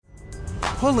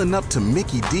Pulling up to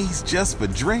Mickey D's just for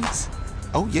drinks?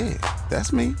 Oh yeah,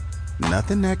 that's me.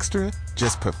 Nothing extra,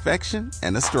 just perfection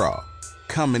and a straw.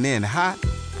 Coming in hot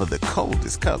for the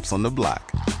coldest cups on the block.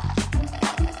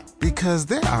 Because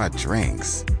there are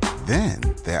drinks. Then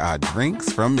there are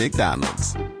drinks from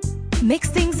McDonald's. Mix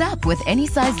things up with any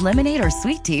size lemonade or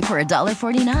sweet tea for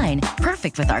 $1.49.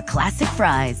 Perfect with our classic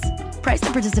fries. Price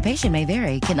and participation may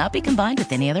vary. Cannot be combined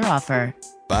with any other offer.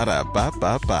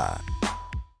 Ba-da-ba-ba-ba.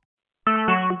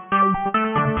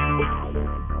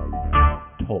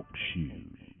 Talk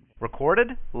shoes.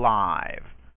 Recorded live.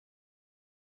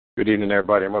 Good evening,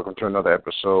 everybody, and welcome to another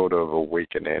episode of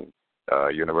Awakening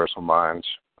Universal Minds.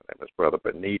 My name is Brother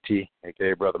Beniti,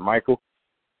 a.k.a. Brother Michael.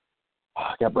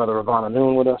 I got Brother Ravana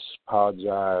Noon with us.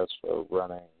 Apologize for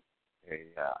running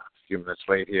a few minutes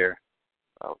late here.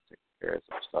 I was taking care of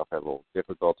some stuff, had a little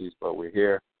difficulties, but we're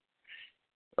here.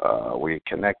 We're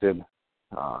connected.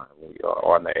 We are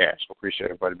on the air, so appreciate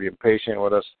everybody being patient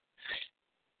with us.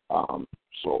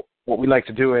 So what we like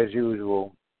to do, as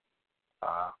usual,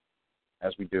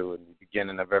 as we do in the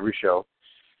beginning of every show,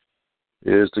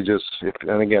 is to just,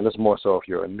 and again, this is more so if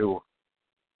you're a new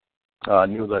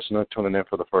listener tuning in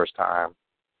for the first time,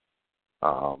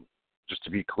 just to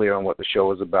be clear on what the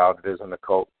show is about. It is an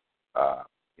occult,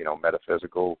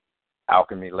 metaphysical,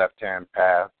 alchemy, left-hand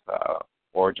path,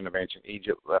 origin of ancient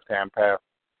Egypt, left-hand path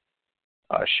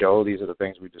show. These are the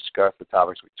things we discuss, the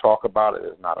topics we talk about. It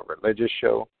is not a religious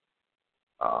show.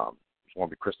 Just want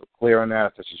to be crystal clear on that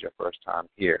if this is your first time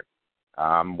here.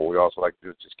 What we also like to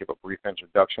do is just give a brief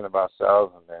introduction of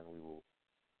ourselves, and then we will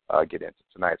get into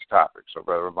tonight's topic. So,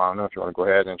 Brother Ravana, if you want to go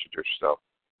ahead and introduce yourself.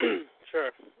 Sure.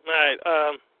 All right.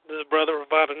 This is Brother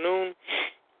Ravana Noon.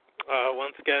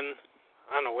 Once again,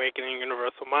 on Awakening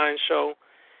Universal Mind Show.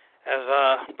 As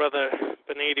Brother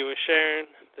Beniti was sharing,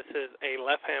 this is a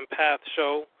left-hand path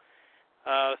show,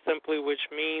 simply which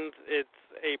means it's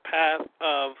a path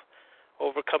of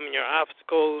overcoming your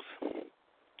obstacles,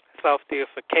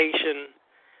 self-deification,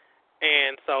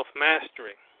 and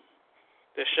self-mastery.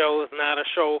 The show is not a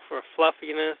show for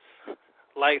fluffiness,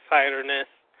 light-sidedness,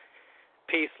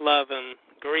 peace, love, and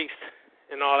grease,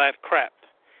 and all that crap.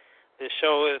 This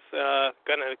show is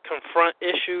going to confront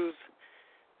issues,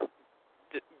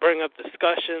 bring up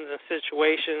discussions and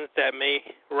situations that may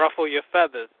ruffle your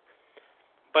feathers.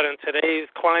 But in today's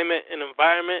climate and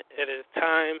environment, it is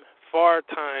far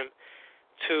time,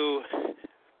 to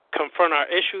confront our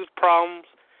issues, problems,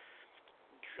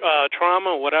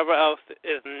 trauma, whatever else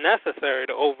is necessary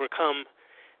to overcome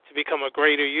to become a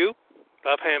greater you.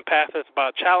 Left-hand path is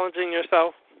about challenging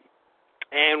yourself,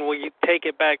 and we take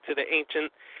it back to the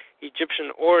ancient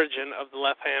Egyptian origin of the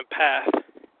left-hand path.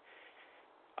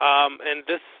 And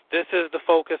this is the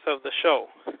focus of the show.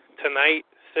 Tonight,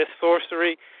 Sith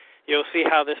sorcery, you'll see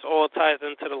how this all ties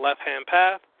into the left-hand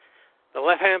path. The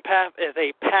left-hand path is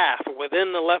a path.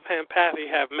 Within the left-hand path,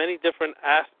 you have many different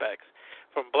aspects,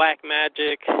 from black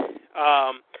magic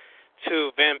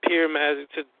to vampire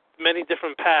magic to many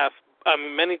different paths,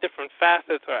 many different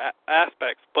facets or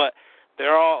aspects, but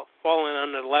they're all falling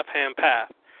under the left-hand path.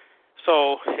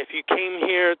 So if you came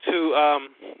here to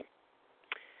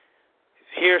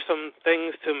hear some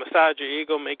things to massage your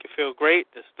ego, make you feel great,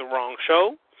 this is the wrong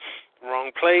show,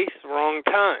 wrong place, wrong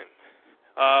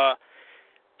time.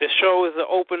 This show is an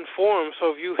open forum, so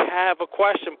if you have a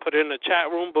question, put it in the chat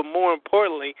room, but more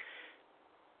importantly,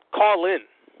 call in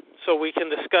so we can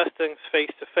discuss things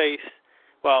face-to-face,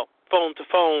 well,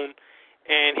 phone-to-phone,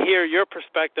 and hear your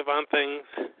perspective on things,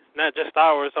 not just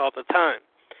ours all the time.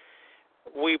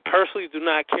 We personally do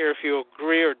not care if you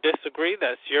agree or disagree.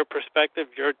 That's your perspective,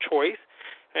 your choice,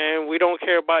 and we don't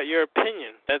care about your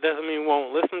opinion. That doesn't mean we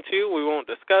won't listen to you, we won't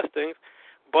discuss things,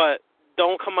 but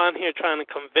don't come on here trying to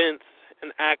convince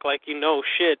and act like you know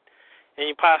shit and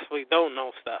you possibly don't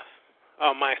know stuff.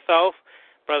 Myself,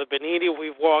 Brother Beniti,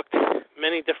 we've walked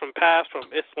many different paths, from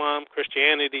Islam,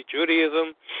 Christianity,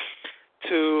 Judaism,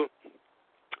 to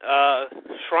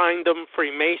Shrindom,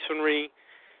 Freemasonry,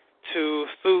 to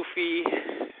Sufi,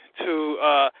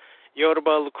 to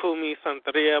Yoruba, Lukumi,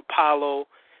 Santeria, Palo,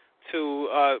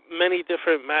 to many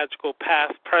different magical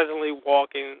paths, presently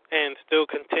walking and still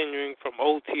continuing from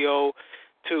OTO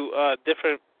to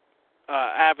different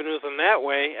avenues in that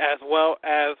way, as well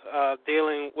as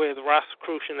dealing with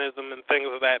Rosicrucianism and things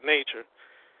of that nature.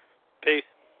 Peace.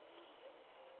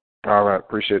 All right,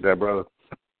 appreciate that, brother.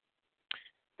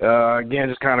 Again,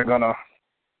 just kind of going to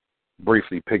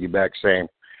briefly piggyback, same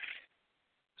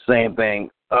thing.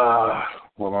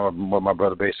 What my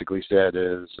brother basically said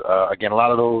is, again, a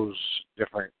lot of those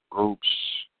different groups,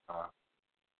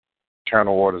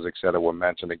 eternal orders, et cetera, were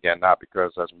mentioned, again, not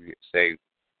because, as we say,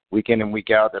 week in and week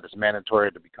out that it's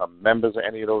mandatory to become members of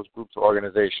any of those groups or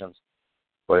organizations.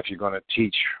 But if you're going to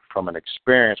teach from an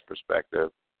experience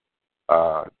perspective,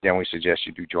 then we suggest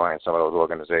you do join some of those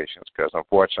organizations, because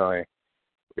unfortunately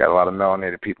we got a lot of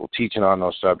melanated people teaching on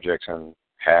those subjects and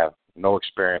have no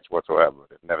experience whatsoever.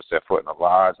 They've never set foot in a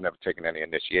lodge, never taken any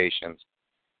initiations,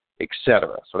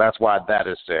 etc. So that's why that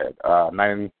is said.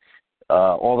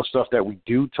 All the stuff that we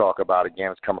do talk about,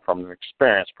 again, is coming from an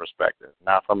experience perspective,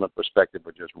 not from the perspective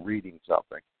of just reading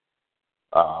something.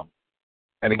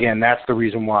 And again, that's the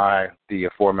reason why the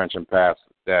aforementioned paths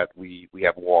that we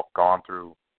have gone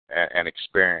through and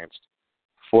experienced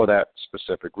for that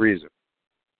specific reason.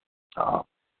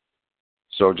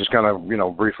 So just kind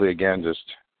of, briefly again, just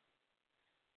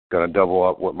going to double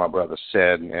up what my brother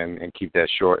said and keep that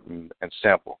short and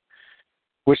simple,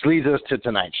 which leads us to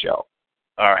tonight's show.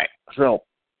 All right, so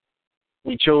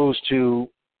we chose to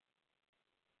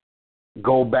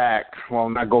go back, well,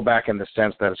 not go back in the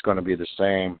sense that it's going to be the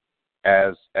same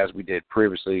as we did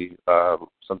previously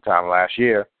sometime last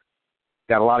year.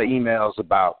 Got a lot of emails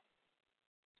about,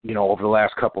 over the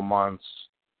last couple months,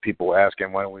 people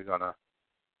asking when are we going to,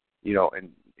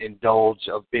 indulge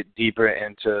a bit deeper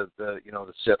into the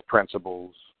Sith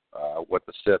principles, what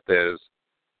the Sith is,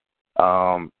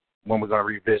 when we're going to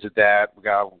revisit that. We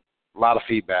got a lot of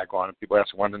feedback on it. People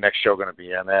asked when the next show going to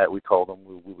be on that. We told them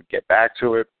we would get back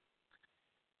to it.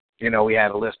 We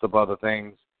had a list of other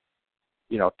things,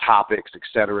 topics, et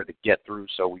cetera, to get through.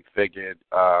 So we figured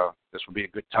this would be a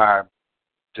good time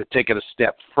to take it a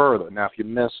step further. Now, if you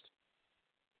missed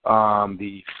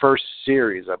the first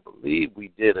series, I believe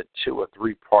we did a 2 or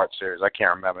 3 part series. I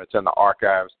can't remember. It's in the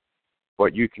archives.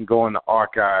 But you can go in the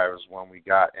archives when we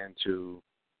got into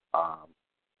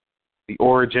the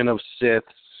origin of Siths,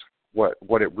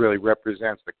 what it really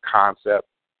represents, the concept.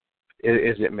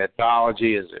 Is it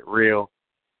mythology? Is it real?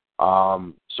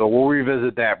 So we'll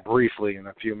revisit that briefly in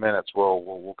a few minutes.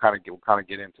 We'll kind of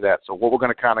get into that. So what we're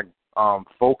going to kind of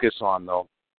focus on, though,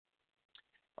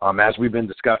 as we've been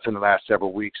discussing the last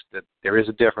several weeks, that there is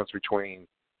a difference between,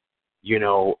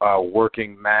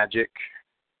 working magic,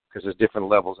 because there's different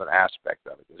levels and aspects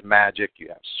of it. There's magic, you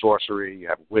have sorcery, you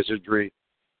have wizardry.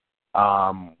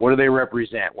 What do they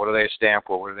represent? What do they stand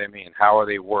for? What do they mean? How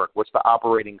do they work? What's the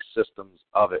operating systems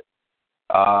of it?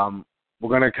 We're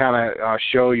going to kind of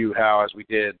show you how, as we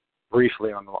did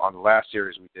briefly on the last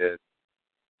series we did,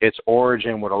 its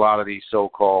origin with a lot of these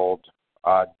so-called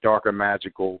darker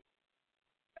magical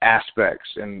aspects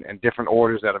and different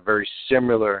orders that are very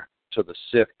similar to the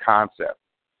Sith concept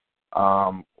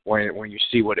when you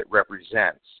see what it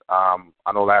represents. I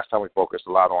know last time we focused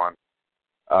a lot on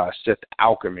Sith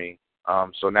alchemy,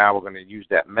 so now we're going to use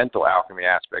that mental alchemy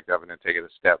aspect of it and take it a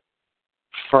step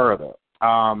further.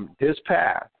 This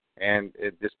path, and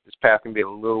this path can be a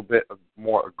little bit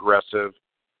more aggressive.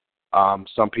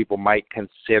 Some people might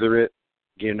consider it,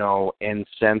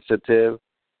 insensitive,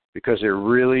 because it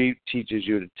really teaches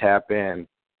you to tap in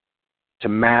to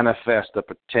manifest the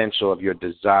potential of your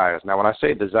desires. Now, when I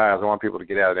say desires, I want people to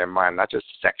get out of their mind, not just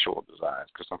sexual desires,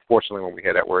 because unfortunately when we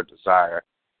hear that word desire,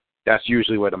 that's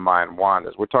usually where the mind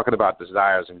wanders. We're talking about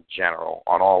desires in general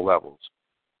on all levels,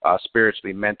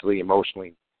 spiritually, mentally,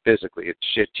 emotionally, physically.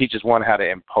 It teaches one how to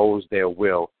impose their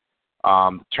will.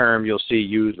 The term you'll see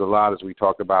used a lot, as we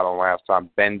talked about on last time,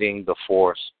 bending the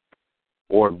force,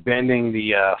 or bending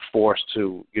the force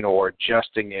to, or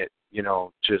adjusting it,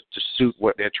 to suit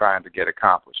what they're trying to get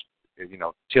accomplished.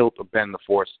 Tilt or bend the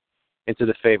force into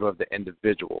the favor of the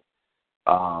individual.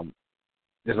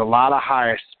 There's a lot of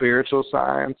higher spiritual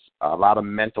science, a lot of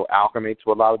mental alchemy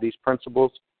to a lot of these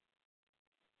principles.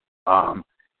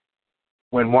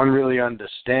 When one really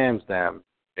understands them,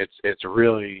 it's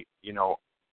really,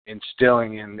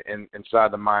 instilling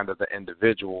inside the mind of the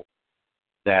individual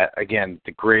that, again,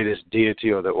 the greatest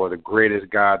deity or the greatest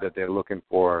God that they're looking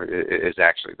for is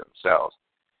actually themselves.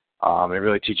 It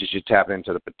really teaches you to tap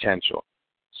into the potential.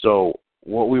 So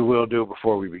what we will do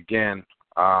before we begin,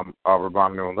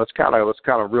 let's kind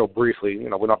of real briefly, we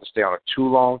don't have to stay on it too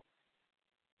long,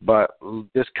 but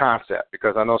this concept,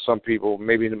 because I know some people,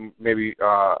 maybe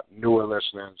newer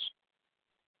listeners,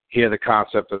 hear the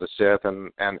concept of the Sith,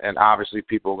 and obviously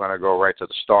people are going to go right to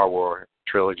the Star Wars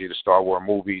trilogy, the Star Wars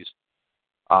movies.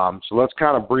 So let's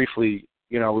kind of briefly,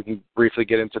 we can briefly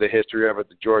get into the history of it,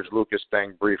 the George Lucas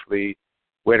thing briefly,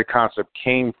 where the concept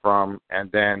came from, and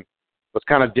then let's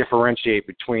kind of differentiate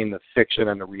between the fiction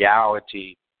and the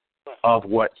reality of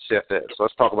what Sith is. So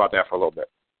let's talk about that for a little bit.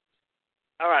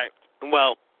 All right.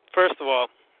 Well, first of all,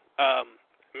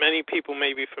 many people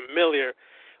may be familiar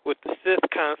with the Sith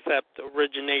concept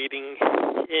originating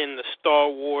in the Star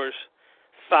Wars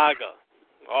saga,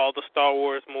 all the Star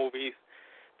Wars movies,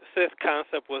 the Sith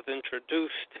concept was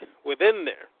introduced within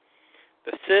there.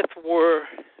 The Sith were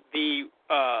the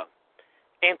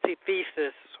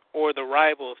antithesis or the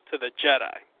rivals to the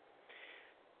Jedi.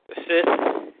 The Sith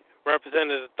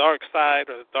represented the dark side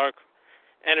or the dark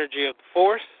energy of the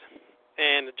Force,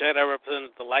 and the Jedi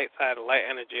represented the light side, the light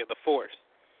energy of the Force.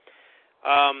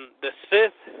 The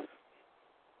Sith,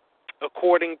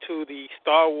 according to the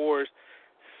Star Wars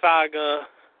saga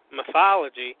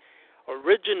mythology,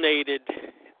 originated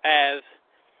as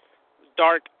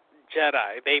dark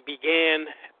Jedi. They began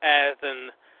as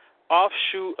an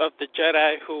offshoot of the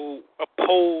Jedi who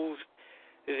opposed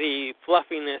the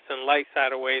fluffiness and light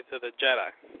side ways of the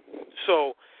Jedi.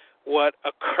 So what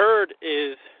occurred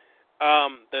is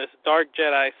this dark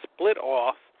Jedi split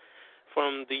off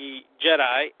from the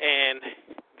Jedi, and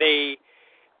they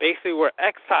basically were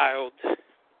exiled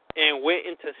and went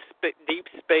into deep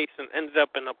space and ended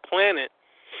up in a planet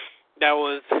that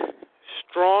was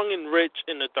strong and rich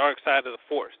in the dark side of the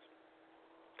Force.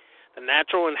 The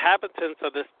natural inhabitants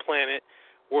of this planet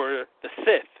were the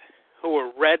Sith, who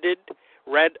were red-skinned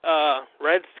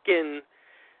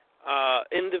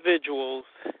individuals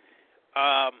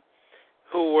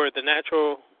who were the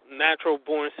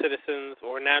natural-born citizens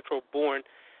or natural-born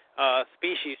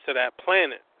species to that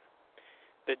planet.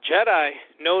 The Jedi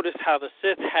noticed how the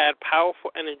Sith had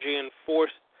powerful energy and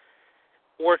force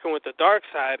working with the dark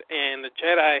side, and the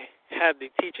Jedi had the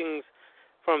teachings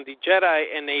from the Jedi,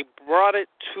 and they brought it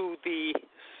to the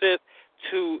Sith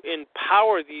to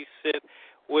empower these Sith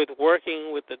with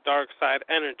working with the dark side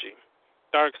energy,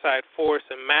 dark side force,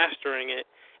 and mastering it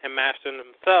and mastering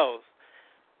themselves.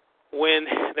 When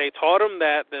they taught them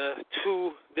that, the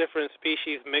two different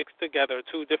species mixed together,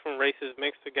 two different races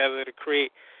mixed together to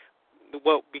create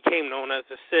what became known as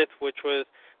the Sith, which was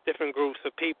different groups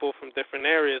of people from different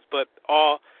areas, but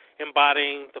all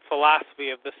embodying the philosophy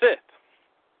of the Sith.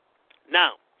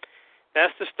 Now,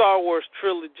 that's the Star Wars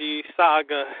trilogy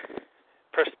saga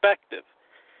perspective.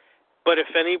 But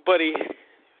if anybody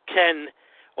can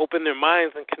open their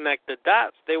minds and connect the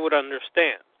dots, they would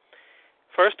understand.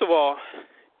 First of all,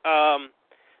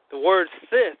 the word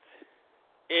Sith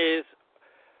is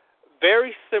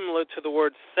very similar to the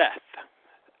word Seth,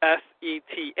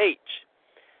 S-E-T-H.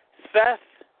 Seth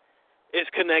is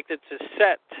connected to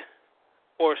Set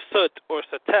or Sut or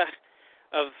Satech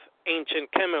of ancient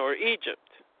Kemet or Egypt.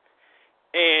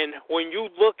 And when you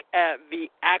look at the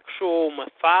actual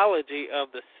mythology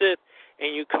of the Sith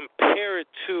and you compare it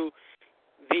to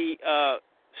the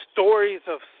stories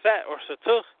of Set or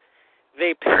Satuh,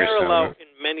 they parallel in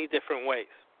many different ways.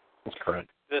 That's correct.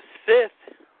 The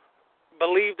Sith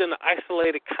believed in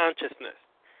isolated consciousness.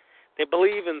 They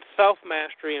believe in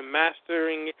self-mastery and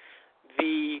mastering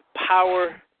the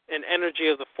power and energy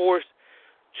of the Force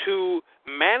to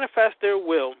manifest their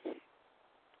will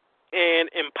and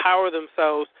empower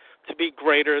themselves to be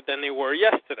greater than they were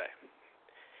yesterday.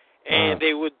 And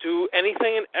they would do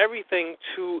anything and everything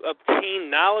to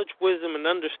obtain knowledge, wisdom, and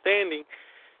understanding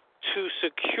to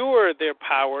secure their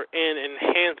power and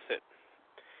enhance it.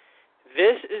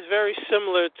 This is very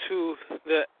similar to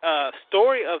the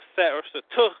story of Set or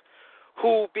Satuh,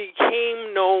 who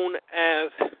became known as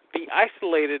the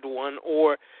isolated one,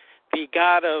 or the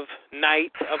god of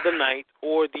the night,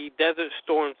 or the desert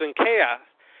storms and chaos.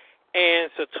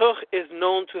 And Satuh is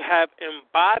known to have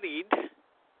embodied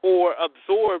or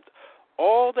absorbed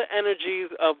all the energies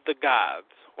of the gods,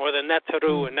 or the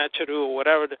Neteru or Neteru, or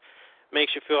whatever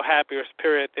makes you feel happy or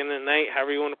spirit at the end of the night,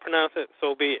 however you want to pronounce it,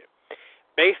 so be it.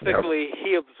 Basically,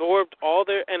 he absorbed all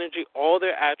their energy, all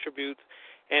their attributes,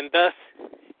 and thus,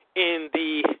 in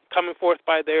the coming forth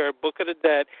by their Book of the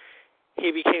Dead,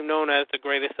 he became known as the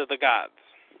greatest of the gods.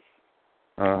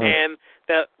 And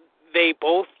that they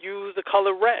both use the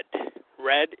color red.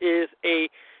 Red is a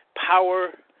power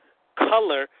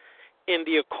color in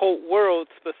the occult world,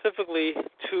 specifically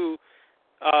to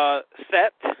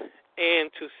Set and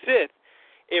to Sith.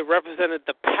 It represented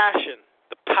the passion,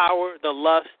 the power, the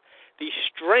lust, the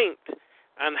strength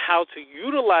on how to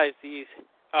utilize these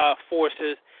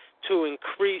forces to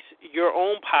increase your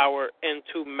own power and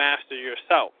to master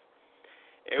yourself.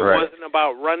 It wasn't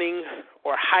about running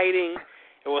or hiding.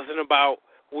 It wasn't about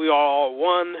we all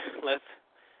one, let's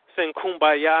sing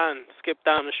Kumbaya and skip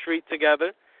down the street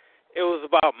together. It was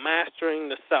about mastering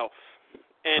the self.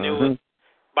 And it was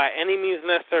by any means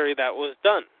necessary that was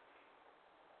done.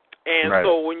 And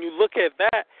so when you look at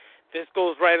that, this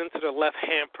goes right into the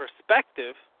left-hand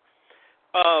perspective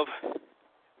of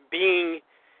being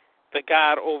the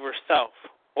God over self,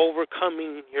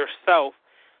 overcoming yourself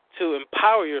to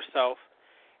empower yourself,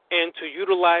 and to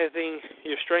utilizing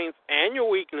your strengths and your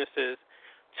weaknesses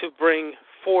to bring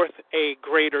forth a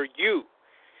greater you.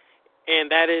 And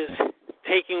that is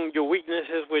taking your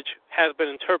weaknesses, which has been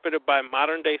interpreted by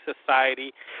modern-day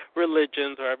society,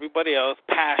 religions, or everybody else,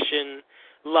 passion,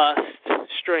 lust,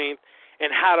 strength,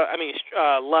 and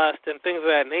lust and things of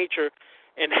that nature,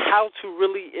 and how to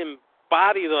really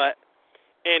embody that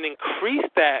and increase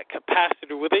that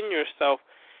capacity within yourself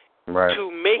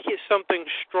to make it something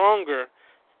stronger,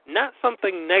 not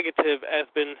something negative as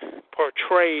been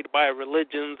portrayed by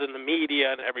religions and the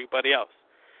media and everybody else.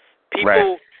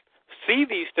 People see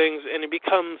these things and it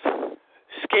becomes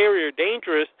scary or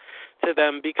dangerous to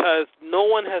them because no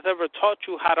one has ever taught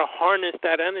you how to harness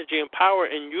that energy and power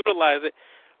and utilize it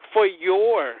for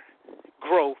your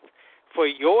growth, for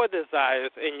your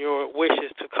desires and your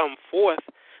wishes to come forth.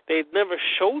 They've never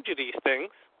showed you these things.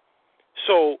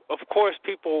 So, of course,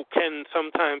 people can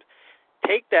sometimes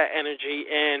take that energy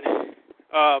and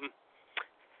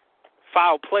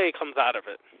foul play comes out of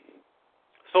it.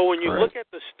 So when you look at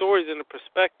the stories and the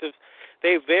perspectives,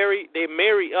 they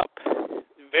marry up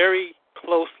very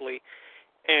closely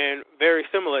and very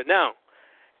similar. Now,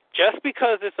 just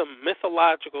because it's a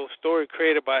mythological story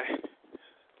created by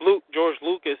George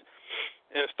Lucas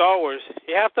and Star Wars,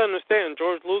 you have to understand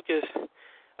George Lucas,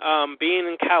 being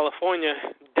in California,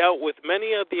 dealt with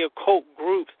many of the occult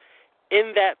groups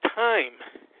in that time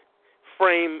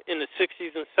frame in the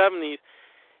 60s and 70s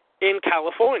in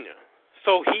California.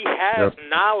 So he has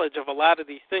knowledge of a lot of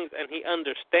these things, and he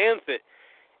understands it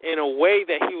in a way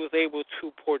that he was able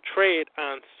to portray it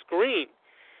on screen.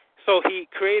 So he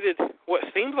created what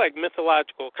seems like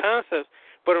mythological concepts,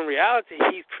 but in reality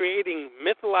he's creating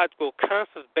mythological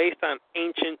concepts based on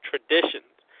ancient traditions.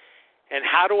 And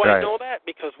how do I know that?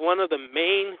 Because one of the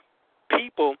main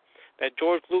people that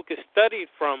George Lucas studied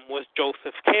from was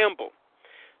Joseph Campbell.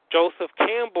 Joseph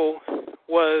Campbell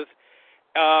was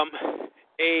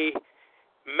a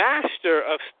master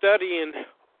of studying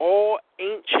all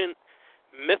ancient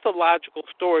mythological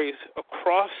stories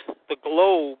across the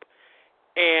globe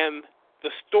and the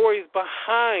stories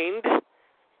behind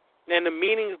and the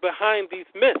meanings behind these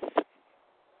myths.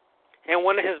 And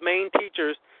one of his main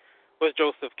teachers was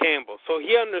Joseph Campbell. So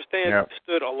he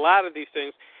understood a lot of these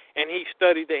things, and he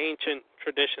studied the ancient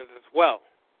traditions as well.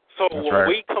 So when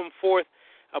we come forth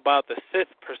about the Sith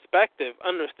perspective,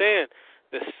 understand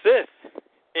the Sith,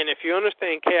 and if you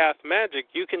understand chaos magic,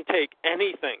 you can take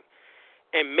anything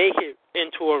and make it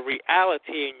into a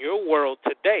reality in your world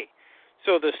today.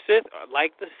 So the Sith,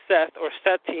 like the Seth or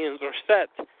Sethians or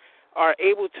Sets, are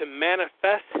able to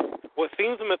manifest what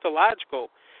seems mythological,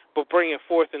 but bring it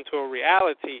forth into a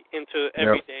reality, into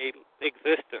everyday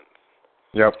existence.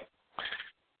 Yep.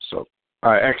 So,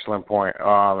 excellent point.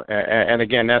 And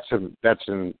again, that's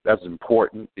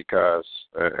important because,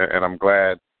 and I'm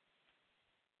glad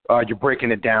you're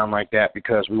breaking it down like that,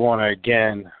 because we want to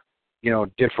again,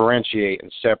 differentiate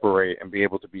and separate and be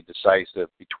able to be decisive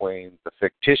between the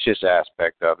fictitious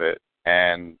aspect of it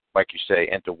and, like you say,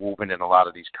 interwoven in a lot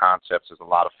of these concepts is a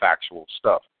lot of factual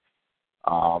stuff.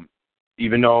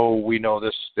 Even though we know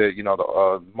this,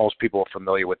 most people are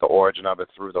familiar with the origin of it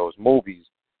through those movies.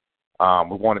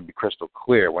 We want to be crystal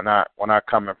clear. We're not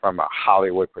coming from a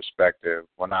Hollywood perspective.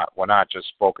 We're not just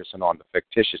focusing on the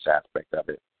fictitious aspect of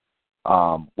it.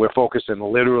 We're focusing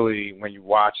literally when you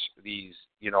watch these,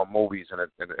 movies, and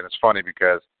it's funny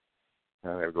because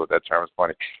there we go. That term is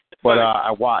funny. But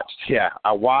I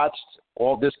watched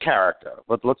all this character.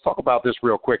 Let's talk about this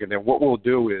real quick, and then what we'll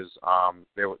do is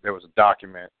there was a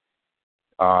document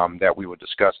that we were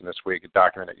discussing this week, a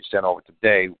document that you sent over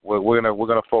today. We're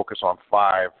gonna focus on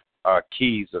 5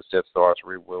 keys of Sith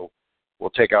sorcery. We'll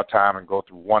take our time and go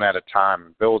through one at a time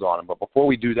and build on them. But before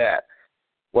we do that,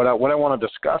 what I want to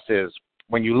discuss is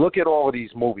when you look at all of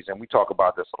these movies, and we talk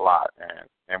about this a lot,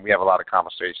 and we have a lot of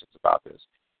conversations about this.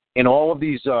 In all of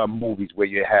these movies where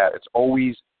it's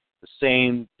always the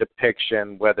same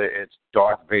depiction, whether it's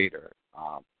Darth Vader.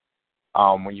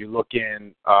 When you look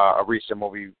in a recent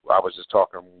movie, I was just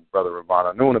talking with Brother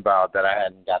Ravana Noon about that I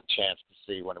hadn't got a chance to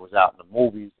see when it was out in the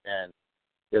movies, and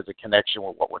there's a connection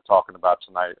with what we're talking about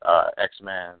tonight,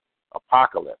 X-Men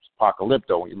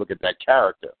Apocalypto, when you look at that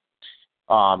character.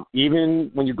 Even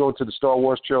when you go to the Star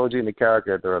Wars trilogy and the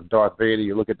character of Darth Vader,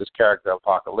 you look at this character,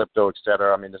 Apocalypto,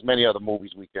 etc. I mean, there's many other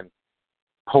movies we can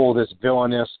pull this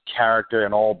villainous character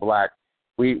in all black.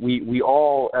 We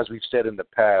all, as we've said in the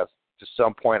past, to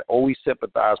some point, always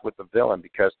sympathize with the villain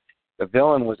because the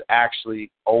villain was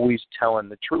actually always telling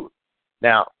the truth.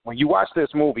 Now, when you watch this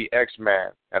movie, X-Men,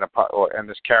 and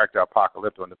this character,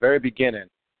 Apocalypto, in the very beginning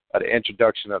of the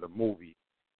introduction of the movie,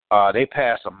 they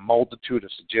pass a multitude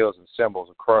of sigils and symbols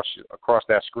across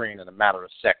that screen in a matter of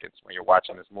seconds when you're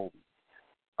watching this movie.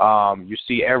 You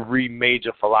see every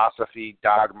major philosophy,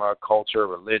 dogma, culture,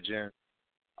 religion,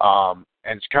 and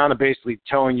it's kind of basically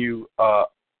telling you a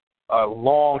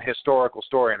long historical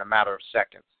story in a matter of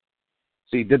seconds.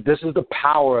 See, this is the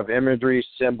power of imagery,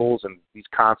 symbols, and these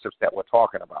concepts that we're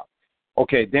talking about.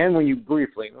 Okay, then when you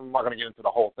briefly, I'm not going to get into the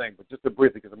whole thing, but just to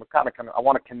briefly, because I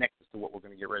want to connect this to what we're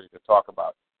going to get ready to talk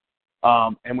about.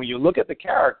 And when you look at the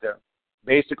character,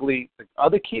 basically, the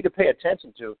other key to pay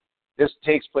attention to, this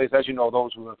takes place, as you know,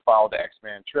 those who have followed the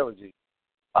X-Men trilogy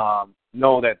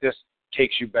know that this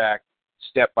takes you back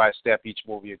step by step. Each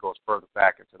movie, it goes further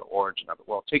back into the origin of it.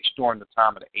 Well, it takes you during the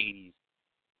time of the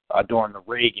 80s, during the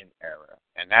Reagan era.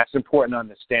 And that's important to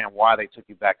understand why they took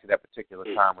you back to that particular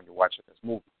time when you're watching this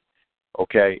movie.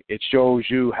 Okay, it shows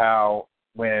you how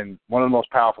when one of the most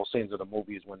powerful scenes of the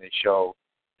movie is when they show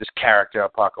this character,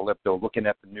 Apocalypto, looking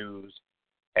at the news,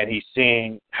 and he's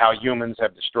seeing how humans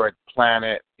have destroyed the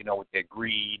planet, with their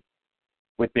greed,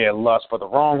 with their lust for the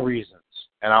wrong reasons.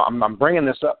 And I'm bringing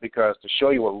this up because to show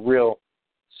you what real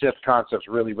Sith concepts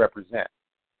really represent.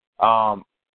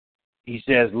 He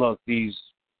says, look, these,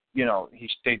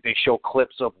 they show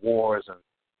clips of wars and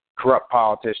corrupt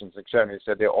politicians, et cetera. He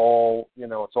said they're all,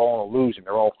 it's all an illusion.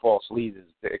 They're all false leaders,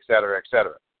 et cetera, et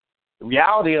cetera. The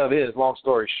reality of it is, long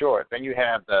story short, then you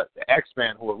have the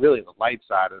X-Men who are really the light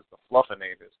siders, the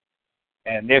fluffinators,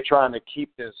 and they're trying to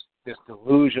keep this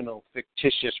delusional,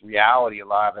 fictitious reality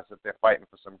alive as if they're fighting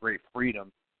for some great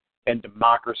freedom and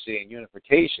democracy and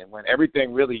unification, when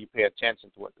everything really you pay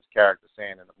attention to what this character is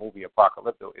saying in the movie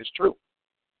Apocalypto is true.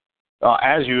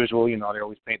 As usual, they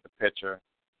always paint the picture.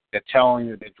 They're telling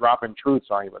you, they're dropping truths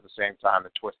on you, but at the same time,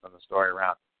 they're twisting the story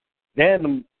around.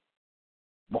 Then,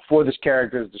 before this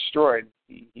character is destroyed,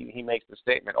 he makes the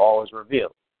statement, all is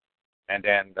revealed. And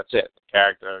then that's it. The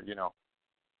character,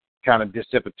 kind of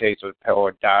dissipates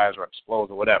or dies or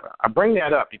explodes or whatever. I bring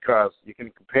that up because you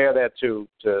can compare that to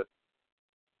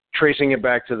tracing it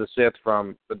back to the Sith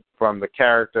from the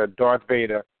character Darth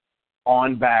Vader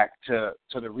on back to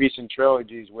the recent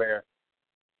trilogies where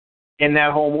in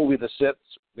that whole movie, the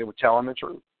Siths, they were telling the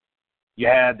truth. You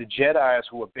had the Jedis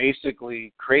who were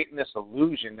basically creating this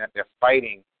illusion that they're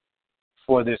fighting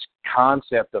for this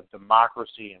concept of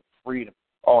democracy and freedom.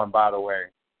 Oh, and by the way,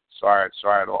 sorry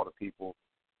to all the people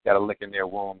that are licking their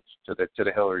wounds to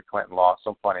the Hillary Clinton loss.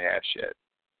 Some funny ass shit.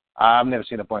 I've never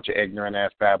seen a bunch of ignorant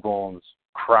ass baboons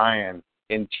crying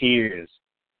in tears,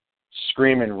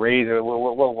 screaming razor.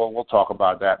 We'll talk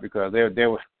about that because there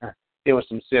was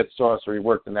some Sith sorcery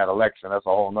worked in that election. That's a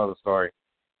whole other story.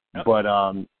 Yep. But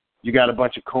you got a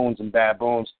bunch of coons and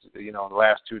baboons, in the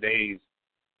last 2 days,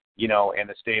 in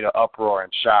a state of uproar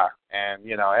and shock. And,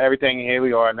 everything here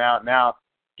we are now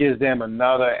gives them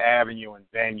another avenue and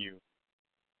venue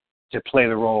to play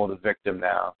the role of the victim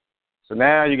now. So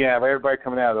now you have everybody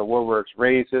coming out of the woodworks,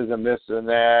 racism, this and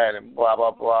that, and blah,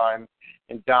 blah, blah,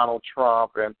 and Donald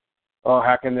Trump, and, oh,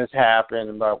 how can this happen?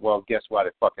 And, well, guess what?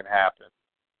 It fucking happened.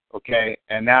 Okay?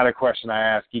 And now the question I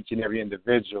ask each and every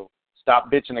individual,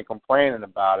 stop bitching and complaining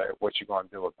about it. What you going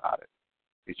to do about it?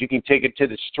 Because you can take it to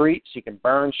the streets. You can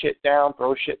burn shit down,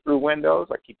 throw shit through windows.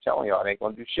 I keep telling y'all, it ain't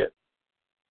going to do shit.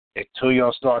 Until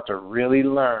y'all start to really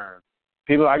learn.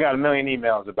 People, I got a million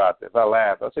emails about this. I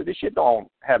laugh. I said, this shit don't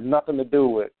have nothing to do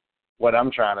with what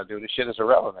I'm trying to do. This shit is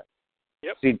irrelevant.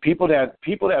 Yep. See, people that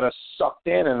are sucked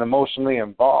in and emotionally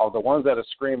involved, the ones that are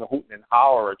screaming, hooting, and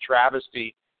hollering,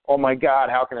 travesty, oh, my God,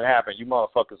 how can it happen? You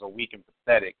motherfuckers are weak and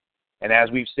pathetic. And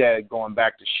as we've said, going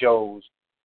back to shows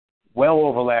well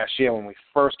over last year when we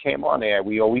first came on there,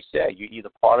 we always said you're either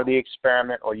part of the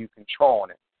experiment or you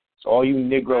controlling it. So all you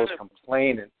Negroes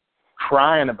complaining,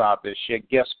 crying about this shit,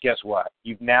 guess what?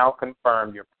 You've now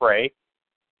confirmed your prey.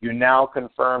 You now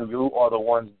confirmed you are the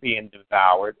ones being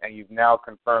devoured, and you've now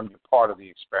confirmed you're part of the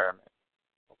experiment.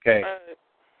 Okay?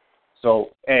 So,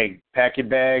 hey, pack your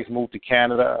bags, move to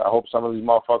Canada. I hope some of these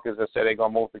motherfuckers that say they're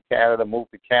going to move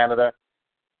to Canada.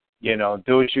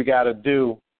 Do what you got to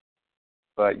do,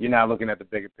 but you're not looking at the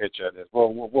bigger picture of this.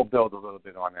 We'll build a little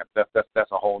bit on that.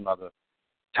 That's a whole nother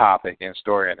topic and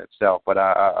story in itself. But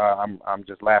I'm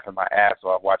just laughing my ass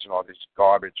off watching all this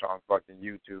garbage on fucking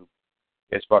YouTube.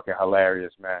 It's fucking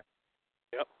hilarious, man.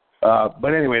 Yep.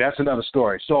 But anyway, that's another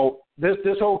story. So this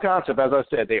whole concept, as I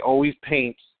said, they always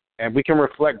paint, and we can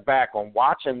reflect back on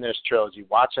watching this trilogy,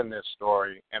 watching this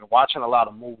story, and watching a lot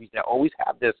of movies that always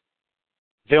have this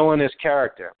villainous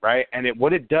character, right? And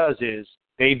what it does is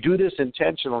they do this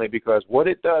intentionally because what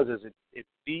it does is it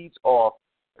feeds off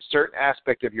a certain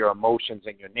aspect of your emotions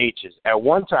and your natures. At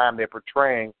one time, they're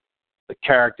portraying the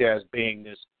character as being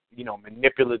this,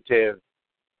 manipulative,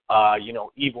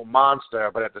 evil monster,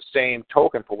 but at the same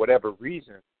token, for whatever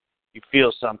reason, you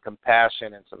feel some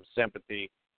compassion and some sympathy,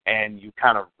 and you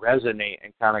kind of resonate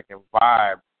and kind of can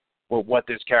vibe with what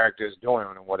this character is doing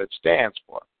and what it stands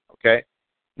for, okay?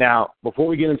 Now, before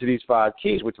we get into these 5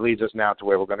 keys, which leads us now to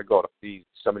where we're going to go, to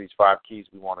some of these 5 keys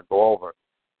we want to go over.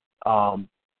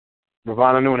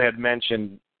 Ravana Noon had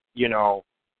mentioned,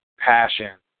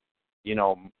 passion,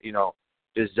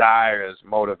 desires,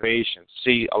 motivations.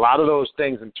 See, a lot of those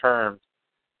things in terms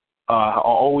are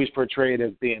always portrayed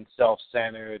as being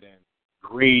self-centered and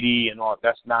greedy and all.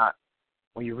 That's not,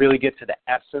 when you really get to the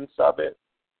essence of it,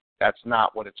 that's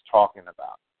not what it's talking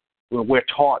about. We're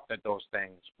taught that those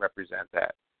things represent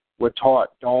that. We're taught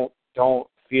don't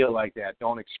feel like that,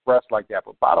 don't express like that.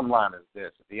 But bottom line is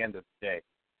this: at the end of the day,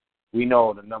 we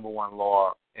know the number one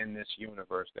law in this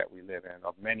universe that we live in,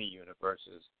 of many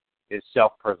universes, is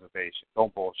self-preservation.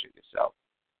 Don't bullshit yourself.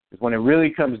 Because when it really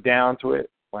comes down to it,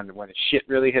 when the shit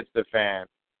really hits the fan,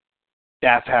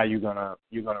 that's how you're gonna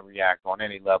react on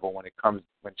any level when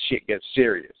shit gets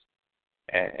serious,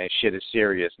 and shit is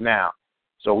serious now.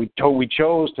 So we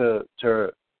chose to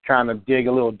kind of dig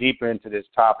a little deeper into this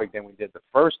topic than we did the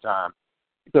first time,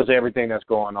 because of everything that's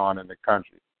going on in the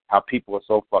country, how people are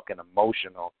so fucking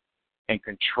emotional and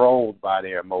controlled by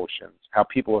their emotions, how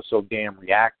people are so damn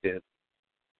reactive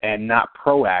and not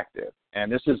proactive.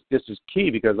 And this is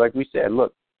key, because like we said,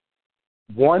 look,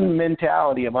 one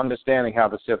mentality of understanding how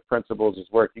the Sith principles is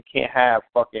work, you can't have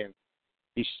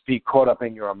be caught up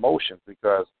in your emotions,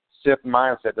 because Sith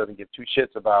mindset doesn't give 2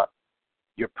 shits about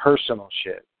your personal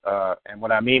shit. And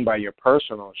what I mean by your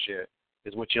personal shit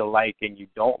is what you like and you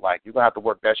don't like. You're going to have to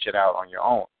work that shit out on your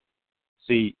own.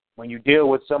 See, when you deal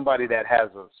with somebody that has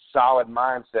a solid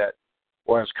mindset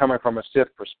or is coming from a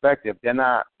Sith perspective,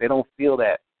 they don't feel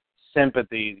that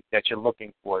sympathy that you're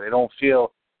looking for. They don't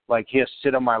feel like, here,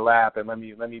 sit on my lap and let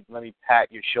me pat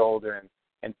your shoulder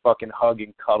and fucking hug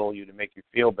and cuddle you to make you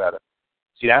feel better.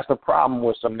 See, that's the problem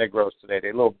with some Negroes today.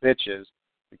 They're little bitches,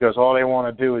 because all they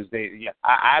want to do is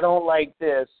I don't like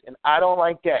this and I don't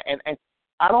like that, and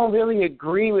I don't really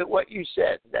agree with what you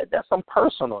said. That's some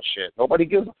personal shit. Nobody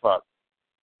gives a fuck,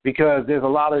 because there's a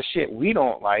lot of shit we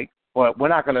don't like, but we're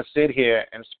not going to sit here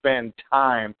and spend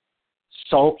time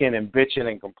sulking and bitching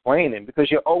and complaining, because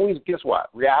guess what?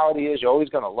 Reality is you're always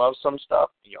going to love some stuff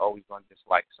and you're always going to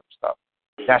dislike some stuff.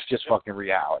 That's just fucking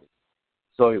reality.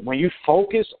 So when you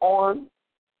focus on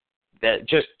that,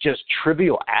 just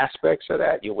trivial aspects of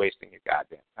that, you're wasting your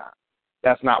goddamn time.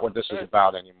 That's not what this is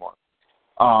about anymore.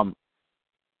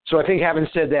 So I think, having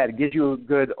said that, it gives you a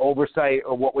good oversight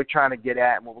of what we're trying to get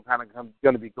at and what we're kind of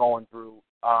going to be going through.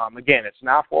 Again, it's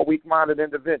not for a weak-minded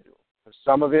individual. For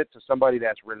some of it, to somebody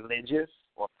that's religious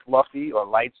or fluffy or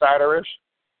light-siderish,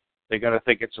 they're going to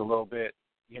think it's a little bit,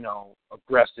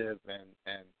 aggressive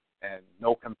and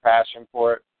no compassion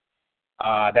for it.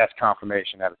 That's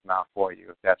confirmation that it's not for you,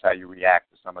 if that's how you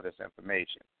react to some of this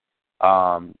information.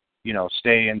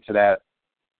 Stay into that,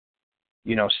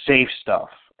 safe stuff.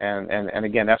 And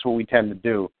again, that's what we tend to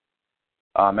do.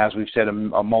 As we've said a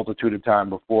multitude of times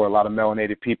before, a lot of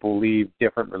melanated people leave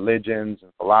different religions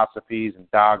and philosophies and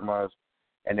dogmas,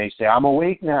 and they say, I'm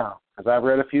awake now because I've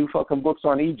read a few fucking books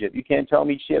on Egypt. You can't tell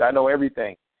me shit. I know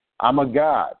everything. I'm a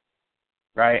god,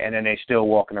 right? And then they still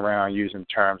walking around using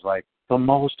terms like the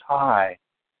Most High.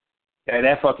 And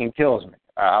that fucking kills me.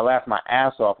 I laugh my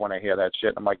ass off when I hear that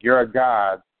shit. I'm like, you're a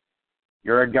god.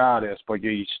 You're a goddess, but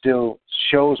you still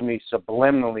shows me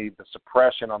subliminally the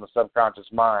suppression on the subconscious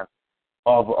mind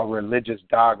of a religious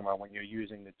dogma when you're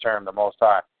using the term the Most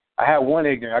High. I had one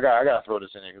ignorant, I got to throw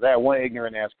this in here, because I had one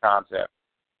ignorant-ass concept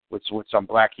with some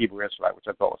black Hebrew Israelite, which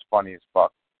I thought was funny as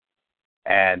fuck.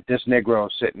 And this Negro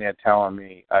is sitting there telling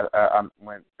me,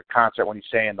 when he's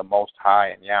saying the Most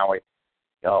High and Yahweh,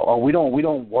 we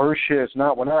don't worship.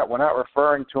 We're not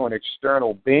referring to an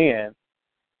external being.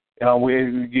 So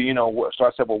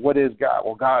I said, well, what is God?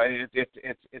 Well, God,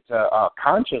 it's a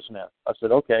consciousness. I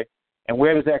said, okay. And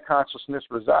where does that consciousness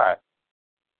reside?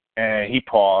 And he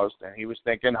paused, and he was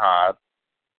thinking hard.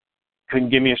 Couldn't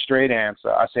give me a straight answer.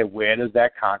 I said, where does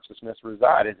that consciousness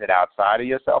reside? Is it outside of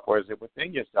yourself, or is it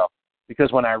within yourself?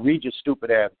 Because when I read your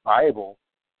stupid-ass Bible,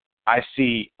 I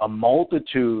see a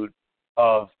multitude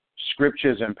of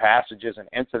scriptures and passages and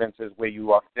incidences where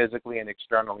you are physically and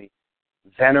externally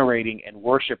venerating and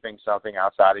worshiping something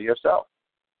outside of yourself.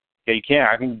 Okay, you can't.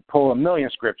 I can pull a million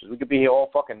scriptures. We could be here all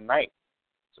fucking night.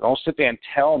 So don't sit there and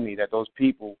tell me that those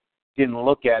people didn't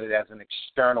look at it as an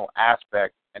external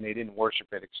aspect and they didn't worship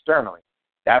it externally.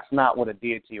 That's not what a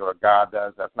deity or a god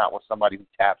does. That's not what somebody who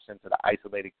taps into the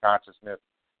isolated consciousness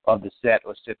of the Set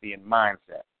or Scythian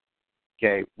mindset.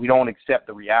 Okay, we don't accept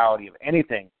the reality of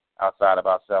anything outside of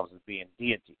ourselves as being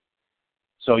deity.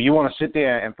 So you want to sit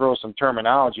there and throw some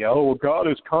terminology, oh, well, God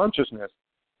is consciousness.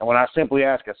 And when I simply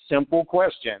ask a simple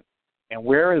question, and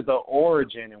where is the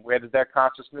origin and where does that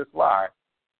consciousness lie?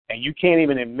 And you can't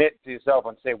even admit to yourself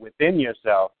and say within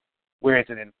yourself, where is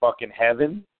it in fucking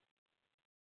heaven?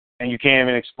 And you can't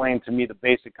even explain to me the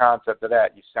basic concept of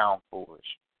that, you sound foolish.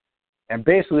 And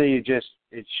basically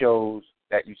it shows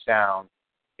that you sound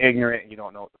ignorant and you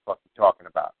don't know what the fuck you're talking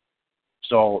about.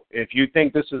 So if you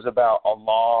think this is about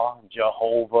Allah,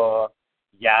 Jehovah,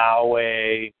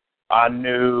 Yahweh,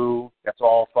 Anu, that's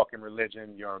all fucking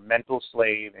religion. You're a mental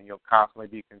slave and you'll constantly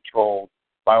be controlled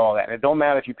by all that. And it don't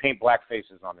matter if you paint black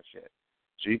faces on the shit.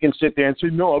 So you can sit there and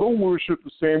say, no, I don't worship the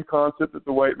same concept that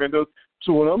the white man does.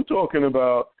 So when I'm talking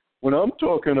about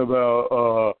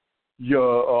Allah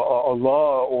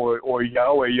or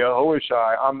Yahweh,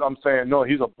 Yahushai, I'm saying, no,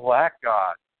 he's a black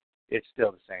God. It's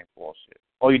still the same bullshit.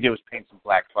 All you did was paint some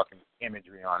black fucking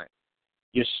imagery on it.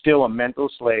 You're still a mental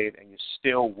slave, and you're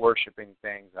still worshiping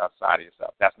things outside of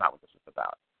yourself. That's not what this is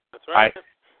about. That's right.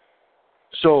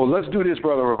 So let's do this,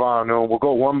 Brother Ravano. We'll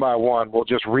go one by one. We'll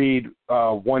just read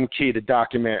one key of the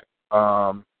document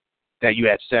that you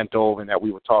had sent over and that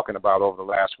we were talking about over the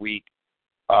last week.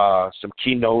 Some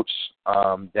keynotes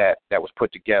that was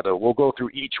put together. We'll go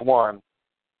through each one,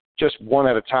 just one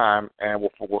at a time, and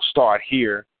we'll start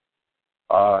here.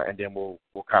 And then we'll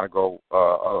kind of go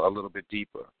a little bit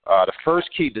deeper. The first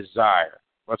key, desire.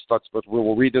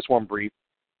 We'll read this one brief.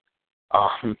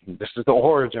 This is the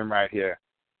origin right here.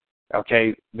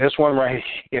 Okay, this one right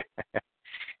here.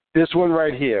 This one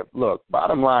right here. Look,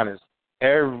 bottom line is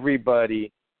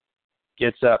everybody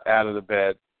gets up out of the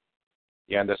bed.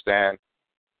 You understand?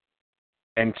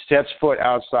 And sets foot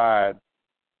outside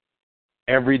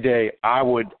every day. I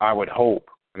would hope.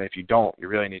 And if you don't, you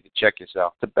really need to check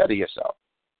yourself to better yourself.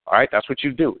 All right? That's what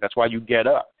you do. That's why you get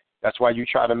up. That's why you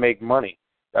try to make money.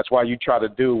 That's why you try to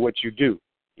do what you do.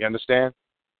 You understand?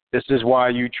 This is why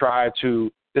you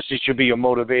should be a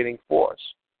motivating force,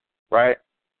 right?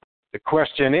 The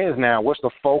question is now, what's the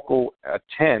focal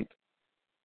intent,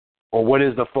 or what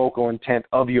is the focal intent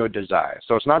of your desire?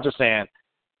 So it's not just saying,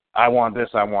 I want this,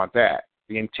 I want that.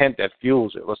 The intent that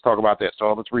fuels it. Let's talk about this.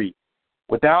 So let's read.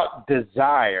 Without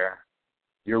desire,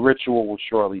 your ritual will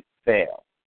surely fail.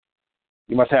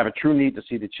 You must have a true need to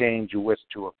see the change you wish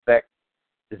to effect.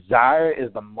 Desire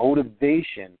is the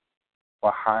motivation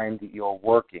behind your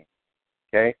working.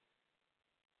 Okay?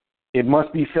 It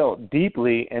must be felt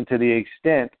deeply and to the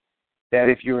extent that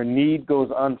if your need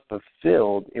goes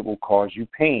unfulfilled, it will cause you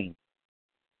pain.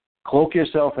 Cloak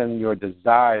yourself in your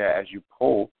desire as you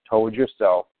pull toward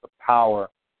yourself the power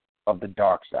of the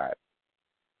dark side.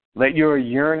 Let your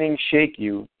yearning shake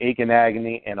you, ache and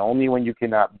agony, and only when you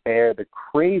cannot bear the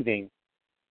craving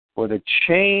for the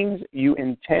change you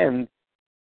intend,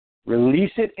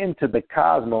 release it into the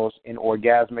cosmos in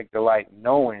orgasmic delight,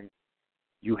 knowing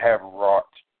you have wrought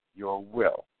your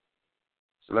will.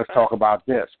 So let's talk about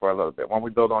this for a little bit. Why don't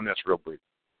we build on this real brief?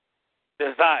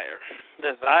 Desire.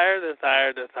 As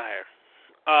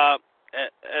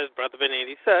Brother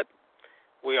Beniti said,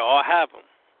 we all have them.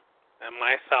 And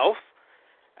myself,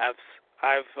 I've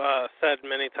said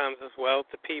many times as well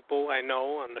to people I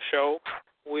know on the show,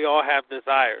 we all have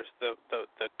desires. The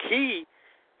key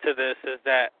to this is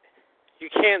that you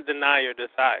can't deny your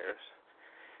desires.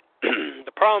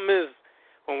 The problem is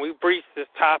when we breach this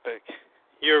topic,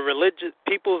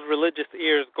 people's religious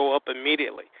ears go up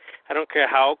immediately. I don't care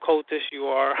how occultist you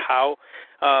are, how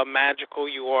magical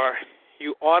you are,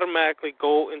 you automatically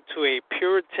go into a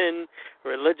Puritan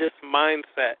religious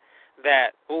mindset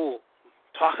that,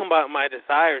 talking about my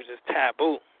desires is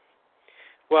taboo.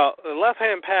 Well, the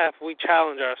left-hand path, we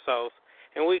challenge ourselves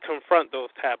and we confront those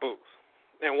taboos.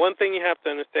 And one thing you have to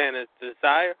understand is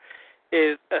desire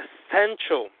is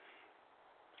essential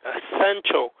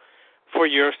for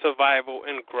your survival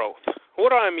and growth.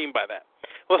 What do I mean by that?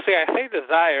 Well, see, I say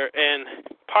desire, and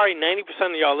probably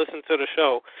 90% of y'all listen to the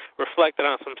show reflected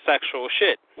on some sexual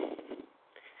shit.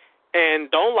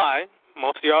 And don't lie,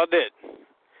 most of y'all did.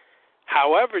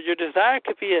 However, your desire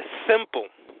could be as simple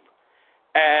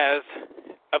as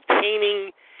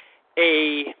obtaining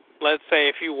let's say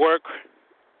if you work,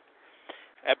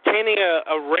 obtaining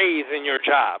a raise in your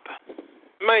job.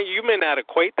 You may not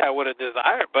equate that with a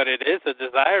desire, but it is a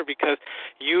desire because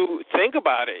you think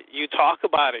about it, you talk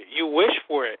about it, you wish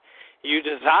for it, you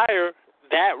desire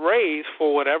that raise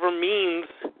for whatever means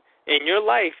in your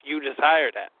life, you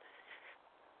desire that.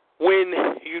 When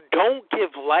you don't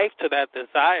give life to that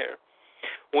desire,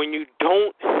 when you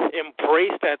don't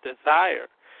embrace that desire,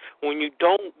 when you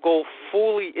don't go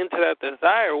fully into that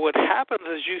desire, what happens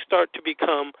is you start to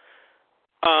become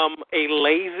a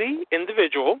lazy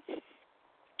individual.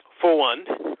 for one.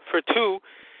 For two,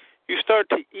 you start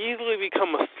to easily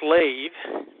become a slave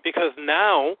because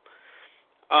now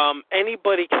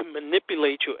anybody can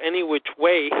manipulate you any which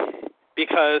way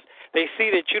because they see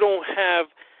that you don't have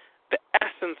the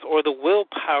essence or the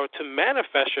willpower to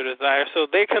manifest your desire, so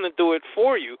they're going to do it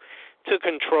for you to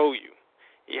control you.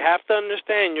 You have to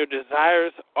understand your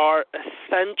desires are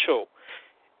essential.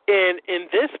 And in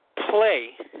this play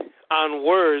on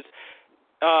words,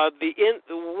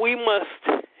 we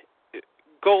must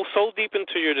go so deep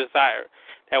into your desire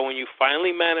that when you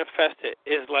finally manifest it,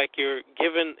 it's like you're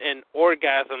given an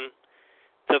orgasm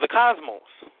to the cosmos.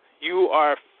 You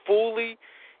are fully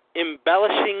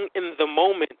embellishing in the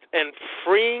moment and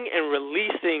freeing and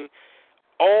releasing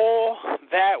all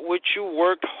that which you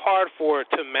worked hard for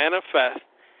to manifest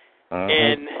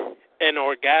in an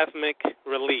orgasmic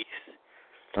release.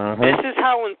 This is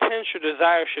how intense your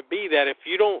desire should be, that if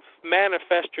you don't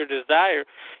manifest your desire,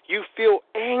 you feel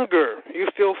anger, you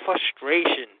feel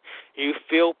frustration, you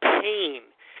feel pain,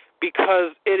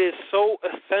 because it is so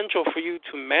essential for you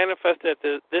to manifest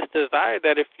this desire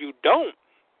that if you don't,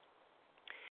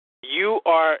 you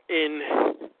are in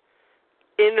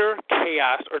inner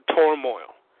chaos or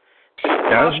turmoil.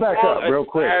 Now, let's back up real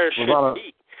quick.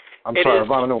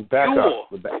 Ravana, back up.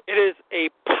 It is a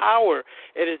power.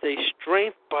 It is a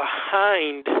strength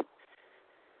behind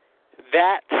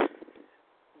that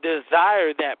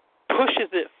desire that pushes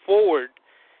it forward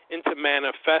into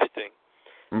manifesting.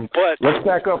 But let's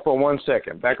back up for 1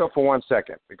 second.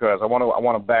 Because I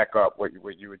want to back up what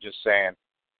you were just saying,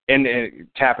 and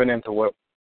tapping into what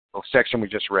section we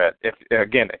just read.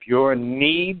 If your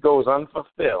need goes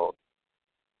unfulfilled,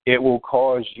 it will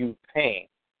cause you pain.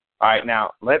 All right,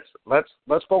 now let's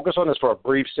focus on this for a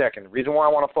brief second. The reason why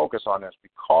I want to focus on this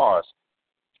because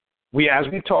as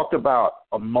we talked about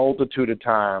a multitude of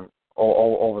time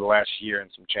over the last year and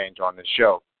some change on this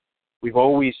show, we've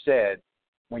always said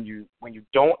when you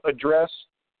don't address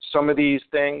some of these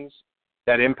things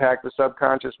that impact the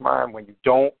subconscious mind, when you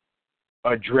don't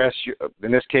address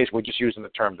in this case we're just using the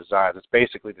term desires. It's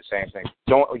basically the same thing.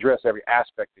 Don't address every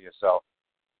aspect of yourself.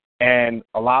 And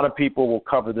a lot of people will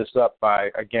cover this up by,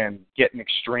 again, getting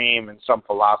extreme in some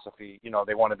philosophy. You know,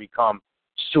 they want to become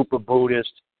super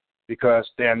Buddhist because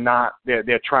they're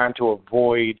trying to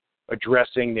avoid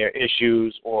addressing their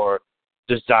issues or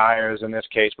desires in this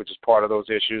case, which is part of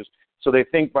those issues. So they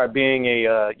think by being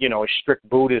a strict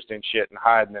Buddhist and shit and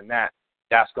hiding in that,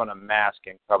 that's going to mask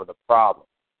and cover the problem.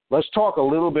 Let's talk a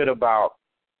little bit about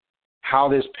how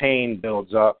this pain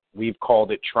builds up. We've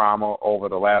called it trauma over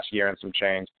the last year and some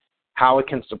change. How it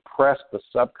can suppress the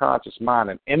subconscious mind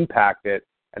and impact it,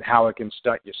 and how it can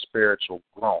stunt your spiritual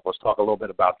growth. Let's talk a little bit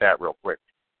about that real quick.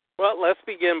 Well, let's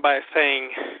begin by saying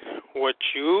what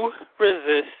you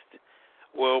resist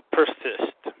will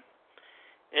persist.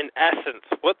 In essence,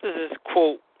 what does this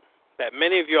quote that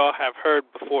many of y'all have heard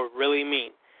before really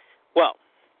mean? Well,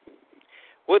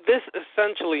 what this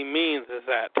essentially means is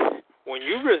that when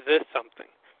you resist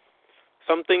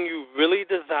something you really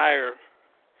desire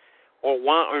or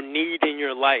want or need in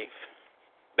your life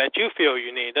that you feel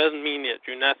you need, doesn't mean that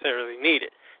you necessarily need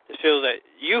it. It feels that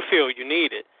you feel you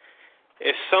need it.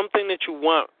 It's something that you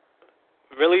want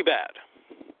really bad.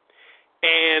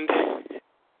 And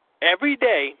every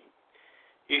day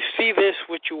you see this,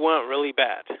 what you want really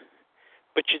bad,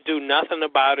 but you do nothing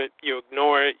about it. You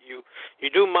ignore it. You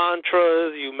do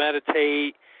mantras, you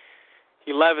meditate,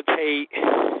 you levitate,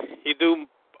 you do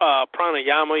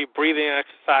pranayama, you breathing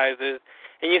exercises,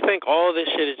 and you think all this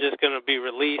shit is just going to be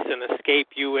released and escape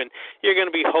you, and you're going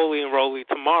to be holy and roly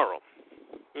tomorrow.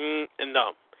 And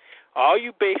no. All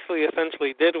you basically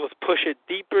essentially did was push it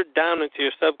deeper down into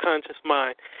your subconscious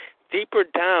mind, deeper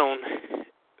down,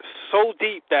 so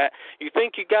deep that you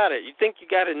think you got it. You think you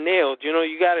got it nailed. You know,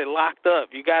 you got it locked up.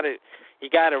 You got it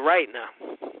right now.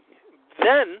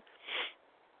 Then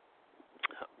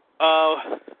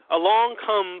along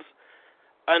comes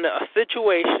a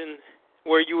situation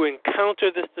where you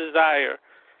encounter this desire,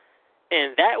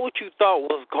 and that what you thought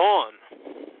was gone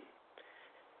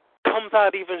comes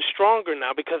out even stronger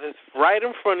now because it's right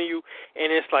in front of you,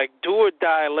 and it's like, do or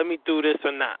die, let me do this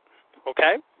or not,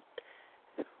 okay?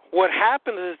 What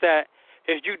happens is that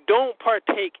if you don't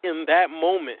partake in that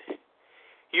moment,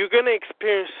 you're going to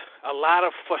experience a lot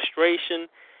of frustration,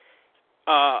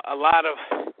 a lot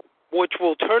of which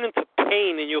will turn into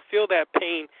pain, and you'll feel that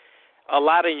pain a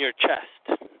lot in your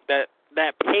chest.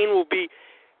 That pain will be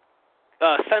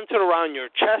centered around your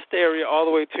chest area all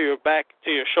the way to your back,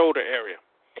 to your shoulder area.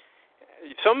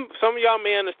 Some of y'all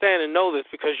may understand and know this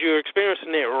because you're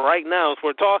experiencing it right now as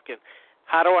we're talking.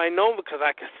 How do I know? Because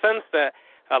I can sense that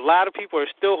A lot of people are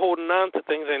still holding on to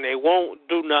things, and they won't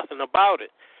do nothing about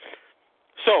it.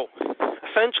 So,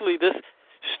 essentially, this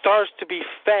starts to be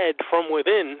fed from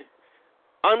within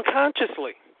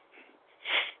unconsciously.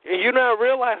 And you're not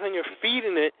realizing you're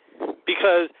feeding it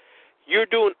because you're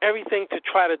doing everything to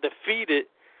try to defeat it,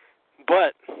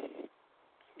 but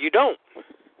you don't.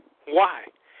 Why?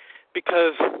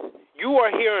 Because you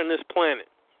are here on this planet.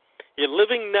 You're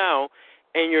living now,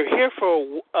 and you're here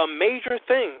for a major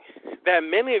thing that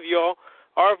many of y'all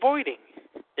are avoiding,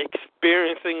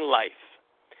 experiencing life.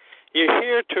 You're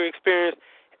here to experience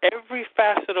every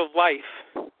facet of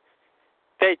life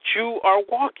that you are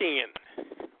walking in.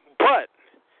 But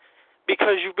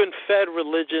because you've been fed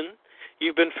religion,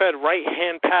 you've been fed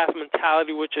right-hand path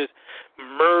mentality, which is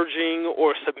merging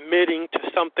or submitting to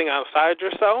something outside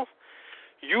yourself,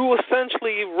 you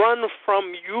essentially run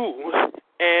from you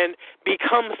and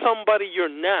become somebody you're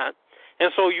not.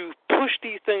 And so you push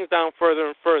these things down further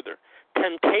and further.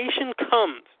 Temptation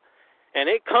comes, and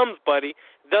it comes, buddy.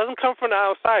 It doesn't come from the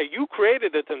outside. You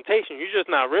created the temptation. You're just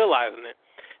not realizing it.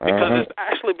 Because it's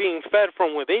actually being fed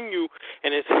from within you,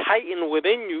 and it's heightened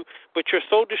within you, but you're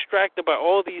so distracted by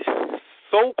all these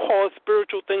so-called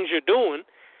spiritual things you're doing,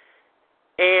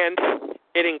 and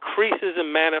it increases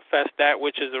and manifests that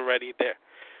which is already there.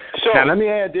 So, now, let me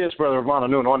add this, Brother Ivana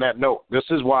Noon, on that note. This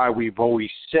is why we've always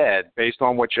said, based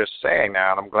on what you're saying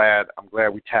now, and I'm glad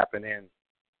we're tapping in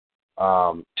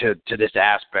to this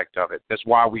aspect of it. That's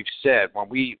why we've said, when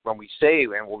we say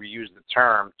and when we use the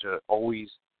term to always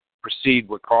proceed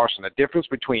with caution, the difference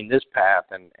between this path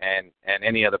and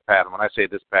any other path. And when I say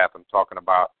this path, I'm talking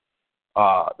about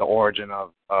the origin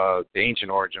of the ancient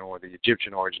origin or the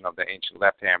Egyptian origin of the ancient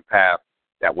left-hand path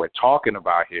that we're talking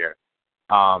about here.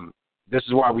 This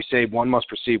is why we say one must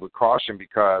proceed with caution,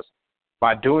 because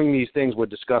by doing these things we're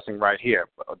discussing right here,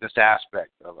 this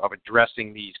aspect of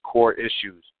addressing these core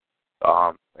issues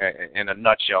in a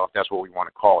nutshell, if that's what we want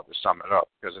to call it, to sum it up,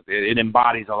 because it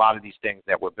embodies a lot of these things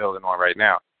that we're building on right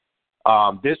now.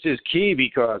 This is key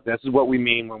because this is what we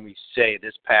mean when we say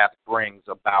this path brings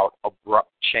about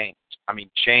abrupt change. I mean,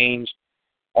 change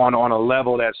on a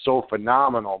level that's so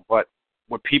phenomenal, but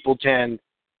what people tend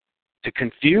to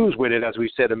confuse with it, as we've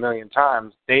said a million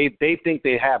times, they think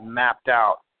they have mapped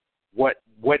out what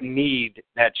need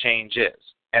that change is.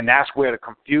 And that's where the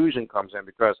confusion comes in,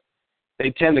 because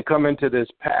they tend to come into this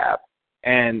path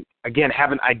and, again,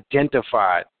 haven't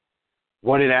identified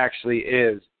what it actually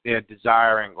is they're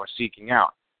desiring or seeking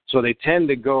out. So they tend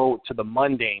to go to the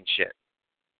mundane shit.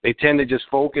 They tend to just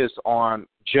focus on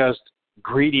just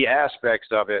greedy aspects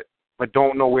of it, but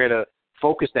don't know where to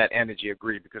focus that energy of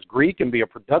greed, because greed can be a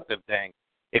productive thing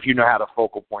if you know how to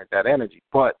focal point that energy.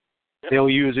 But they'll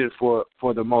use it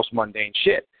for the most mundane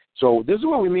shit. So this is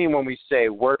what we mean when we say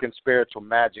work in spiritual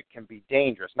magic can be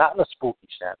dangerous, not in a spooky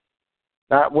sense.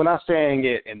 We're not saying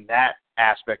it in that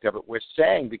aspect of it. We're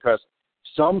saying because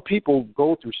some people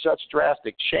go through such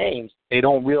drastic change, they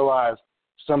don't realize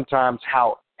sometimes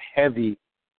how heavy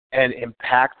and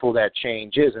impactful that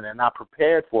change is, and they're not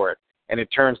prepared for it, and it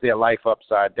turns their life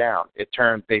upside down. They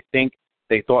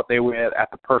thought they were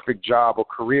at the perfect job or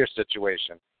career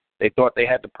situation. They thought they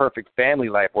had the perfect family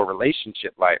life or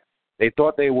relationship life. They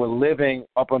thought they were living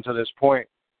up until this point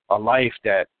a life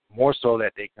that more so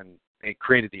that they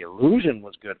created the illusion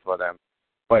was good for them.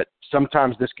 But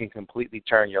sometimes this can completely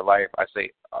turn your life, I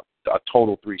say, a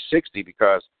total 360,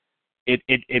 because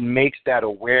it makes that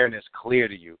awareness clear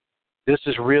to you. This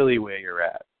is really where you're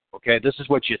at, okay? This is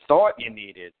what you thought you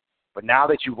needed, but now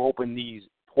that you've opened these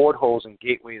portholes and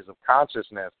gateways of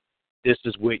consciousness, this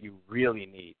is what you really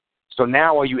need. So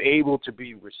now are you able to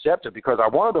be receptive? Because I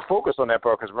wanted to focus on that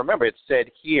part, because remember, it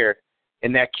said here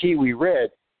in that key we read,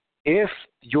 if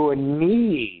your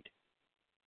need,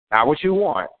 not what you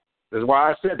want, this is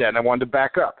why I said that, and I wanted to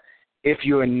back up. If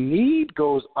your need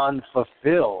goes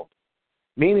unfulfilled,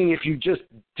 meaning if you just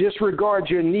disregard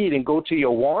your need and go to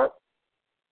your want,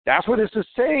 that's what this is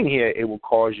saying here. It will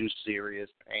cause you serious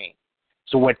pain.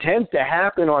 So what tends to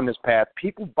happen on this path,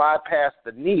 people bypass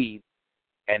the need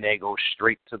and they go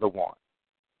straight to the want.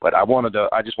 But I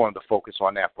just wanted to focus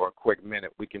on that for a quick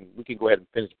minute. We can go ahead and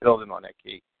finish building on that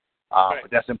key. Right.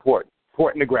 But that's important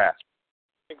to grasp.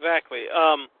 Exactly.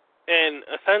 And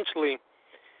essentially,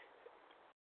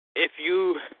 if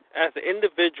you, as an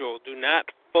individual, do not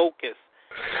focus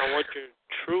on what your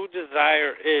true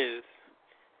desire is,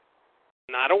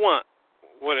 not a want,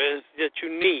 what it is that you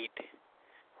need,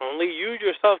 only you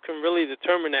yourself can really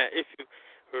determine that. If you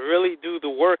really do the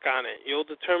work on it, you'll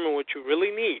determine what you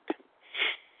really need.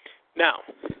 Now,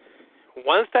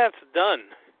 once that's done,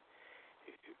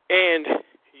 and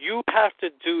You have to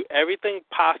do everything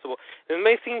possible. It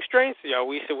may seem strange to y'all.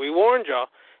 We warned y'all.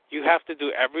 You have to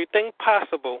do everything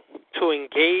possible to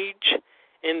engage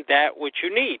in that which you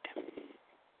need.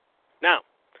 Now,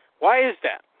 why is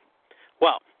that?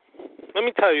 Well, let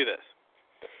me tell you this.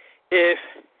 If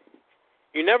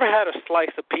you never had a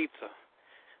slice of pizza,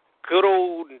 good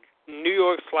old New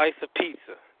York slice of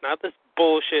pizza, not this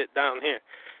bullshit down here,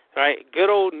 right? Good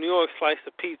old New York slice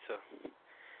of pizza.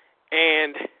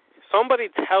 And somebody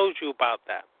tells you about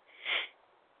that,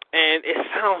 and it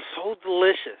sounds so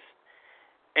delicious,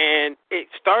 and it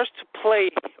starts to play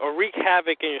or wreak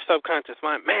havoc in your subconscious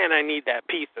mind. Man, I need that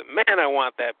pizza. Man, I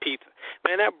want that pizza.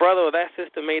 Man, that brother or that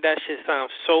sister made that shit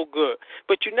sound so good,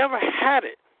 but you never had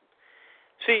it.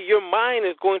 See, your mind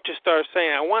is going to start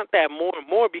saying, I want that more and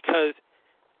more, because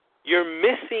you're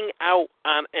missing out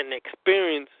on an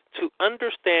experience to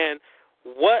understand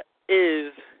what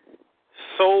is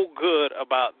so good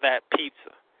about that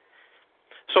pizza.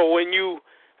 So when you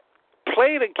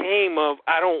play the game of,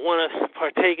 I don't want to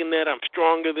partake in that, I'm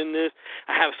stronger than this,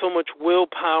 I have so much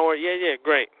willpower, yeah,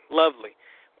 great, lovely.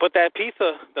 But that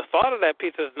pizza, the thought of that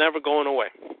pizza is never going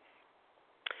away.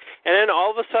 And then all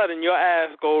of a sudden, your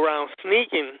ass go around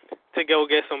sneaking to go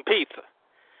get some pizza,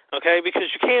 okay? Because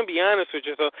you can't be honest with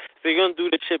yourself, so you're going to do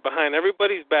this shit behind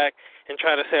everybody's back and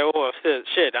try to say, oh,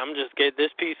 shit, I'm just getting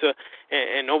this pizza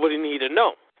and nobody need to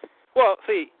know. Well,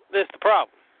 see, that's the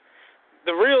problem.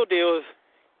 The real deal is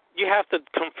you have to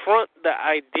confront the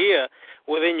idea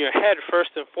within your head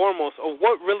first and foremost of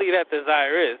what really that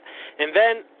desire is. And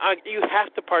then you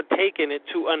have to partake in it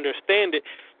to understand it,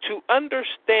 to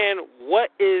understand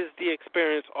what is the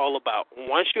experience all about.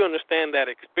 Once you understand that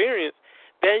experience,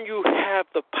 then you have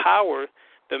the power,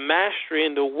 the mastery,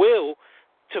 and the will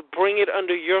to bring it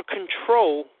under your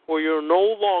control, where you're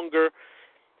no longer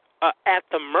at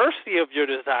the mercy of your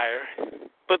desire,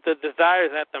 but the desire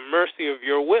is at the mercy of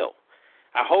your will.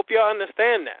 I hope y'all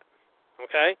understand that,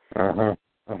 okay?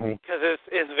 Because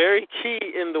it's very key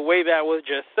in the way that was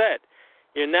just said.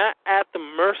 You're not at the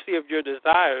mercy of your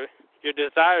desire. Your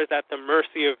desire is at the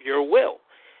mercy of your will.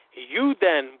 You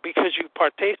then, because you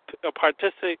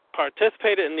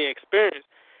participated in the experience,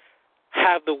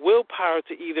 have the willpower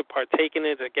to either partake in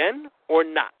it again or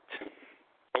not,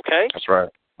 okay? That's right.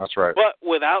 But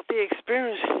without the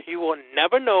experience, you will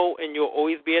never know, and you'll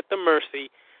always be at the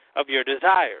mercy of your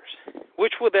desires,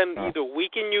 which will then either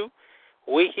weaken you,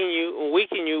 which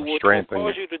will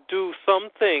cause you to do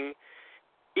something,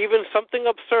 even something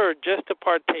absurd, just to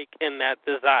partake in that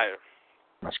desire.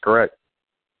 That's correct.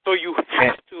 So you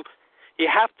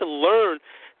have to learn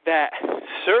that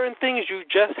certain things you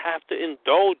just have to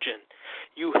indulge in.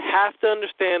 You have to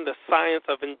understand the science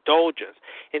of indulgence.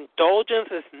 Indulgence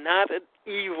is not an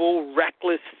evil,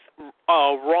 reckless,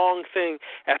 wrong thing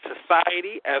as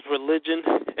society, as religion,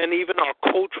 and even our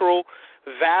cultural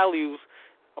values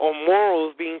or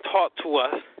morals being taught to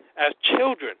us as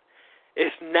children.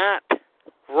 It's not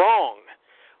wrong.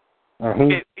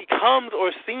 It becomes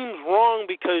or seems wrong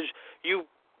because you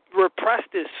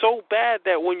repressed it so bad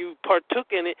that when you partook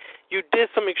in it, you did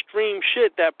some extreme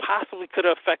shit that possibly could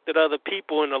have affected other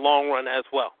people in the long run as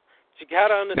well. So you got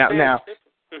to understand.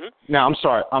 Now, I'm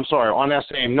sorry. On that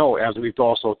same note, as we've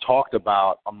also talked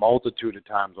about a multitude of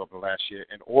times over the last year,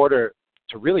 in order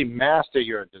to really master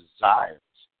your desires,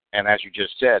 and as you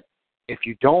just said, if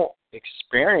you don't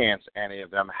experience any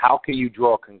of them, how can you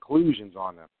draw conclusions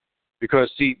on them?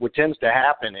 Because, see, what tends to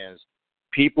happen is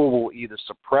people will either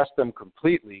suppress them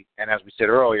completely, and as we said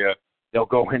earlier, they'll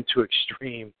go into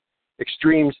extreme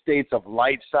states of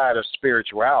light side of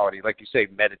spirituality, like you say,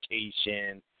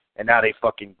 meditation, and now they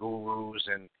fucking gurus,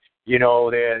 and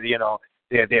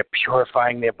they're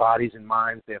purifying their bodies and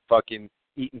minds. They're fucking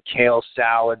eating kale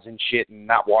salads and shit, and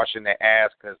not washing their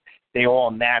ass because they're all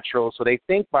natural. So they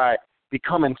think by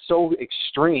becoming so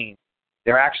extreme,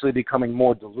 they're actually becoming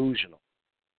more delusional,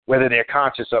 whether they're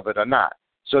conscious of it or not.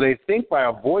 So they think by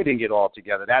avoiding it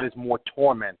altogether, that is more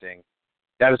tormenting,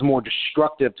 that is more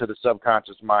destructive to the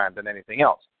subconscious mind than anything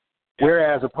else.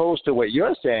 Whereas opposed to what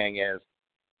you're saying is,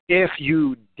 if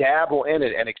you dabble in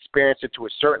it and experience it to a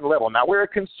certain level, not where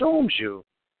it consumes you,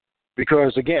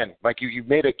 because, again, like you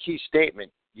made a key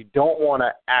statement, you don't want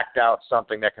to act out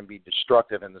something that can be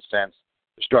destructive in the sense,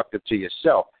 destructive to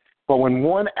yourself. But when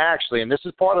one actually, and this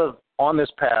is part of, on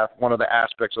this path, one of the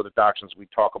aspects of the doctrines we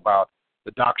talk about,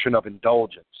 the doctrine of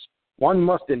indulgence. One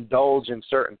must indulge in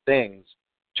certain things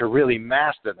to really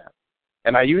master them.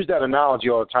 And I use that analogy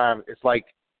all the time. It's like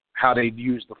how they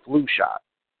use the flu shot.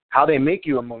 How they make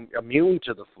you immune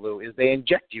to the flu is they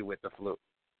inject you with the flu.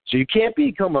 So you can't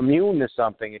become immune to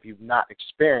something if you've not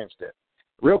experienced it.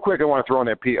 Real quick, I want to throw in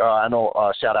there,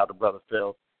 shout out to Brother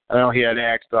Phil. I know he had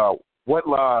asked what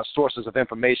sources of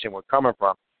information were coming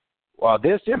from. Well,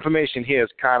 this information here is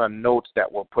kind of notes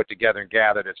that were put together and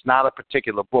gathered. It's not a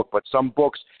particular book, but some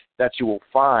books that you will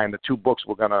find, the two books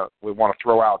we want to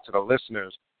throw out to the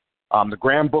listeners. The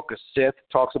Grand Book of Sith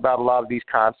talks about a lot of these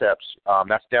concepts.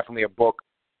 That's definitely a book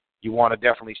you want to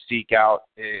definitely seek out.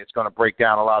 It's going to break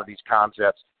down a lot of these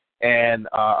concepts. And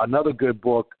another good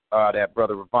book that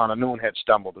Brother Ravana Noon had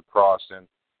stumbled across, and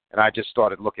I just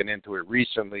started looking into it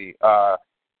recently.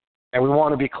 And we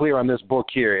want to be clear on this book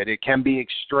here. It can be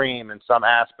extreme in some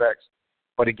aspects,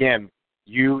 but again,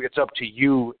 it's up to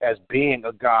you as being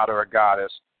a god or a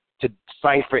goddess to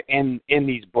decipher in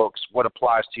these books what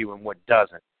applies to you and what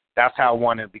doesn't. That's how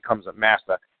one becomes a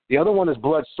master. The other one is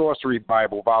Blood Sorcery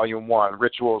Bible, Volume 1,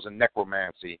 Rituals and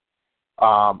Necromancy,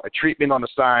 a treatment on the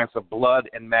science of blood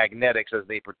and magnetics as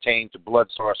they pertain to blood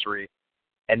sorcery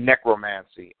and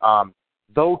necromancy.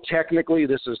 Though technically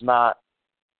this is not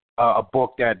a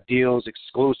book that deals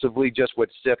exclusively just with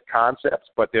Sith concepts,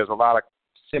 but there's a lot of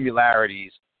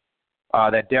similarities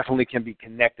that definitely can be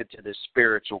connected to this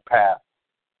spiritual path.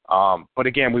 But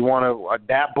again, we want to,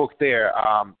 that book there,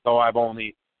 though I've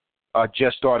only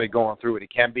just started going through it,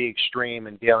 it can be extreme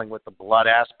in dealing with the blood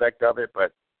aspect of it,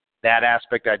 but that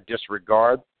aspect I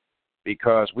disregard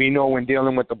because we know when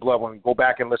dealing with the blood, when we go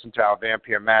back and listen to our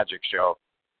Vampire Magic show,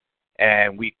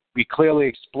 and we clearly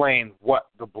explain what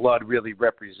the blood really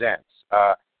represents.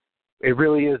 It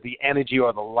really is the energy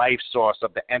or the life source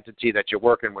of the entity that you're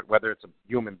working with, whether it's a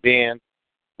human being,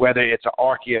 whether it's an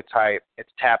archetype,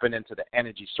 it's tapping into the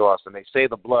energy source. And they say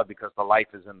the blood because the life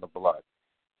is in the blood.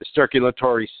 The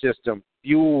circulatory system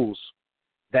fuels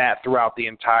that throughout the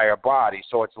entire body.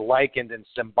 So it's likened and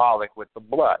symbolic with the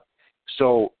blood.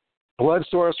 So blood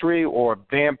sorcery or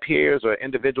vampires or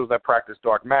individuals that practice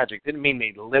dark magic didn't mean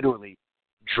they literally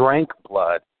drank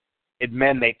blood. It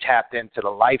meant they tapped into the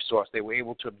life source. They were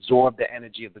able to absorb the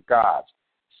energy of the gods.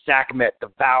 Sekhmet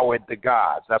devoured the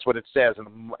gods. That's what it says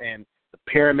in the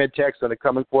pyramid text and the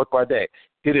coming forth by day.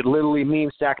 Did it literally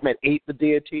mean Sekhmet ate the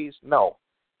deities? No.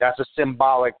 That's a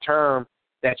symbolic term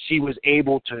that she was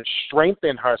able to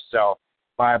strengthen herself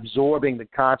by absorbing the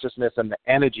consciousness and the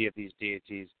energy of these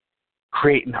deities,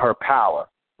 creating her power.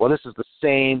 Well, this is the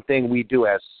same thing we do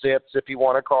as Siths, if you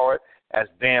want to call it, as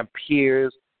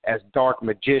vampires, as dark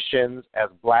magicians, as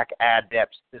black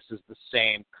adepts. This is the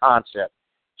same concept.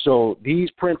 So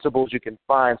these principles you can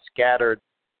find scattered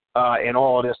in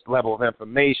all this level of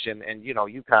information, and,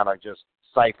 you kind of just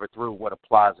cipher through what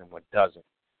applies and what doesn't.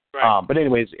 Right. But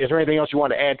anyways, is there anything else you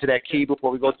want to add to that key before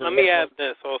we go to the next one? Let me add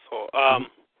this also.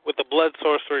 With the Blood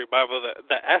Sorcery Bible,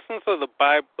 the essence of the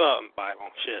Bible,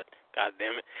 shit, God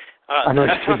damn it. The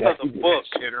essence of the book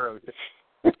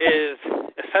is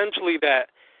essentially that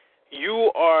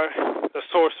you are the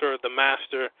sorcerer, the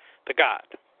master, the god.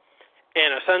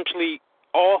 And essentially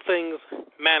all things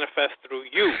manifest through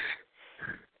you.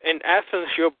 In essence,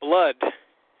 your blood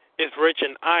is rich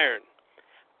in iron.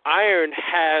 Iron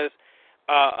has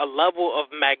a level of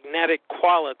magnetic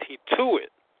quality to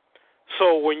it.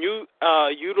 So when you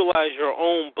utilize your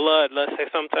own blood, let's say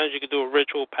sometimes you could do a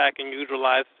ritual pack and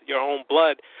utilize your own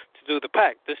blood to do the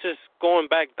pack. This is going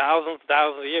back thousands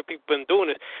of years. People have been doing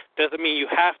it. Doesn't mean you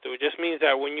have to. It just means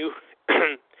that when you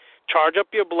charge up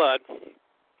your blood,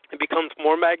 it becomes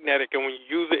more magnetic, and when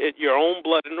you use it, your own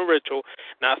blood in the ritual,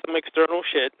 not some external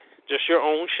shit, just your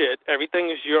own shit. Everything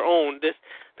is your own.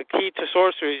 The key to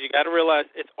sorcery is you got to realize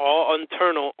it's all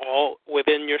internal, all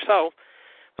within yourself.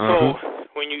 So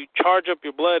when you charge up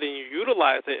your blood and you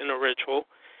utilize it in a ritual,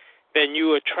 then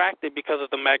you attract it because of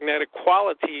the magnetic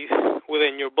qualities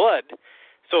within your blood.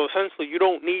 So essentially you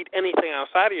don't need anything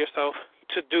outside of yourself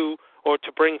to do or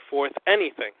to bring forth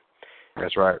anything.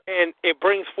 That's right. And it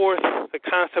brings forth the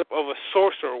concept of a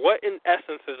sorcerer. What in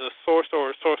essence is a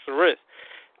sorcerer or sorceress?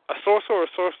 A sorcerer or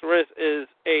sorceress is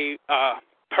a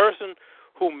person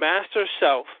who masters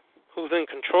self, who's in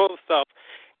control of self,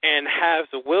 and has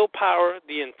the willpower,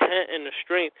 the intent, and the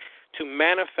strength to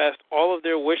manifest all of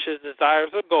their wishes, desires,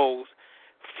 or goals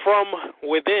from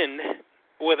within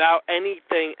without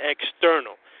anything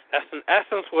external. That's in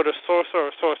essence what a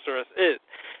sorcerer or sorceress is.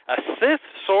 A Sith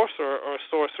sorcerer or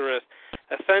sorceress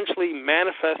essentially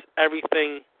manifests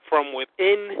everything from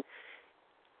within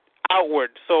outward.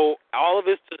 So all of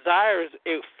his desires,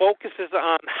 it focuses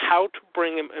on how to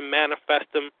bring them and manifest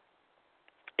them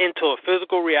into a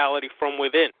physical reality from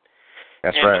within.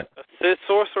 That's and right. A Sith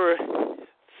sorcerer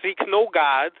seeks no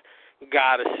gods,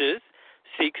 goddesses,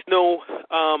 seeks no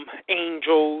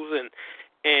angels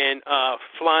and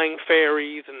flying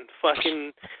fairies and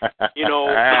fucking,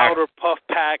 powder puff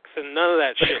packs and none of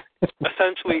that shit.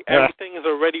 Essentially, everything is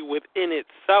already within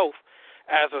itself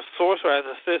as a sorcerer, as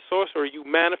a Sith sorcerer, you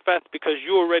manifest because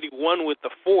you already won with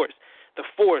the Force. The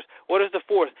Force. What is the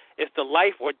Force? It's the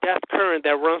life or death current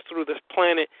that runs through this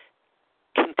planet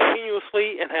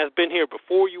continuously and has been here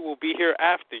before you, will be here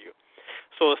after you.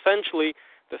 So essentially,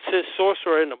 the Sith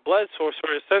sorcerer and the blood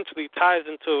sorcerer essentially ties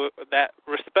into that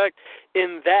respect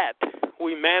in that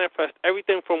we manifest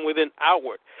everything from within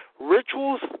outward.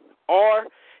 Rituals are,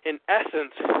 in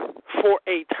essence, for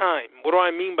a time. What do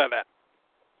I mean by that?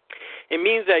 It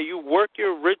means that you work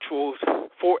your rituals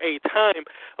for a time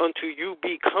until you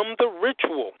become the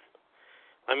ritual.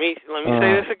 Let me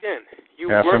say this again. You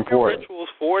work your rituals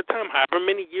for a time, however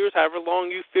many years, however long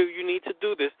you feel you need to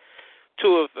do this,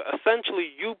 to essentially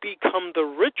you become the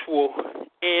ritual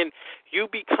and you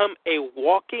become a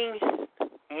walking,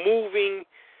 moving,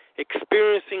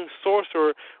 experiencing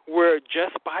sorcerer where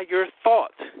just by your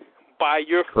thoughts, by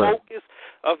your focus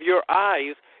of your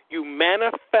eyes, you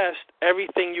manifest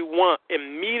everything you want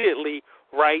immediately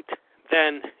right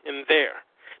then and there.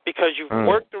 Because you've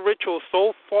worked the ritual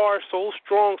so far, so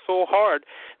strong, so hard,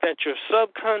 that your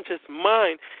subconscious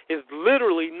mind is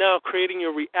literally now creating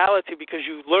your reality because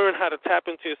you learn how to tap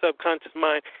into your subconscious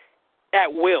mind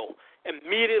at will.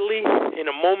 Immediately, in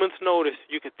a moment's notice,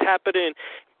 you could tap it in,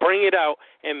 bring it out,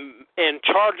 and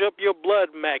charge up your blood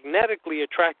magnetically,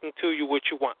 attracting to you what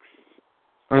you want.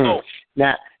 So,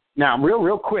 now,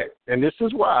 real quick, and this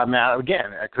is why, man,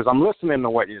 again, because I'm listening to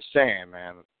what you're saying,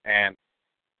 man, and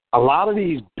a lot of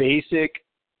these basic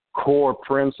core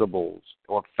principles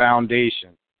or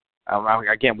foundation,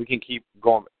 again, we can keep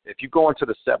going. If you go into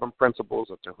the 7 principles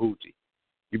of Tahuti,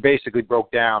 you basically broke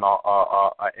down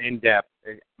an in-depth,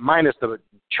 minus the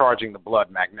charging the blood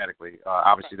magnetically.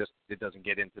 Obviously, it doesn't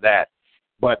get into that.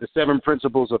 But the 7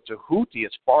 principles of Tahuti,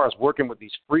 as far as working with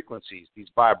these frequencies, these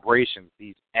vibrations,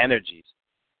 these energies,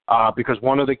 because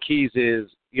one of the keys is,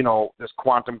 this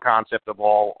quantum concept of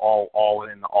all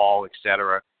in all, et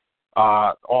cetera.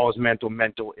 All is mental,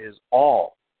 mental is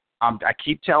all. I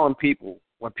keep telling people,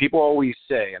 when people always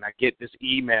say, and I get this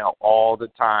email all the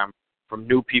time from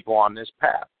new people on this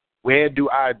path, where do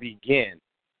I begin?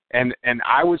 And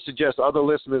I would suggest other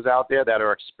listeners out there that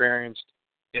are experienced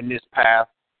in this path,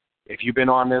 if you've been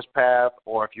on this path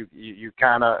or if you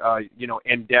kind of,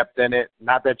 in depth in it,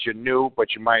 not that you're new,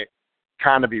 but you might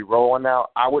kind of be rolling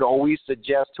out, I would always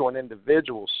suggest to an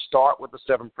individual, start with the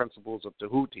 7 principles of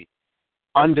Tahuti,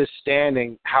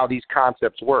 understanding how these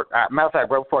concepts work. Matter of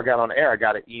fact, right before I got on air, I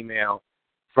got an email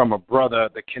from a brother.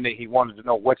 He wanted to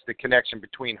know what's the connection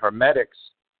between hermetics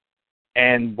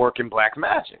and working black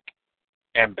magic.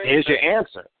 And here's your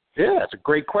answer. Yeah, it's a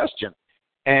great question.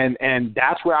 And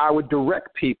that's where I would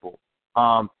direct people.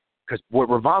 Because what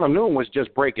Ravana Noon was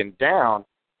just breaking down,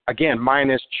 again,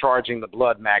 minus charging the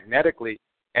blood magnetically,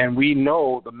 and we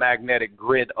know the magnetic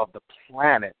grid of the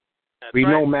planet. We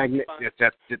know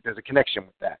there's a connection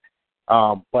with that.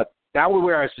 But that was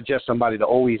where I suggest somebody to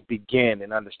always begin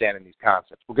in understanding these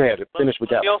concepts. Well, go ahead. Finish with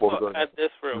that before we go. Add this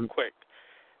real quick.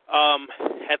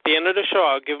 At the end of the show,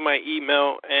 I'll give my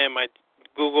email and my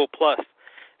Google+.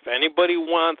 If anybody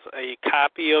wants a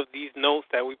copy of these notes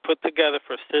that we put together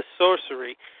for Sith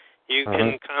Sorcery, you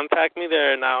can contact me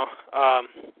there, and I'll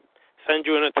send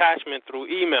you an attachment through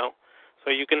email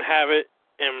so you can have it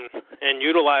and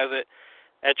utilize it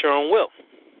at your own will.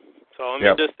 So let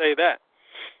me just say that.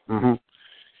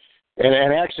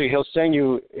 And actually,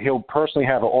 he'll personally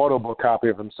have an audiobook copy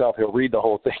of himself. He'll read the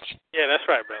whole thing. Yeah, that's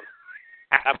right, brother.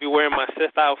 I'll be wearing my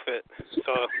Sith outfit.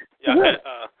 So,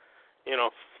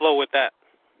 flow with that.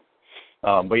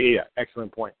 But yeah,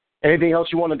 excellent point. Anything else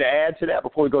you wanted to add to that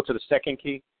before we go to the second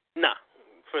key? Nah.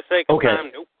 For the sake of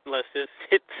time, nope. Let's just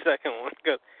hit the second one.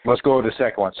 Good. Let's go to the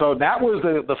second one. So that was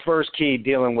the first key,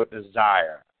 dealing with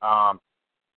desire.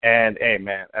 And, hey,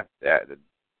 man,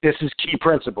 this is key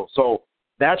principle. So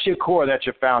that's your core, that's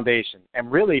your foundation.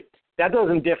 And really, that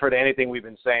doesn't differ to anything we've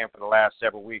been saying for the last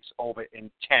several weeks over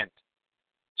intent.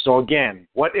 So, again,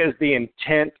 what is the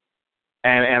intent?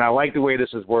 And I like the way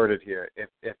this is worded here.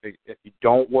 If you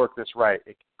don't work this right,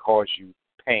 it can cause you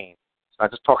pain. It's not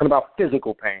just talking about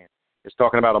physical pain. It's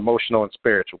talking about emotional and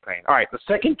spiritual pain. All right, the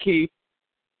second key,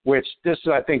 which this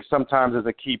I think sometimes is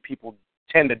a key people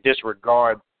tend to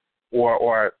disregard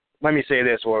or let me say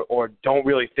this, or don't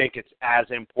really think it's as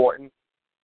important.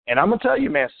 And I'm going to tell you,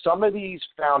 man, some of these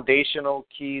foundational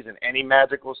keys in any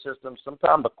magical system,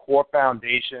 sometimes the core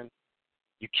foundation,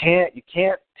 you can't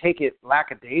take it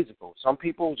lackadaisical. Some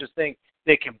people just think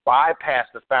they can bypass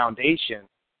the foundation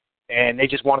and they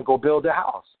just want to go build their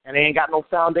house. And they ain't got no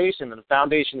foundation, and the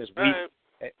foundation is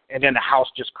weak, and then the house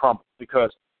just crumbles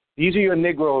because these are your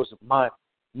Negroes.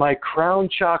 My crown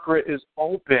chakra is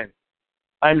open.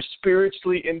 I'm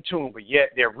spiritually in tune, but yet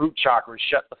their root chakra is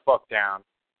shut the fuck down.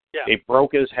 Yeah. They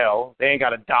broke as hell. They ain't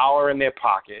got $1 in their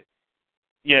pocket.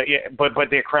 Yeah, but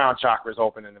their crown chakra is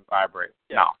open and vibrating.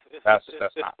 Yeah. No, that's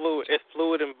it's not. Fluid. It's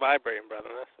fluid and vibrating, brother.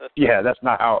 That's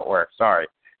not how it works. Sorry.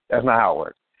 That's not how it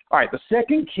works. All right, the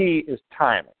second key is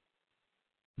timing.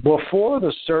 Before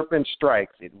the serpent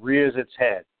strikes, it rears its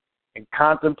head and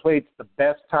contemplates the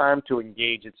best time to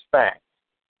engage its fangs.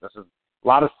 This is a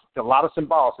lot of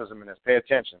symbolicism in this. Pay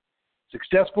attention.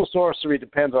 Successful sorcery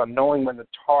depends on knowing when the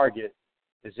target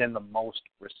is in the most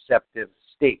receptive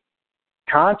state.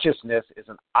 Consciousness is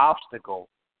an obstacle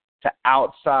to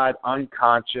outside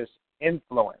unconscious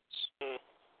influence.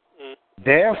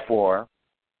 Therefore,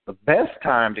 the best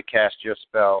time to cast your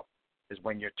spell is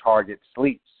when your target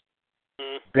sleeps.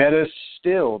 Better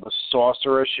still, the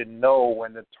sorcerer should know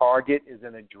when the target is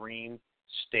in a dream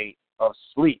state of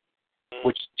sleep,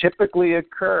 which typically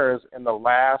occurs in the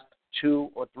last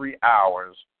 2 or 3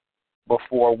 hours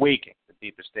before waking, the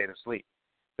deepest state of sleep.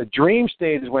 The dream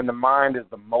state is when the mind is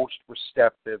the most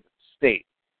receptive state.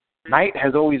 Night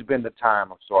has always been the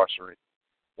time of sorcery.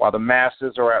 While the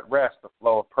masses are at rest, the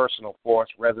flow of personal force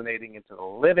resonating into the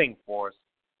living force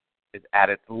is at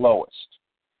its lowest.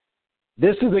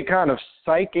 This is a kind of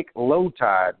psychic low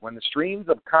tide when the streams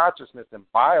of consciousness and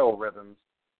biorhythms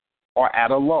are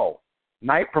at a low.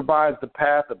 Night provides the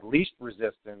path of least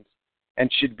resistance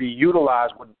and should be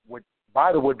utilized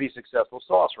by the would-be successful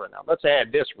sorcerer. Now, let's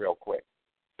add this real quick.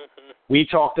 We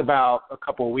talked about a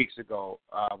couple of weeks ago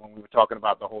when we were talking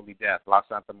about the Holy Death, La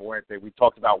Santa Muerte, we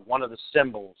talked about one of the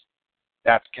symbols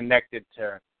that's connected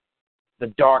to the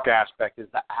dark aspect is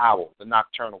the owl, the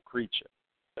nocturnal creature.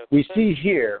 We see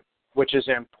here, which is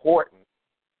important,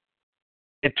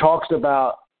 it talks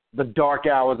about the dark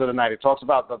hours of the night. It talks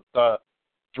about the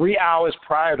 3 hours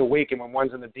prior to waking when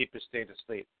one's in the deepest state of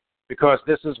sleep, because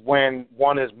this is when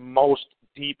one is most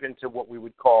deep into what we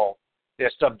would call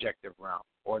their subjective realm,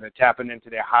 or they're tapping into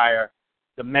their higher,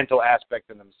 the mental aspect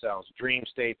of themselves, dream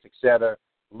states, etc.,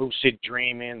 lucid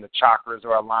dreaming, the chakras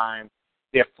are aligned,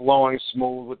 they're flowing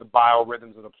smooth with the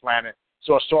biorhythms of the planet.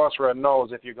 So a sorcerer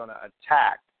knows if you're going to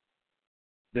attack,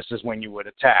 this is when you would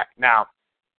attack. Now,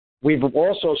 we've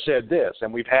also said this,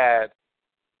 and we've had,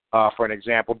 for an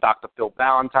example, Dr. Phil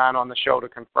Ballantyne on the show to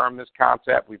confirm this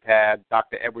concept. We've had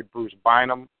Dr. Edward Bruce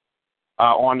Bynum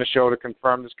on the show to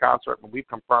confirm this concept, and we've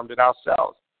confirmed it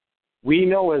ourselves. We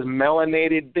know as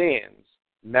melanated beings,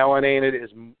 melanin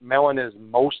is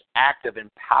most active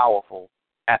and powerful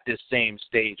at this same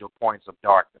stage or points of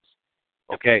darkness.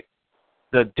 Okay?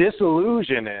 The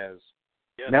disillusion is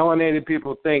melanated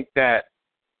people think that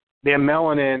their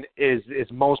melanin is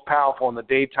most powerful in the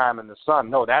daytime in the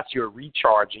sun. No, that's your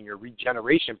recharge and your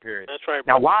regeneration period. That's right,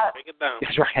 now, brother. why? Break it down.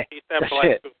 That's right. That that's black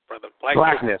it. Too, brother.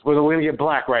 Blackness. We're going to get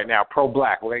black right now.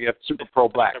 Pro-black. We're going to get super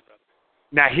pro-black.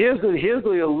 Now, here's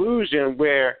the illusion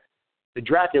where the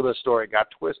Dracula story got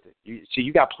twisted.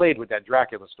 You got played with that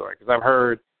Dracula story, because I've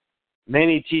heard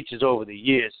many teachers over the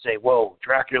years say, whoa,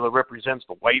 Dracula represents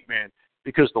the white man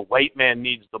because the white man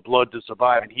needs the blood to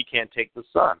survive and he can't take the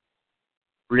sun.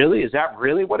 Really? Is that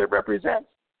really what it represents?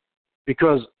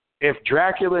 Because if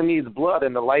Dracula needs blood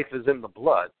and the life is in the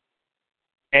blood,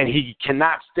 and he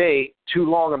cannot stay too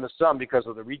long in the sun because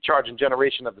of the recharge and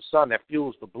generation of the sun that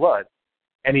fuels the blood,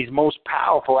 and he's most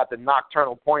powerful at the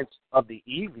nocturnal points of the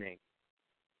evening.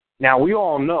 Now, we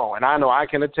all know, and I know I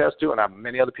can attest to, and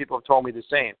many other people have told me the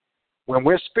same, when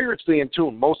we're spiritually in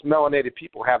tune, most melanated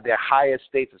people have their highest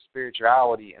states of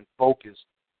spirituality and focus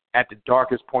at the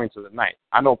darkest points of the night.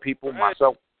 I know people,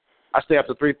 myself, I stay up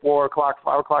to 3, 4 o'clock,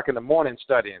 5 o'clock in the morning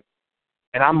studying,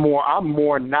 and I'm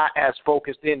more not as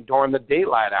focused in during the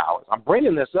daylight hours. I'm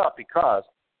bringing this up because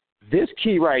this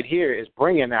key right here is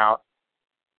bringing out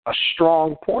a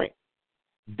strong point.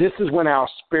 This is when our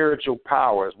spiritual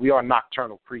powers, we are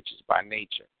nocturnal creatures by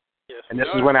nature. Yes, and this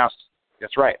is when our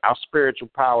spiritual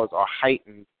powers are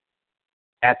heightened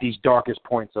at these darkest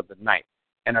points of the night.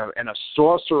 And a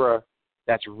sorcerer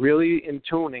that's really in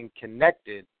tune and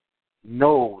connected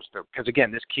knows, because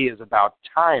again, this key is about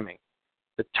timing.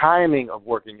 The timing of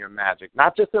working your magic,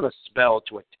 not just in a spell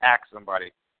to attack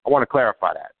somebody. I want to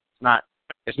clarify that.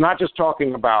 It's not just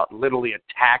talking about literally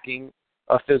attacking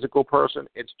a physical person.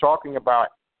 It's talking about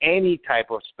any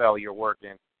type of spell you're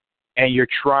working and you're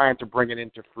trying to bring it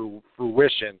into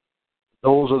fruition.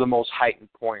 Those are the most heightened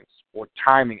points or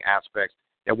timing aspects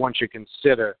that one should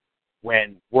consider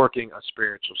when working a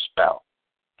spiritual spell,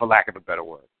 for lack of a better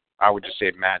word. I would just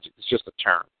say magic. It's just a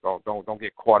term. Don't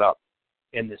get caught up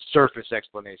in the surface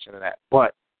explanation of that.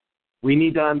 But we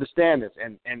need to understand this.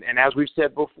 And as we've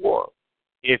said before,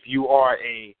 if you are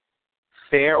a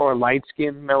fair or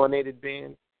light-skinned melanated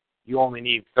being, you only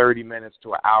need 30 minutes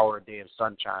to an hour a day of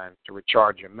sunshine to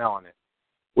recharge your melanin.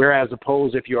 Whereas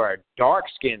opposed if you're a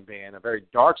dark-skinned being, a very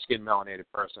dark-skinned melanated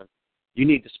person, you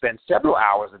need to spend several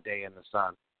hours a day in the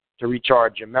sun to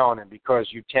recharge your melanin because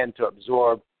you tend to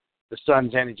absorb the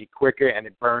sun's energy quicker and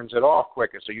it burns it off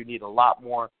quicker. So you need a lot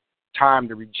more time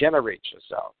to regenerate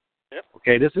yourself. Yep.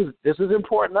 Okay, this is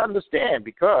important to understand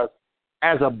because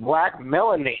as a black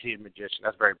melanated magician,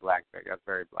 that's very black. That's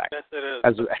very black. Yes, it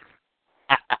is.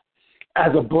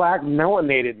 As a black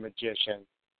melanated magician,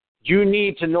 you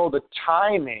need to know the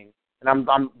timing. And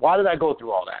why did I go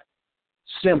through all that?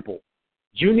 Simple.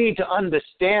 You need to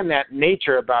understand that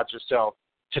nature about yourself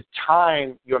to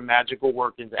time your magical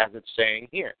workings, as it's saying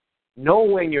here. Know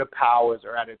when your powers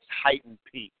are at its heightened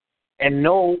peak, and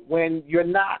know when you're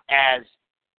not as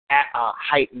at a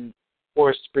heightened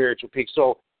or spiritual peak.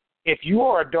 So if you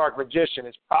are a dark magician,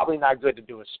 it's probably not good to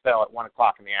do a spell at 1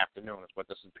 o'clock in the afternoon, is what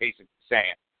this is basically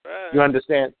saying. Right. You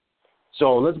understand?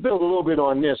 So let's build a little bit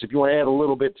on this. If you want to add a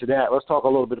little bit to that, let's talk a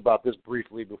little bit about this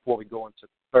briefly before we go into the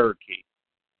third key.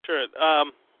 Sure.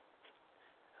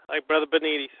 Like Brother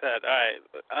Beniti said, all right,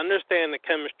 understand the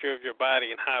chemistry of your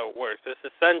body and how it works. It's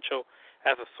essential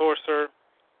as a sorcerer,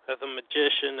 as a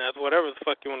magician, as whatever the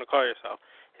fuck you want to call yourself.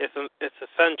 It's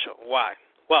essential. Why?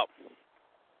 Well,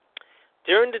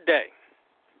 during the day,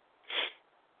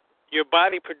 your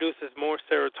body produces more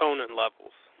serotonin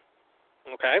levels.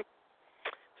 Okay?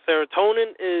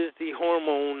 Serotonin is the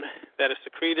hormone that is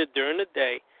secreted during the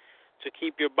day to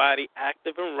keep your body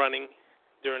active and running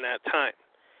during that time.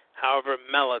 However,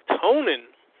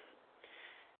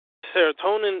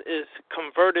 serotonin is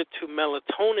converted to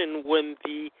melatonin when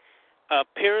the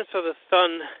appearance of the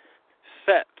sun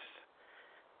sets.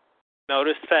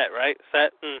 Notice set, right?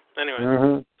 Set.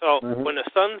 Anyway, So when the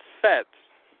sun sets,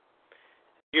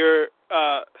 your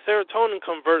serotonin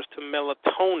converts to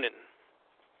melatonin.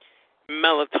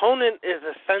 Melatonin is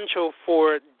essential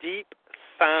for deep,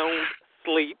 sound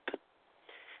sleep.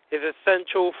 Is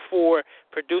essential for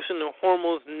producing the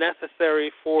hormones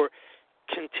necessary for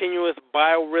continuous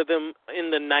biorhythm in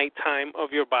the nighttime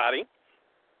of your body.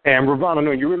 And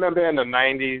Ravana, you remember in the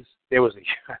 90s, there was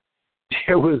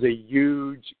a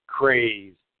huge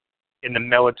craze in the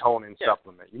melatonin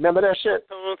supplement. You remember that shit?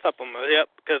 Melatonin supplement, yep,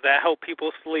 because that helped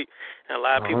people sleep, and a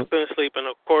lot of people couldn't sleep. And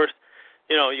of course,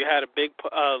 you had a big,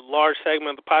 large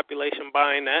segment of the population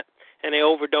buying that, and they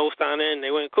overdosed on it, and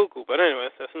they went cuckoo. But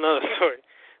anyways, that's another story.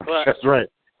 But, that's right.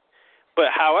 But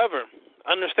however,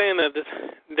 understand that this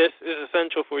is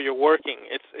essential for your working.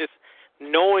 It's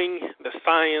knowing the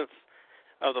science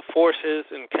of the forces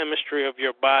and chemistry of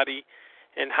your body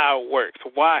and how it works.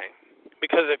 Why?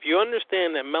 Because if you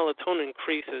understand that melatonin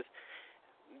increases,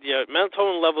 your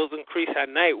melatonin levels increase at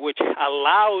night, which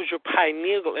allows your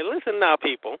pineal gland. Listen now,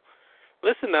 people.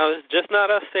 Listen now, it's just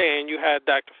not us saying. You had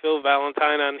Dr. Phil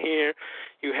Valentine on here.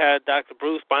 You had Dr.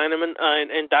 Bruce Bynum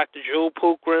and Dr. Jewel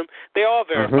Pookrim. They all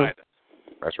verified this.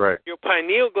 That's right. Your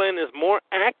pineal gland is more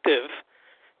active.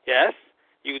 Yes,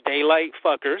 you daylight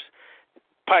fuckers.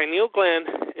 Pineal gland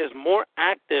is more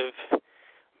active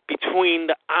between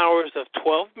the hours of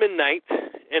 12 midnight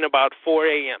and about 4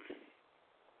 a.m.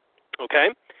 Okay?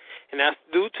 And that's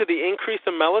due to the increase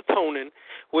of melatonin,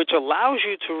 which allows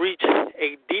you to reach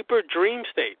a deeper dream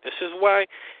state. This is why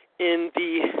in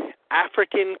the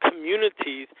African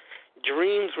communities,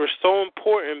 dreams were so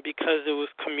important, because it was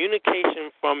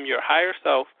communication from your higher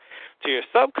self to your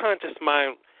subconscious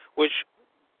mind, which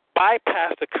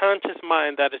bypassed the conscious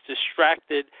mind that is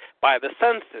distracted by the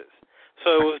senses. So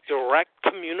it was direct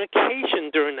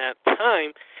communication during that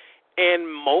time.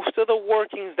 And most of the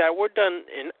workings that were done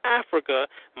in Africa,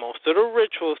 most of the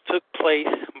rituals took place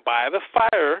by the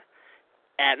fire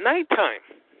at nighttime.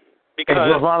 Because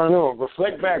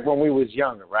reflect back when we was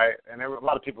younger, right? And a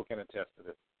lot of people can attest to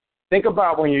this. Think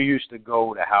about when you used to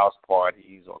go to house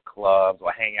parties or clubs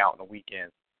or hang out on the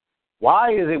weekends.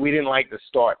 Why is it we didn't like to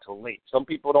start till late? Some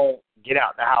people don't get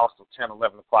out the house till 10,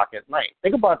 11 o'clock at night.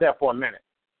 Think about that for a minute.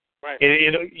 Right.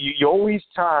 You always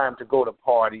time to go to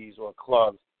parties or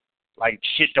clubs like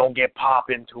shit don't get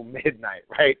popping till midnight,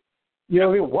 right? You know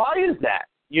what I mean? Why is that?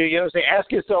 You know what I'm saying?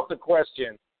 Ask yourself the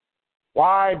question,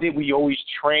 why did we always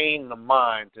train the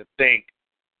mind to think,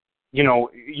 you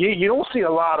don't see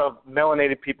a lot of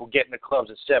melanated people getting to clubs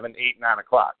at 7, 8, 9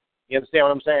 o'clock. You understand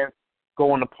what I'm saying?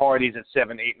 Going to parties at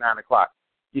 7, 8, 9 o'clock.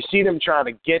 You see them trying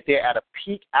to get there at a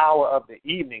peak hour of the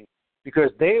evening because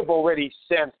they've already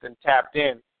sensed and tapped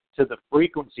in to the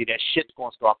frequency that shit's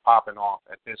going to start popping off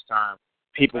at this time.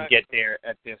 People get there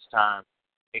at this time,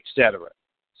 etc.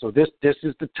 So this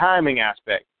is the timing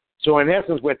aspect. So in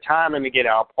essence, we're timing to get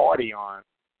our party on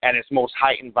at its most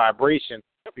heightened vibration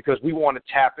because we want to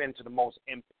tap into the most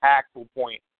impactful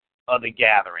point of the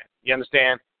gathering. You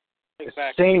understand?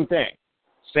 Exactly. Same thing.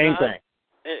 Same thing.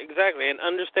 Exactly. And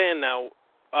understand now,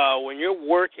 when you're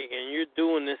working and you're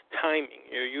doing this timing,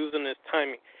 you're using this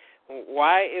timing,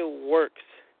 why it works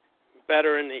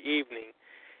better in the evening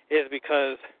is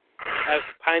because as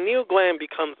the pineal gland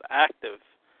becomes active,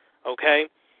 okay,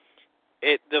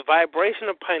 the vibration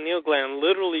of pineal gland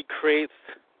literally creates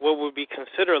what would be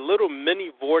considered a little mini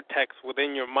vortex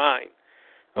within your mind,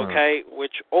 okay,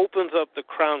 which opens up the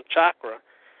crown chakra.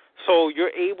 So you're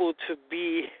able to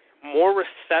be more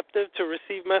receptive to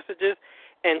receive messages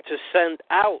and to send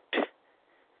out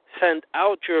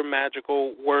your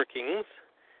magical workings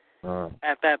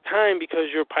at that time because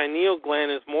your pineal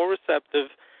gland is more receptive,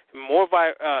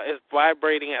 is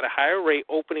vibrating at a higher rate,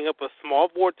 opening up a small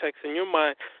vortex in your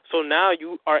mind. So now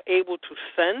you are able to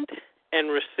send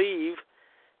and receive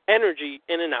energy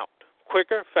in and out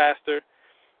quicker, faster,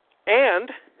 and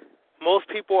most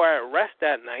people are at rest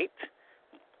at night,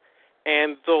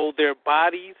 and though their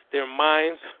bodies, their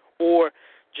minds, or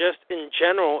just in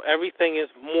general, everything is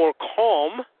more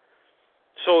calm,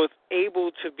 so it's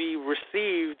able to be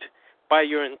received by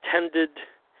your intended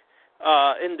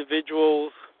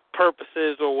individuals,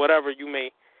 purposes, or whatever you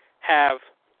may have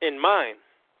in mind.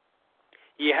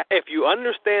 If you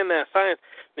understand that science,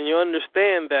 then you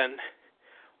understand then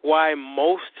why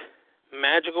most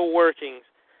magical workings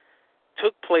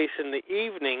took place in the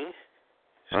evening,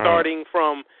 starting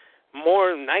from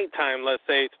more nighttime, let's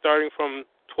say, starting from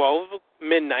 12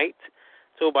 midnight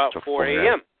to about 4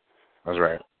 a.m. That's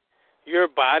right. Your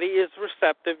body is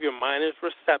receptive, your mind is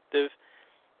receptive,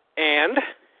 and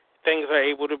things are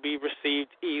able to be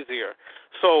received easier.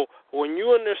 So when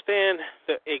you understand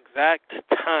the exact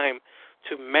time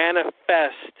to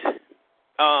manifest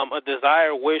a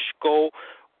desire, wish, goal,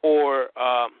 or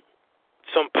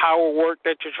some power work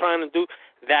that you're trying to do,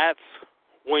 that's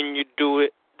when you do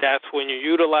it. That's when you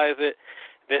utilize it.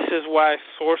 This is why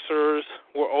sorcerers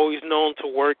were always known to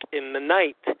work in the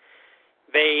night.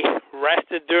 They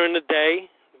rested during the day.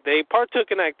 They partook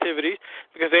in activities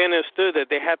because they understood that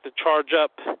they had to charge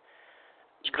up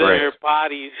their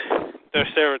bodies, their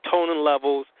serotonin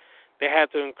levels. They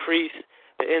had to increase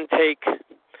the intake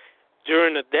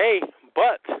during the day,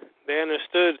 but they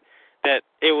understood that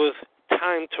it was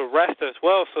time to rest as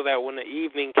well so that when the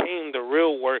evening came, the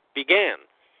real work began.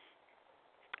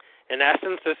 In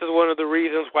essence, this is one of the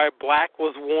reasons why black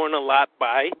was worn a lot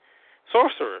by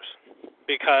sorcerers,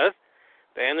 because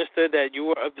they understood that you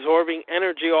were absorbing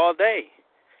energy all day.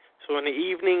 So when the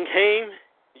evening came,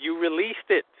 you released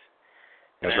it.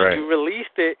 That's and as you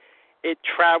released it, it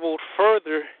traveled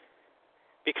further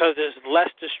because there's less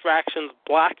distractions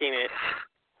blocking it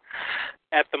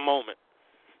at the moment.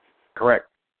 Correct.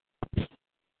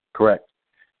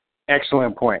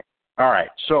 Excellent point. All right,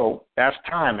 so that's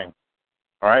timing.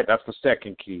 All right, that's the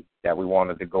second key that we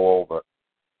wanted to go over.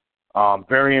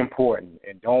 Very important.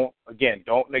 And don't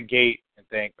negate and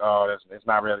think, oh, it's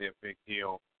not really a big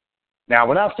deal. Now,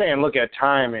 we're not saying look at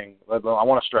timing. I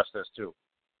want to stress this too.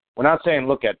 We're not saying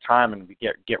look at timing and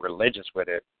get religious with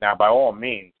it. Now, by all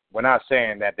means, we're not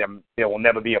saying that there will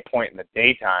never be a point in the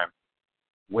daytime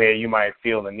where you might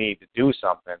feel the need to do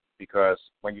something, because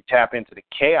when you tap into the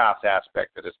chaos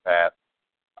aspect of this path,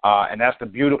 and that's the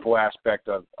beautiful aspect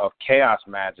of chaos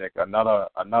magic,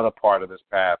 another part of this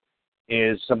path,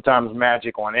 is sometimes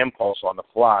magic on impulse, on the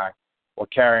fly, or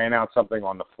carrying out something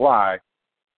on the fly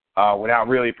without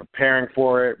really preparing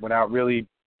for it, without really,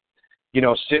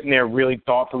 sitting there really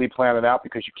thoughtfully planning it out,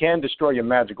 because you can destroy your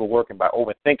magical working by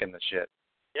overthinking the shit.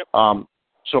 Yep.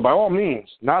 So by all means,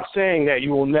 not saying that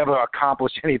you will never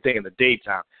accomplish anything in the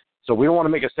daytime. So we don't want to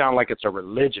make it sound like it's a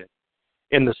religion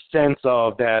in the sense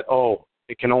of that,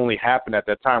 it can only happen at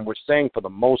that time. We're saying for the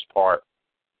most part,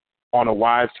 on a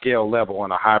wide scale level,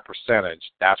 on a high percentage,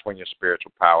 that's when your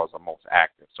spiritual powers are most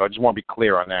active. So I just want to be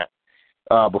clear on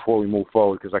that before we move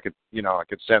forward, because I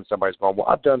could sense somebody's going, well,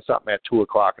 I've done something at 2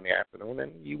 o'clock in the afternoon,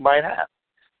 and you might have.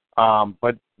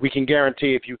 But we can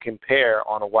guarantee if you compare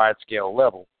on a wide scale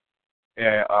level,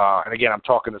 and again, I'm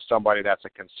talking to somebody that's a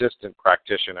consistent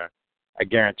practitioner, I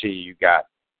guarantee you got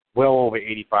well over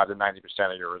 85 to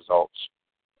 90% of your results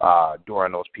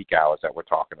during those peak hours that we're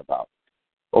talking about.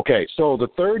 Okay, so the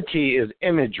third key is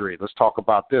imagery. Let's talk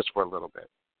about this for a little bit.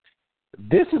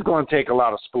 This is going to take a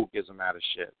lot of spookism out of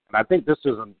shit, and I think this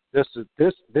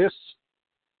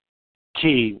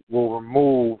key will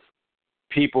remove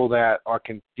people that are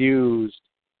confused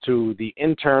to the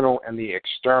internal and the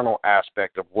external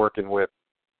aspect of working with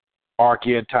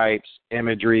archetypes,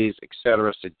 imageries,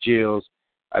 etc., sigils.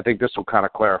 I think this will kind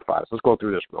of clarify this. Let's go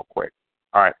through this real quick.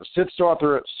 All right, the Sith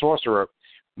sorcerer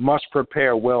must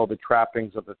prepare well the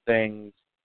trappings of the things,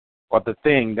 or the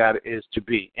thing that is to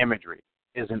be. Imagery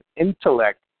is an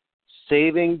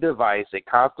intellect-saving device, a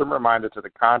constant reminder to the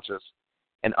conscious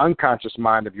and unconscious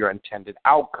mind of your intended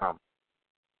outcome.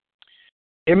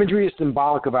 Imagery is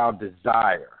symbolic of our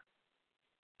desire.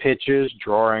 Pictures,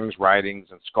 drawings, writings,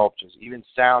 and sculptures, even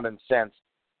sound and sense,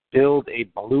 build a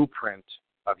blueprint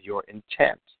of your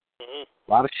intent.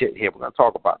 A lot of shit here. We're going to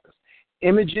talk about this.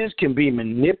 Images can be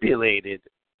manipulated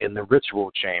in the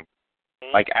ritual chamber,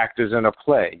 like actors in a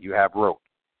play you have wrote.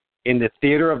 In the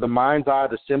theater of the mind's eye,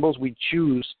 the symbols we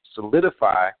choose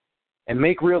solidify and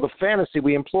make real the fantasy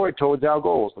we employ towards our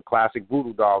goals. The classic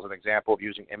voodoo doll is an example of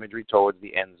using imagery towards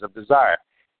the ends of desire,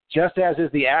 just as is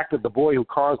the act of the boy who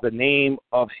carves the name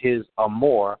of his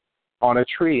amour on a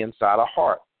tree inside a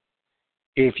heart.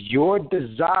 If your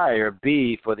desire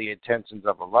be for the intentions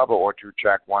of a lover or to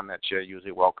attract one that share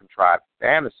usually well-contrived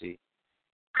fantasy,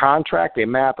 contract a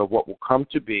map of what will come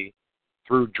to be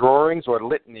through drawings or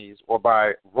litanies or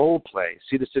by role play.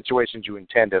 See the situations you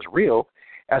intend as real,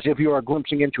 as if you are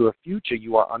glimpsing into a future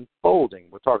you are unfolding.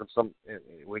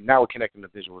 Now we're connecting to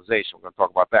visualization. We're going to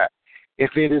talk about that.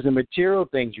 If it is a material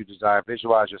things you desire,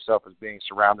 visualize yourself as being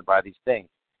surrounded by these things.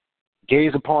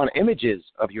 Gaze upon images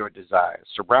of your desires.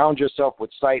 Surround yourself with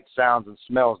sights, sounds, and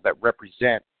smells that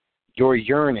represent your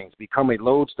yearnings. Become a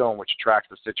lodestone which attracts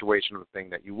the situation of the thing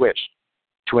that you wish.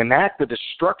 To enact the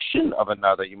destruction of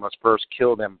another, you must first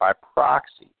kill them by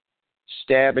proxy.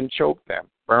 Stab and choke them.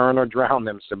 Burn or drown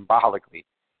them symbolically.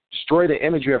 Destroy the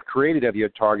image you have created of your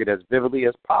target as vividly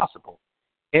as possible.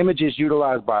 Images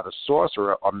utilized by the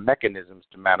sorcerer are mechanisms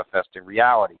to manifest in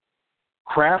reality.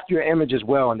 Craft your images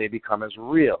well and they become as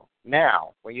real.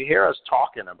 Now, when you hear us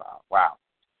talking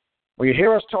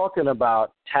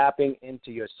about tapping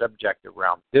into your subjective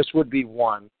realm, this would be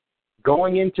one,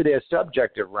 going into their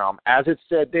subjective realm, as it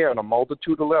said there, on a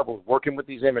multitude of levels, working with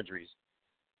these imageries,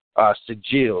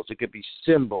 sigils, it could be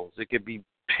symbols, it could be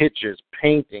pictures,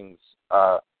 paintings,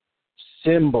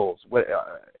 symbols.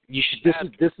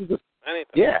 This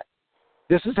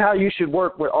is how you should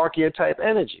work with archetype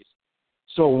energies.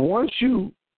 So once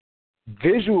you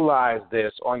visualize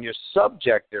this on your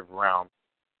subjective realm,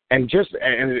 and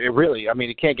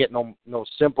it can't get no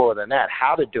simpler than that.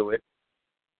 How to do it?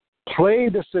 Play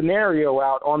the scenario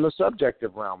out on the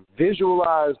subjective realm.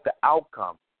 Visualize the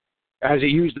outcome. As you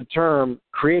use the term,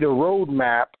 create a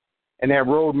roadmap, and that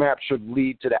roadmap should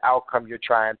lead to the outcome you're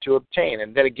trying to obtain.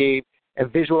 And then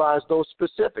and visualize those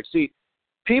specifics. See,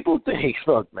 people think,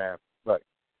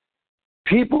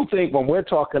 people think when we're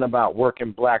talking about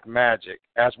working black magic,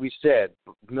 as we said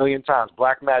a million times,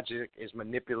 black magic is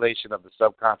manipulation of the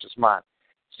subconscious mind.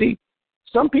 See,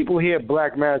 some people hear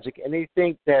black magic and they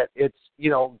think that it's,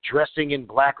 dressing in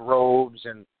black robes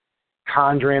and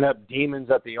conjuring up demons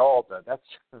at the altar.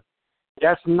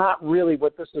 That's not really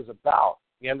what this is about.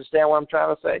 You understand what I'm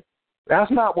trying to say?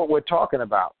 That's not what we're talking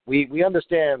about. We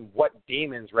understand what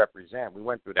demons represent. We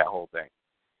went through that whole thing.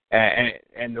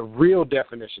 And the real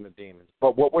definition of demons.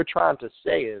 But what we're trying to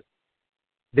say is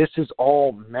this is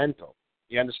all mental.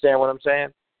 You understand what I'm saying?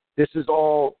 This is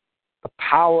all the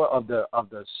power of the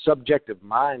subjective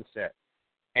mindset.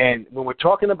 And when we're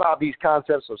talking about these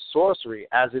concepts of sorcery,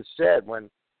 as it said when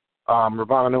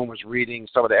Ravana Noon was reading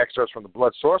some of the excerpts from the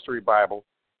Blood Sorcery Bible,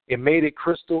 it made it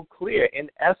crystal clear. In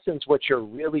essence, what you're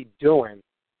really doing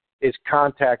is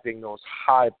contacting those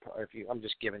I'm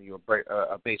just giving you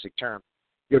a basic term.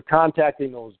 You're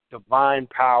contacting those divine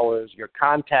powers. You're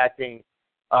contacting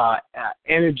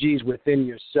energies within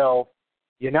yourself.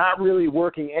 You're not really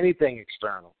working anything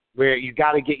external, where you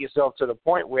got to get yourself to the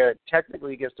point where it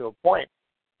technically gets to a point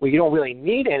where you don't really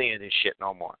need any of this shit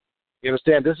no more. You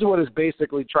understand? This is what it's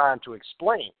basically trying to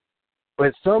explain.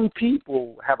 But some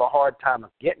people have a hard time of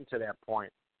getting to that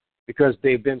point because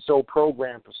they've been so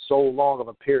programmed for so long of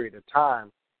a period of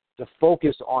time to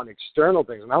focus on external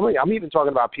things. And I'm even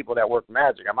talking about people that work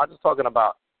magic. I'm not just talking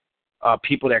about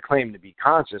people that claim to be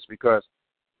conscious, because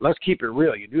let's keep it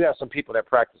real. You do have some people that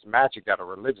practice magic that are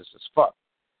religious as fuck.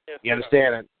 Yes, you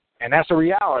understand? And that's a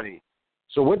reality.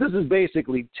 So what this is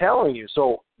basically telling you,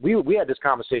 so we had this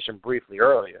conversation briefly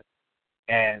earlier,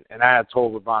 and I had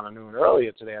told Ravana Noon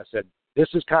earlier today, I said, this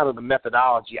is kind of the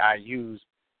methodology I use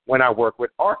when I work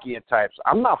with archetypes.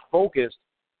 I'm not focused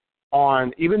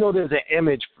on, even though there's an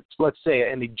image, let's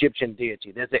say an Egyptian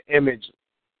deity, there's an image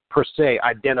per se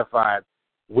identified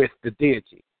with the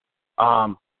deity.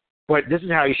 But this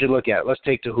is how you should look at it. Let's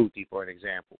take Tahuti for an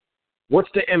example.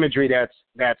 What's the imagery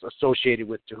that's associated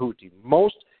with Tahuti?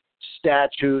 Most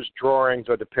statues, drawings,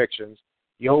 or depictions,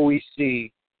 you always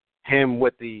see him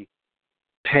with the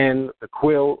pen, the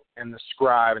quill, and the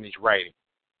scribe, and he's writing.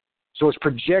 So it's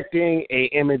projecting an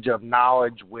image of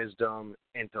knowledge, wisdom,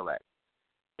 intellect.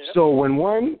 Yep. So when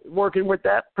one working with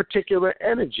that particular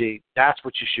energy, that's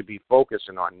what you should be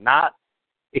focusing on, not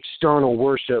external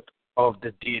worship of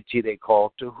the deity they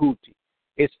call Tahuti.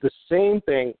 It's the same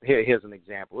thing. Here's an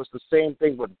example. It's the same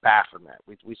thing with Baphomet.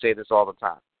 We say this all the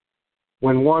time.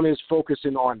 When one is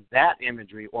focusing on that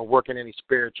imagery or working any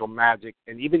spiritual magic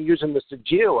and even using the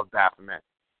sigil of Baphomet,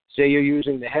 say you're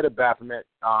using the head of Baphomet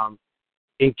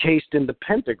encased in the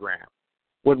pentagram,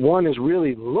 what one is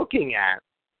really looking at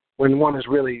when one is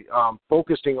really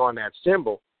focusing on that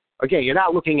symbol, again, you're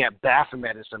not looking at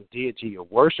Baphomet as some deity you're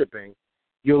worshiping.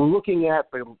 You're looking at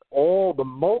all the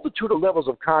multitude of levels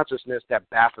of consciousness that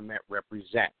Baphomet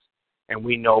represents. And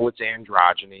we know it's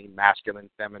androgyny, masculine,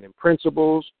 feminine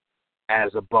principles,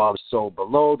 as above, so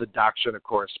below, the doctrine of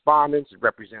correspondence. It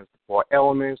represents the four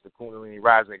elements, the Kundalini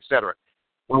rising, etc.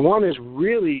 When one is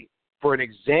really, for an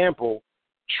example,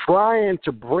 trying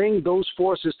to bring those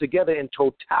forces together in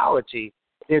totality,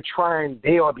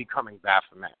 they are becoming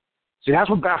Baphomet. See, that's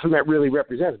what Baphomet really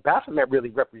represents. Baphomet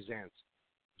really represents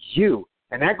you.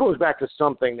 And that goes back to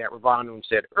something that Ravana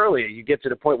said earlier. You get to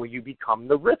the point where you become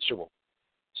the ritual.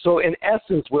 So in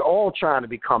essence, we're all trying to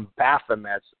become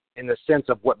Baphomets in the sense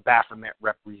of what Baphomet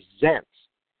represents.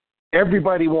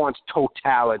 Everybody wants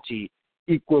totality,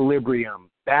 equilibrium,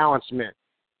 balancement,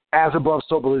 as above,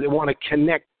 so below. They want to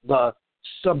connect the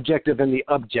subjective and the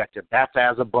objective. That's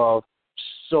as above,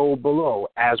 so below,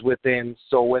 as within,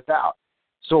 so without.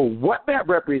 So what that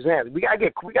represents, we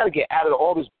gotta get out of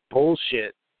all this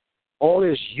bullshit, all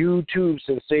this YouTube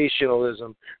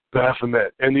sensationalism,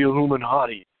 Baphomet and the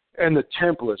Illuminati and the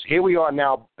Templars. Here we are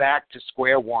now back to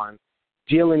square one,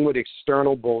 dealing with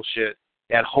external bullshit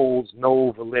that holds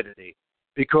no validity,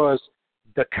 because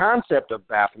the concept of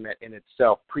Baphomet in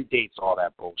itself predates all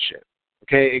that bullshit.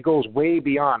 Okay, it goes way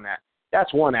beyond that.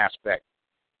 That's one aspect.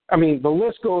 I mean, the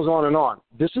list goes on and on.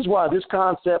 This is why this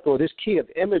concept or this key of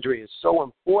imagery is so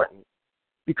important,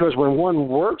 because when one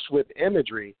works with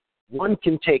imagery, one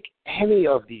can take any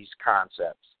of these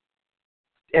concepts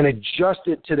and adjust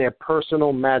it to their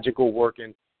personal magical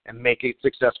working and make it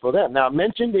successful for them. Now,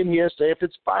 mentioned in here, say if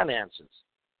it's finances,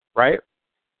 right?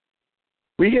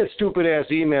 We get stupid-ass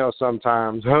emails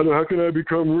sometimes. How can I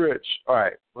become rich? All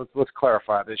right, let's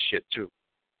clarify this shit, too.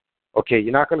 Okay,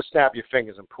 you're not going to snap your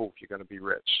fingers and poof, you're going to be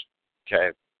rich.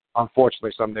 Okay?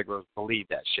 Unfortunately, some Negroes believe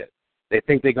that shit. They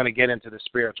think they're going to get into the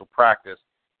spiritual practice,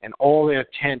 and all their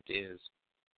intent is,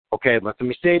 okay, let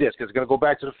me say this, because it's going to go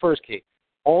back to the first key.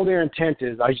 All their intent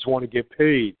is, I just want to get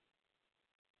paid.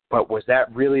 But was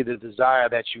that really the desire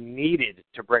that you needed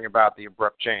to bring about the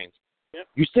abrupt change? Yep.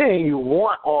 You're saying you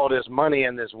want all this money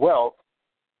and this wealth,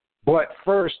 but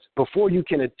first, before you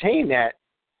can attain that,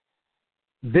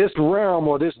 this realm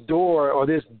or this door or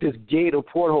this gate or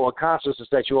porthole of consciousness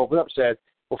that you open up said,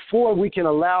 before we can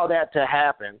allow that to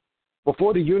happen,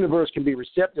 before the universe can be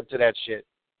receptive to that shit,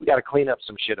 we got to clean up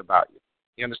some shit about you.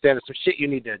 You understand? There's some shit you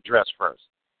need to address first.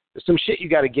 There's some shit you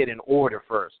got to get in order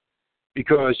first,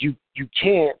 because you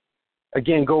can't,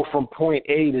 again, go from point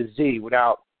A to Z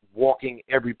without walking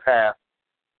every path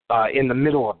in the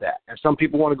middle of that. And some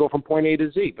people want to go from point A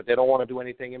to Z, but they don't want to do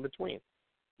anything in between.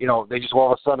 You know, they just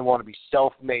all of a sudden want to be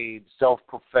self-made,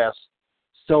 self-professed,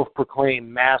 self-proclaimed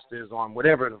masters on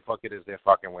whatever the fuck it is they're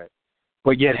fucking with,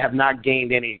 but yet have not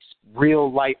gained any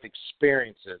real-life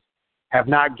experiences, have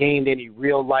not gained any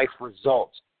real-life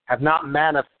results, have not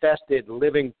manifested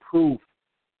living proof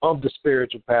of the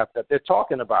spiritual path that they're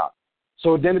talking about.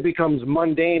 So then it becomes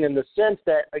mundane in the sense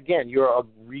that, again, you're a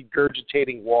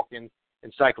regurgitating walking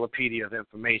encyclopedia of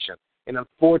information. And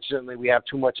unfortunately, we have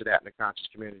too much of that in the conscious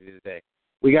community today.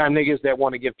 We got niggas that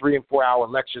want to give 3- and 4-hour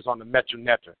lectures on the Metro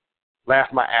Netter. Laugh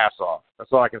my ass off. That's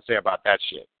all I can say about that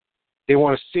shit. They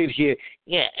want to sit here,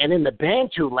 yeah, and in the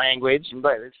Bantu language,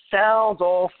 but it sounds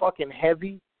all fucking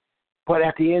heavy, but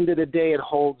at the end of the day, it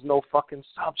holds no fucking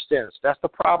substance. That's the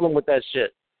problem with that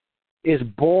shit. It's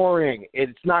boring.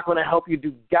 It's not going to help you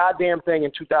do goddamn thing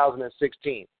in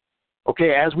 2016.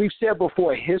 Okay, as we've said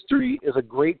before, history is a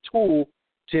great tool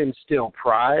to instill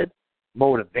pride,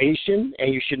 motivation,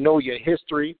 and you should know your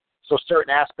history so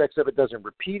certain aspects of it doesn't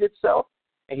repeat itself,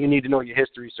 and you need to know your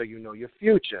history so you know your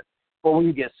future. But when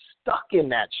you get stuck in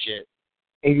that shit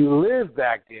and you live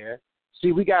back there,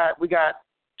 see, we got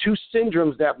two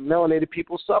syndromes that melanated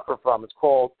people suffer from. It's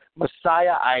called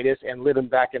Messiah-itis and living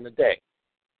back in the day.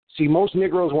 See, most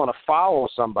Negroes want to follow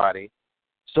somebody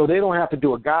so they don't have to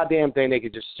do a goddamn thing. They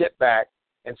can just sit back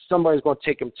and somebody's going to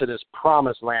take them to this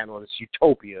promised land or this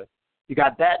utopia. You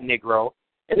got that Negro,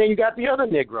 and then you got the other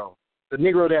Negro, the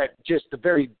Negro that just the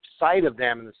very sight of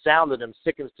them and the sound of them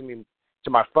sickens to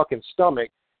my fucking stomach,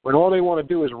 when all they want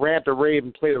to do is rant or rave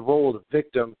and play the role of the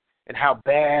victim and how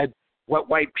bad what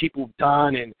white people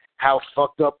done and how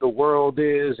fucked up the world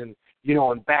is, and, you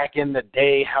know, and back in the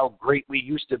day how great we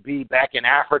used to be back in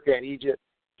Africa and Egypt,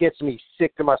 gets me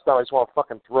sick to my stomach. I just want to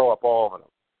fucking throw up all of them.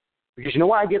 Because you know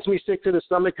why it gets me sick to the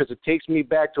stomach? Because it takes me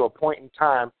back to a point in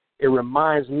time. It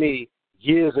reminds me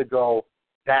years ago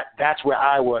that's where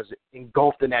I was,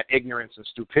 engulfed in that ignorance and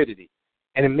stupidity.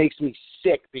 And it makes me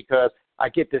sick because I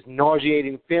get this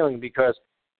nauseating feeling, because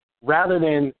rather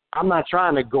than, I'm not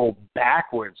trying to go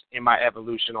backwards in my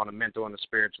evolution on a mental and a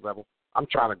spiritual level. I'm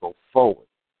trying to go forward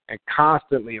and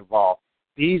constantly evolve.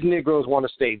 These Negroes want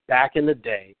to stay back in the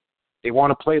day. They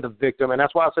want to play the victim. And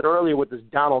that's why I said earlier with this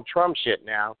Donald Trump shit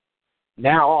now,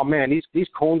 oh, man, these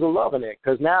coons are loving it,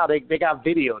 because now they got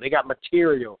video. They got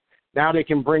material. Now they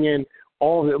can bring in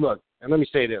all of it. Look, and let me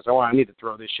say this. I need to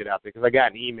throw this shit out there because I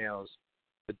got emails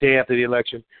the day after the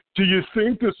election. Do you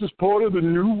think this is part of the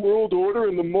New World Order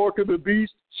and the mark of the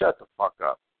beast? Shut the fuck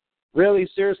up. Really?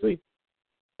 Seriously?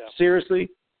 Yeah. Seriously?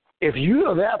 If you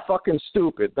are that fucking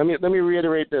stupid, let me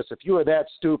reiterate this. If you are that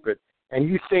stupid and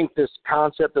you think this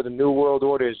concept of the New World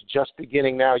Order is just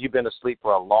beginning now, you've been asleep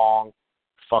for a long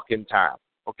fucking time,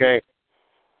 okay?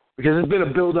 Because it's been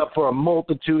a build-up for a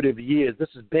multitude of years. This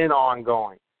has been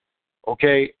ongoing,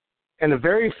 okay? And the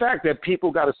very fact that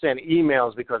people got to send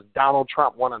emails because Donald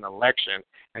Trump won an election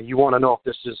and you want to know if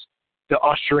this is the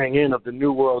ushering in of the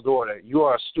New World Order, you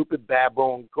are a stupid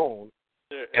baboon coon,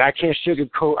 and I can't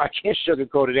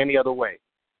sugarcoat it any other way.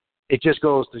 It just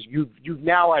goes to you've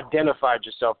now identified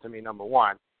yourself to me, number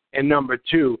one, and number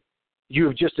two, you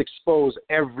have just exposed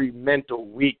every mental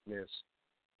weakness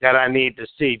that I need to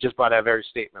see just by that very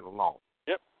statement alone.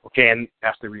 Yep. Okay, and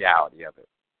that's the reality of it.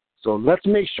 So let's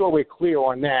make sure we're clear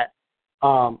on that.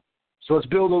 So let's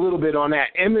build a little bit on that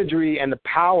imagery and the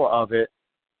power of it,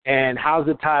 and how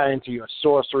does it tie into your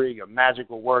sorcery, your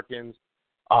magical workings,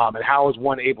 and how is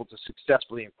one able to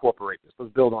successfully incorporate this?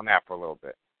 Let's build on that for a little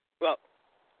bit. Well,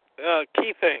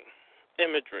 key thing,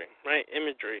 imagery, right?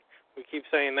 Imagery. We keep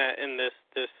saying that in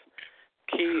this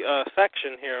key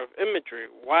section here of imagery.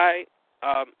 Why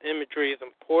imagery is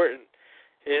important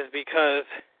is because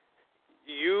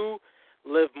you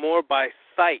live more by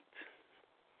sight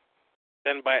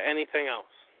than by anything else.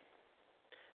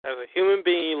 As a human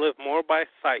being, you live more by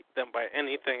sight than by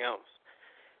anything else.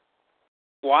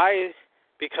 Why?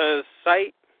 Because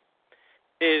sight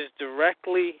is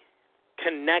directly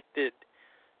connected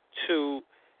to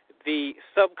the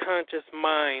subconscious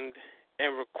mind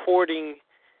and recording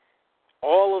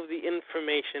all of the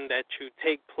information that you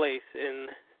take place in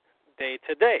day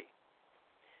to day.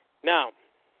 Now,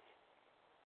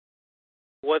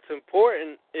 what's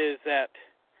important is that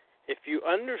if you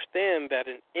understand that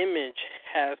an image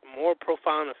has more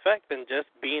profound effect than just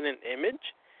being an image,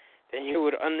 then you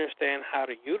would understand how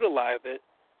to utilize it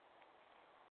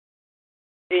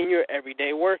in your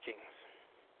everyday workings.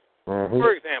 Mm-hmm.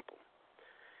 For example,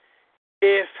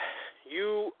 if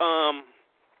you,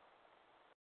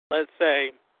 let's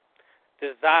say,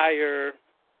 desire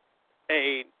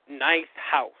a nice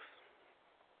house,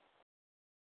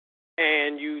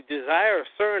 and you desire a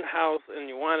certain house and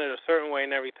you want it a certain way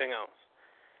and everything else,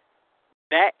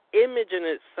 that image in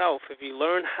itself, if you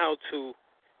learn how to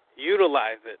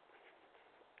utilize it,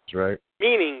 that's right,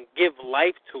 meaning give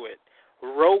life to it,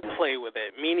 role play with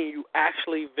it, meaning you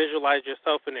actually visualize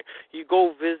yourself in it. You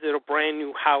go visit a brand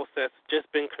new house that's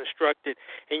just been constructed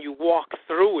and you walk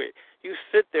through it. You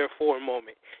sit there for a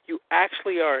moment. You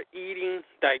actually are eating,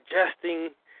 digesting,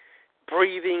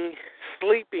 breathing,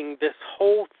 sleeping, this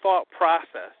whole thought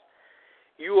process.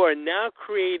 You are now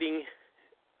creating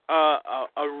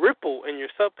a ripple in your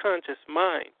subconscious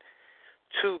mind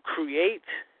to create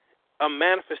a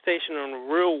manifestation in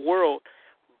the real world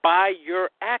by your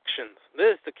actions.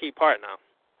 This is the key part now.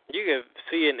 You can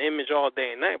see an image all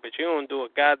day and night, but you don't do a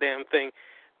goddamn thing,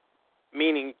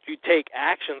 meaning you take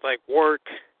actions like work,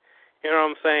 you know what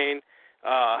I'm saying,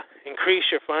 increase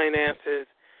your finances,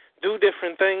 do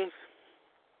different things,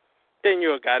 then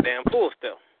you're a goddamn fool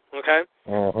still, okay?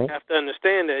 Mm-hmm. You have to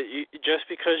understand that just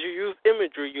because you use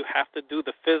imagery, you have to do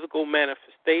the physical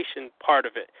manifestation part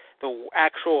of it, the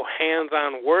actual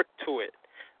hands-on work to it,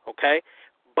 okay?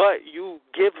 But you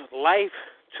give life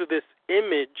to this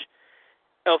image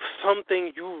of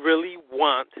something you really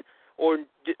want or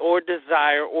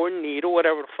desire or need or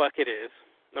whatever the fuck it is,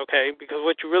 okay? Because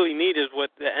what you really need is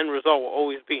what the end result will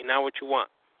always be, not what you want.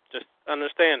 Just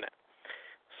understand that.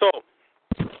 So,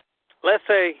 let's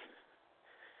say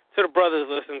to the brothers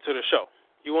listening to the show,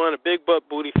 you want a big butt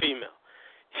booty female.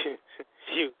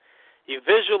 You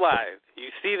visualize. You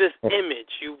see this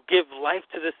image. You give life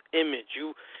to this image.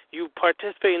 You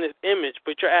participate in this image,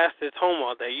 but your ass is home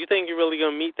all day. You think you're really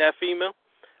going to meet that female?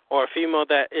 Or a female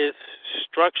that is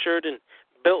structured and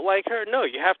built like her? No,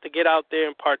 you have to get out there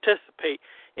and participate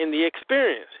in the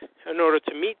experience in order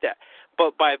to meet that.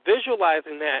 But by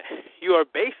visualizing that, you are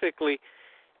basically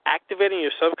activating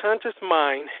your subconscious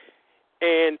mind,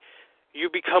 and you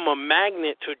become a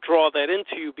magnet to draw that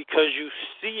into you because you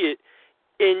see it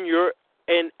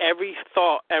in every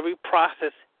thought, every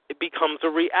process. It becomes a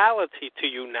reality to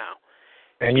you now.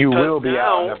 And you will be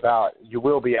out and about. You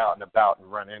will be out and about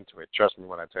and run into it. Trust me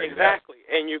when I tell you that. Exactly.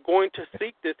 And you're going to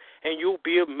seek this, and you'll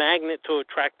be a magnet to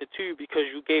attract it to you because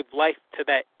you gave life to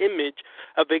that image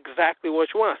of exactly what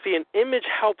you want. See, an image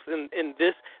helps in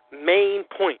this main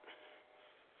point.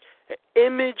 An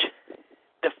image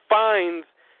defines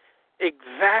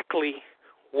exactly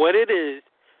what it is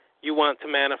you want to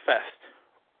manifest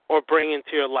or bring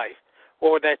into your life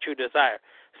or that you desire.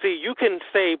 See, you can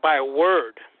say by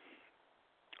word,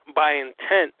 by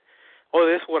intent, oh,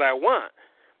 this is what I want.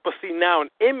 But see, now an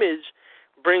image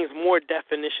brings more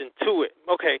definition to it.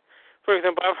 Okay, for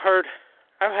example,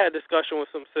 I've had discussion with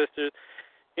some sisters,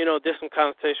 did some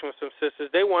consultation with some sisters.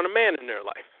 They want a man in their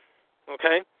life,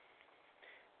 okay?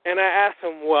 And I asked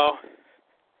them, well,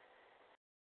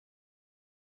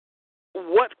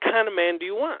 what kind of man do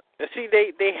you want? And see,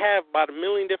 they have about a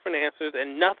million different answers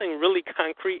and nothing really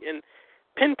concrete and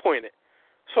pinpointed.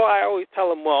 So I always tell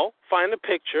them, well, find a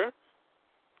picture,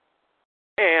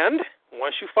 and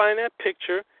once you find that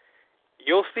picture,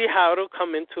 you'll see how it'll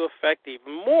come into effect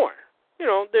even more.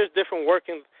 There's different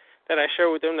workings that I share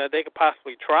with them that they could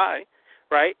possibly try,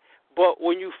 right? But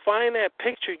when you find that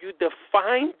picture, you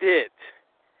defined it.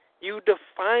 You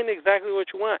define exactly what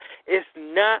you want. It's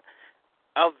not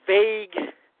a vague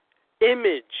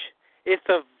image. It's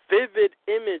a vivid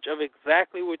image of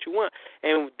exactly what you want.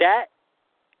 And that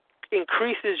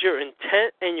increases your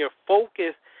intent and your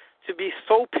focus to be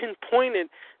so pinpointed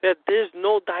that there's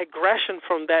no digression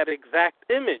from that exact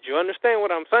image. You understand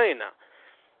what I'm saying now?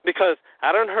 Because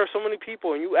I done heard so many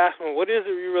people, and you ask them, what is it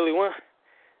you really want?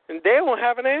 And they don't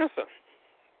have an answer.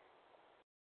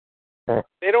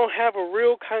 They don't have a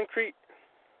real concrete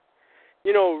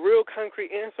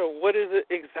answer. What is it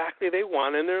exactly they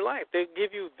want in their life? They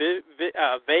give you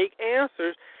vague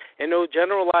answers, and they'll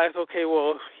generalize, okay,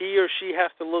 well, he or she has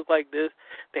to look like this.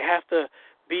 They have to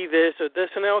be this or this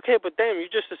and that. Okay, but damn, you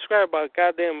just described about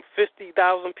goddamn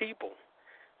 50,000 people.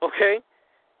 Okay?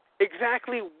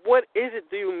 Exactly what is it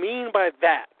do you mean by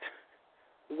that?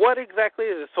 What exactly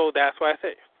is it? So that's why I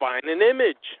say find an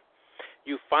image.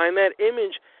 You find that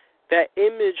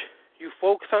image, you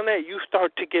focus on that, you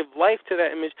start to give life to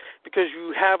that image because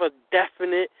you have a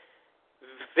definite,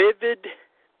 vivid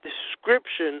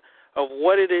description of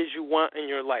what it is you want in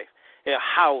your life. A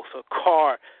house, a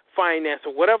car, finance,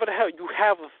 or whatever the hell. You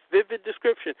have a vivid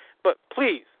description. But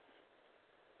please,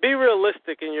 be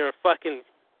realistic in your fucking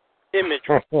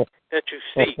imagery that you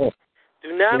see.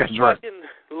 Do not fucking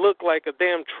look like a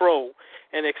damn troll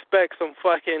and expect some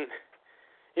fucking,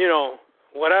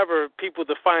 whatever people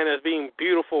define as being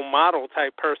beautiful model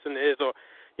type person is, or,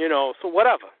 so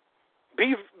whatever.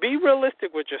 Be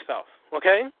realistic with yourself,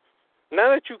 okay?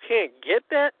 Not that you can't get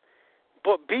that,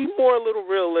 but be more a little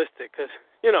realistic, because,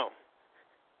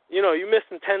 you're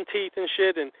missing 10 teeth and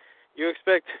shit, and you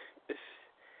expect this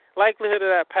likelihood of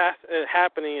that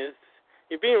happening is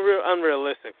you're being real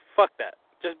unrealistic. Fuck that.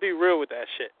 Just be real with that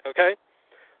shit, okay?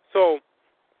 So,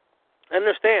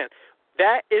 understand,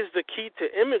 that is the key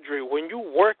to imagery. When you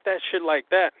work that shit like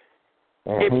that,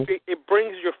 it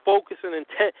brings your focus and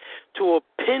intent to a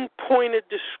pinpointed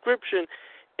description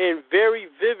and very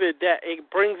vivid that it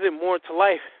brings it more to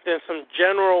life than some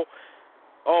general,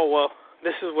 oh, well,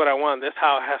 this is what I want, this is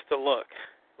how it has to look.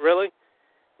 Really?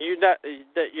 You're not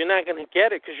going to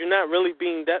get it because you're not really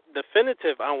being that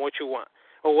definitive on what you want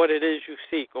or what it is you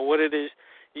seek or what it is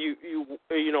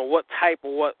what type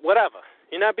or whatever.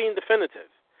 You're not being definitive.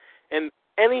 And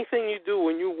anything you do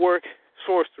when you work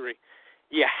sorcery,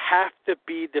 you have to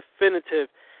be definitive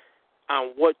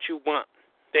on what you want.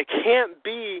 There can't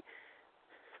be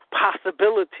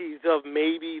possibilities of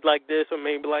maybe like this or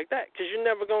maybe like that because you're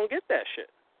never going to get that shit.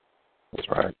 That's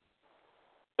right.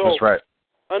 So that's right.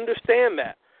 Understand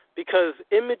that because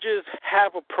images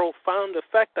have a profound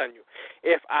effect on you.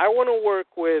 If I want to work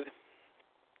with,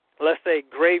 let's say,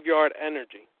 graveyard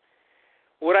energy,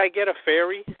 would I get a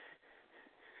fairy?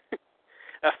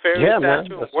 A fairy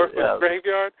statue and work with a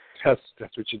graveyard? That's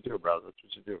what you do, brother. That's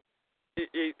what you do.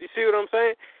 You see what I'm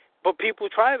saying? But people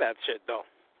try that shit, though.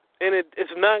 And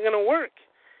it's not going to work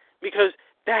because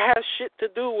that has shit to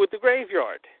do with the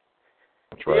graveyard.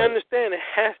 That's right. You understand? It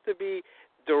has to be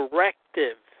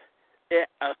directive,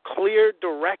 a clear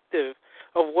directive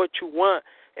of what you want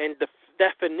and the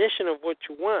definition of what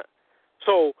you want.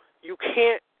 So you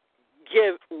can't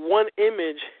give one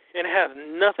image and it has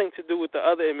nothing to do with the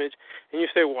other image, and you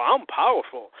say, well, I'm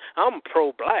powerful, I'm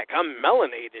pro-black, I'm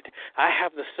melanated, I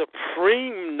have the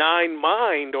supreme nine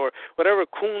mind, or whatever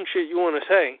coon shit you want to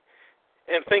say,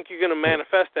 and think you're going to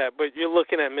manifest that, but you're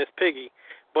looking at Miss Piggy,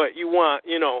 but you want,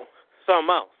 something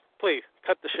else. Please,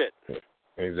 cut the shit.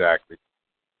 Exactly.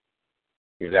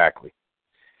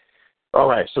 All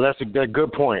right, so that's a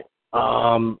good point.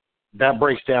 That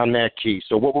breaks down that key.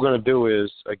 So what we're going to do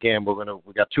is, again,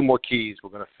 we got 2 more keys. We're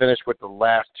going to finish with the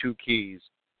last 2 keys.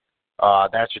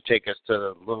 That should take us to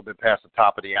a little bit past the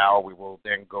top of the hour. We will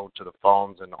then go to the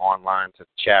phones and online to the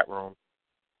chat room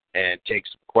and take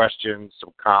some questions,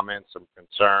 some comments, some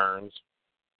concerns,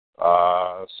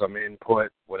 some input,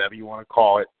 whatever you want to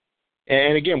call it.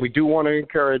 And, again, we do want to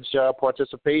encourage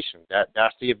participation.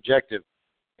 That's the objective.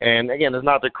 And, again, it's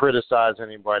not to criticize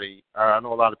anybody. I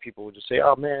know a lot of people would just say,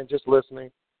 oh, man, just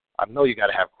listening. I know you got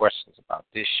to have questions about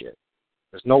this shit.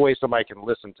 There's no way somebody can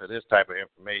listen to this type of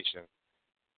information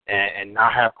and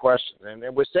not have questions. And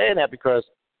we're saying that because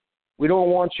we don't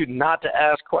want you not to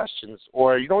ask questions,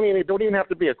 or you don't even have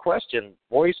to be a question.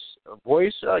 Voice,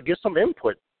 get some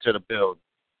input to the build.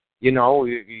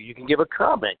 You can give a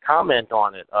comment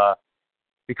on it.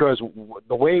 Because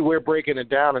the way we're breaking it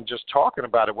down and just talking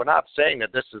about it, we're not saying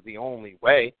that this is the only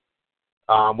way.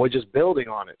 We're just building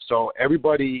on it. So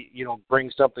everybody,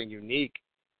 brings something unique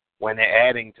when they're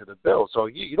adding to the build. So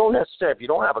you don't necessarily, if you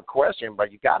don't have a question, but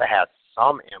you got to have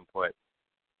some input.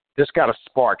 This got to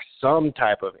spark some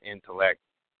type of intellect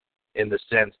in the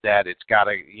sense that it's got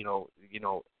to,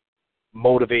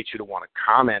 motivate you to want to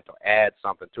comment or add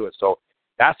something to it. So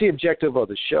that's the objective of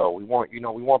the show. We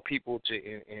want people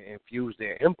to infuse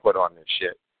their input on this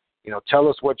shit. Tell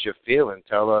us what you're feeling.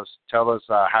 Tell us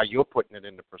how you're putting it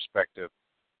into perspective.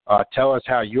 Tell us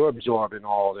how you're absorbing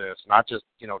all this, not just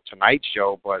tonight's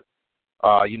show, but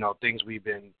things we've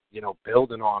been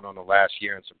building on the last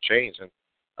year and some change. And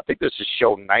I think this is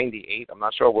show 98. I'm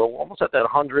not sure. We're almost at that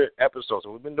 100 episodes.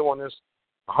 So we've been doing this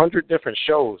 100 different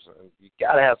shows. And you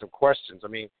got to have some questions. I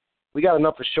mean, we got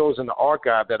enough of shows in the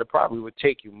archive that it probably would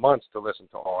take you months to listen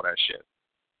to all that shit.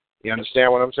 You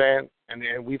understand what I'm saying?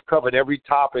 And we've covered every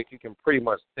topic you can pretty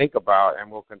much think about, and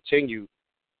we'll continue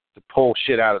to pull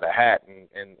shit out of the hat and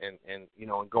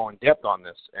go in depth on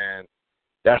this. And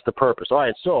that's the purpose. All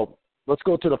right, so let's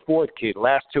go to the 4th key. The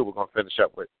last 2 we're going to finish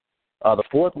up with. The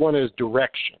 4th one is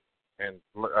direction. And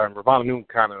Ravana Noon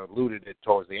kind of alluded it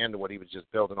towards the end of what he was just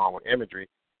building on with imagery.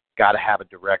 Got to have a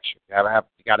direction. You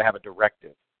got to have a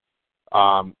directive.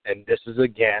 And this is,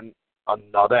 again,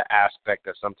 another aspect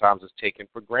that sometimes is taken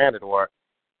for granted or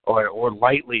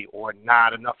lightly, or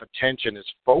not enough attention is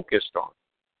focused on.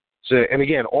 So, and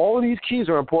again, all of these keys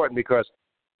are important because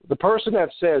the person that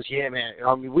says, yeah, man,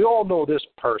 we all know this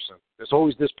person. There's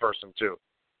always this person, too.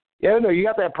 Yeah, no, you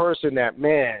got that person that,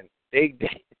 man, they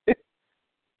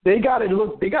got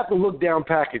the look down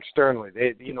pack externally.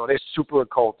 They're super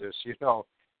occultists,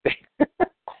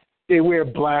 They wear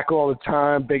black all the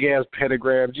time, big-ass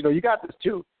pentagrams. You got this,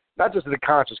 too. Not just in the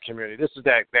conscious community. This is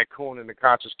that coon in the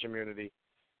conscious community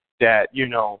that,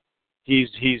 he's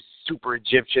super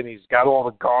Egyptian. He's got all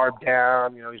the garb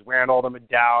down. He's wearing all the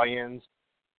medallions.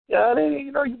 Yeah,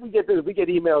 we get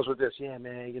emails with this. Yeah,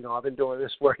 man, I've been doing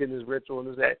this, working this ritual and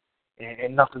this, that,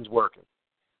 and nothing's working.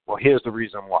 Well, here's the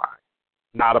reason why.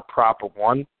 Not a proper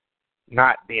one.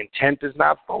 The intent is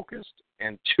not focused.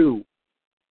 And 2,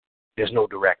 there's no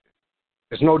directive.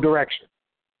 There's no direction.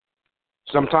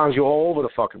 Sometimes you're all over the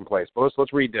fucking place. But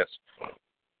let's read this.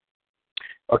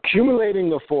 Accumulating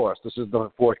the force. This is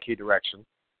the 4th key direction.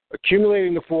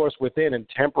 Accumulating the force within and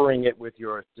tempering it with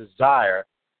your desire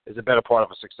is a better part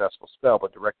of a successful spell.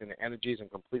 But directing the energies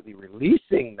and completely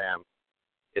releasing them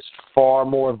is far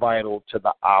more vital to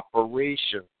the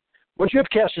operation. Once you have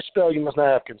cast your spell, you must not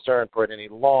have concern for it any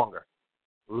longer.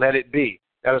 Let it be.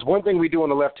 That is one thing we do on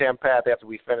the left-hand path after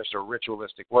we finish a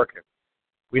ritualistic working.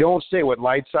 We don't say what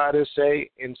lightsiders say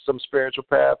in some spiritual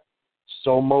path,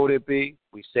 so mote it be.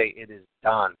 We say it is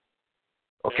done.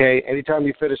 Okay? Anytime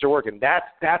you finish your working,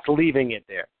 that's leaving it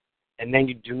there. And then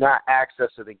you do not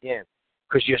access it again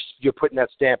because you're putting that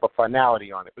stamp of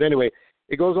finality on it. But anyway,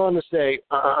 it goes on to say,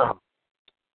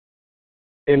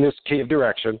 in this key of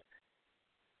direction,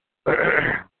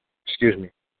 excuse me.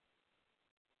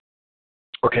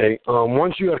 Okay,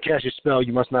 once you have cast your spell,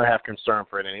 you must not have concern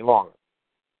for it any longer.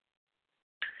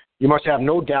 You must have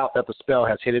no doubt that the spell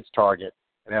has hit its target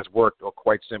and has worked, or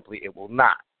quite simply, it will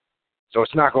not. So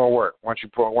it's not going to work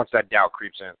once that doubt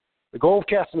creeps in. The goal of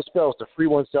casting a spell is to free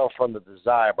oneself from the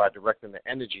desire by directing the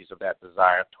energies of that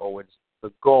desire towards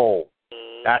the goal.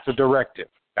 That's a directive.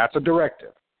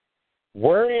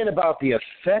 Worrying about the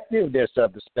effectiveness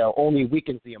of the spell only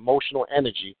weakens the emotional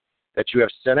energy that you have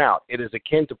sent out. It is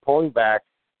akin to pulling back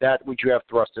that which you have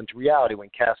thrust into reality. When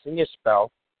casting a spell,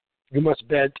 you must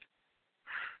bend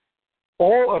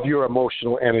all of your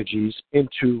emotional energies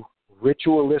into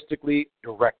ritualistically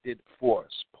directed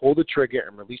force. Pull the trigger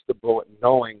and release the bullet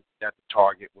knowing that the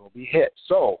target will be hit.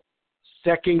 So,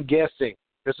 second guessing.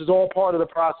 This is all part of the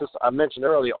process I mentioned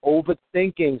earlier,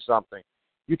 overthinking something.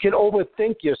 You can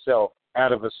overthink yourself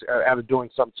out of doing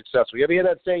something successful. You ever hear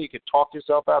that saying, you can talk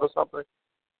yourself out of something?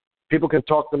 People can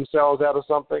talk themselves out of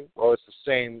something. Well, it's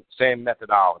the same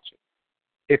methodology.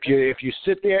 If you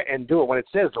sit there and do it, when it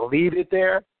says leave it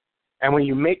there, and when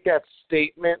you make that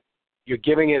statement, you're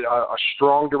giving it a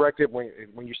strong directive. When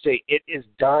you say it is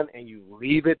done and you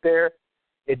leave it there,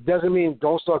 it doesn't mean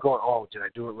don't start going, oh, did I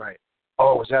do it right?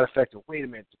 Oh, was that effective? Wait a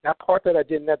minute. That part that I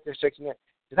did in that section,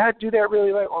 did I do that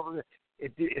really right? Oh,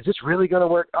 is this really going to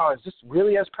work? Oh, is this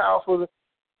really as powerful?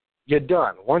 You're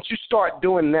done. Once you start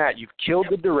doing that, you've killed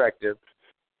the directive.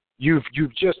 You've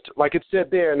just, like it said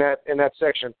there in that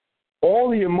section,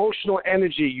 all the emotional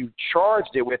energy you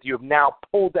charged it with, you have now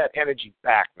pulled that energy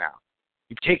back now.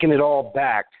 You've taken it all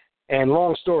back. And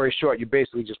long story short, you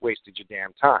basically just wasted your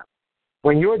damn time.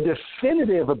 When you're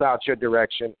definitive about your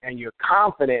direction and you're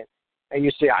confident and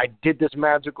you say, I did this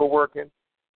magical working,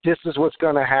 this is what's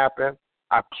going to happen,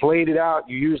 I played it out,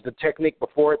 you used the technique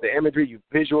before it, the imagery, you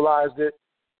visualized it,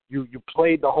 you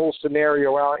played the whole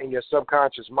scenario out in your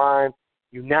subconscious mind,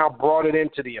 you now brought it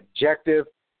into the objective,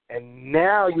 and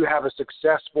now you have a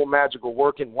successful magical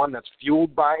working, one that's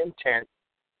fueled by intent,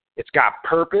 it's got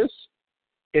purpose,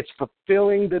 it's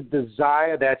fulfilling the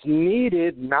desire that's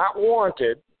needed, not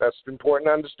wanted. That's important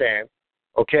to understand,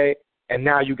 okay? And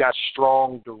now you got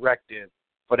strong directive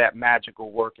for that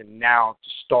magical work and now to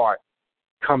start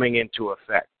coming into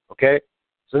effect, okay?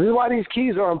 So this is why these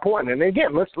keys are important. And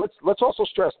again, let's also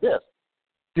stress this.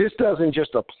 This doesn't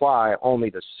just apply only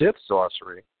to Sith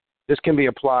sorcery. This can be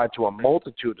applied to a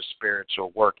multitude of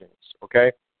spiritual workings,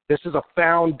 okay? This is a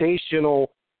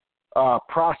foundational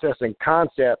process and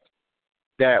concept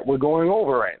that we're going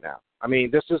over right now. I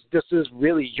mean, this is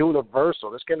really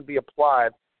universal. This can be applied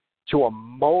to a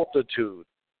multitude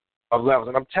of levels.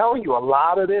 And I'm telling you, a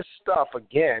lot of this stuff,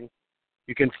 again,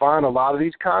 you can find a lot of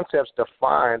these concepts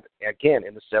defined, again,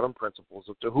 in the 7 principles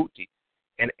of Tahuti.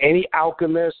 And any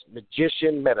alchemist,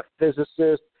 magician,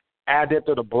 metaphysicist, adept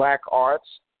of the black arts,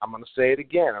 I'm going to say it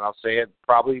again, and I'll say it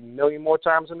probably a million more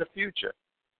times in the future,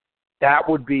 that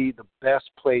would be the best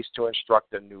place to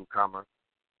instruct a newcomer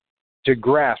to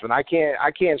grasp. And I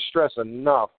can't stress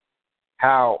enough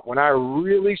how when I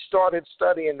really started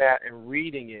studying that and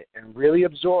reading it and really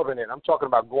absorbing it, I'm talking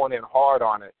about going in hard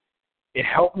on it, it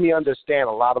helped me understand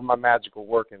a lot of my magical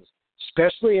workings,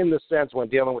 especially in the sense when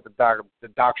dealing with the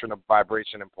doctrine of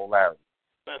vibration and polarity.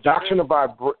 The doctrine of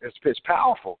vibration is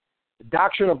powerful. The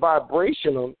doctrine of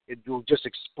vibration, it will just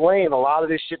explain a lot of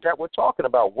this shit that we're talking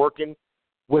about, working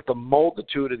with a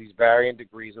multitude of these varying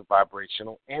degrees of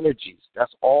vibrational energies.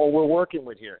 That's all we're working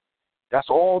with here. That's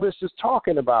all this is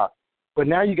talking about. But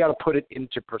now you got to put it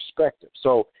into perspective.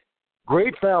 So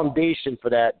great foundation for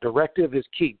that. Directive is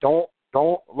key. Don't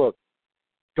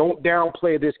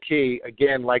downplay this key,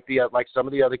 again, like some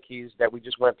of the other keys that we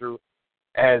just went through,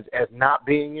 as not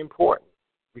being important.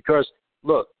 Because,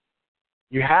 look,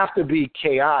 you have to be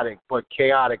chaotic, but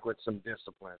chaotic with some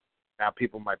discipline. Now,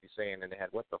 people might be saying in their head,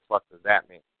 what the fuck does that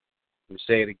mean? Let me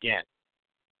say it again.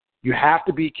 You have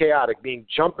to be chaotic, meaning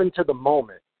jump into the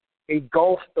moment,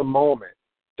 engulf the moment.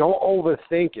 Don't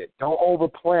overthink it. Don't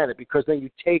overplan it, because then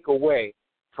you take away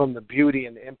from the beauty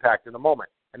and the impact in the moment.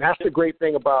 And that's the great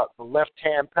thing about the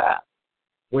left-hand path.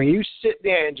 When you sit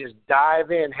there and just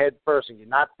dive in head first and you're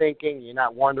not thinking, you're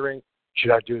not wondering,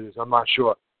 should I do this? I'm not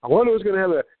sure. I wonder who's going to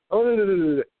have it.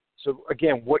 So,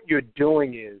 again, what you're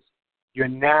doing is you're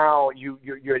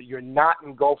not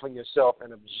engulfing yourself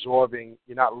and absorbing.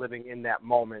 You're not living in that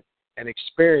moment and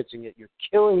experiencing it. You're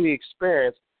killing the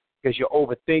experience because you're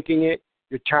overthinking it.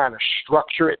 You're trying to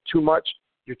structure it too much.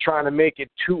 You're trying to make it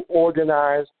too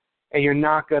organized, and you're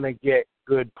not going to get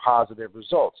good, positive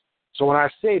results. So when I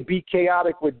say be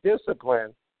chaotic with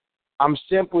discipline, I'm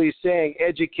simply saying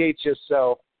educate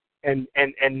yourself and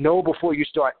know before you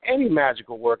start any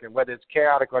magical work, and whether it's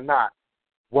chaotic or not,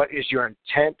 what is your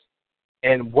intent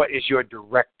and what is your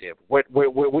directive? What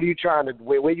are you trying to,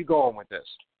 where are you going with this?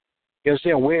 You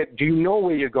understand? Do you know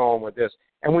where you're going with this?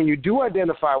 And when you do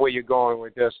identify where you're going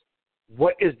with this,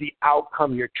 what is the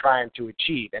outcome you're trying to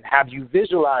achieve? And have you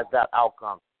visualized that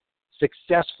outcome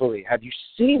successfully? Have you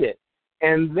seen it?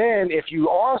 And then if you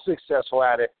are successful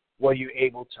at it, were you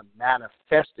able to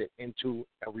manifest it into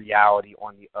a reality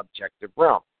on the objective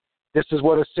realm? This is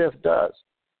what a Sith does.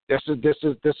 This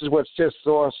is what Sith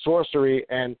sorcery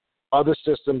and other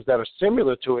systems that are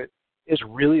similar to it is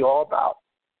really all about.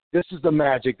 This is the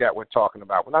magic that we're talking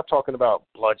about. We're not talking about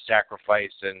blood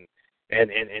sacrifice and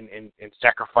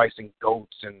sacrificing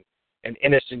goats and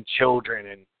innocent children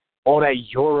and all that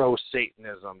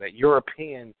Euro-Satanism, that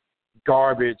European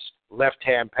garbage,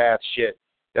 left-hand path shit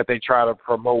that they try to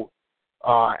promote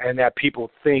and that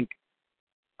people think,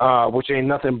 which ain't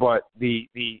nothing but the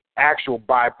actual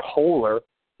bipolar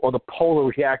or the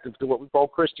polar reactive to what we call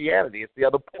Christianity. It's the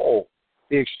other pole,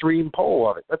 the extreme pole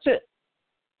of it. That's it.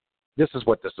 This is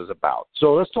what this is about.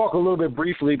 So let's talk a little bit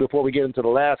briefly before we get into the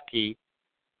last key.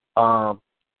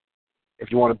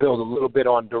 If you want to build a little bit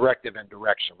on directive and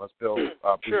direction, let's build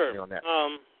briefly on that.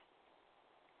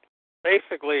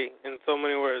 Basically, in so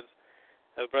many words,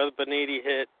 as Brother Beniti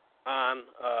hit on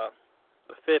the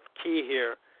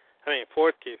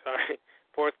fourth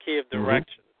key of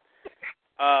direction.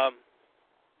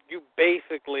 You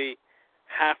basically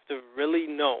have to really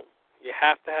know, you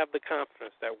have to have the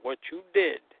confidence that what you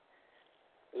did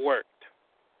worked.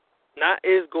 Not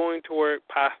is going to work,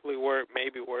 possibly work,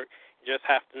 maybe work. You just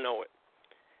have to know it.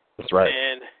 That's right.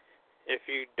 And if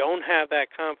you don't have that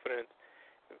confidence,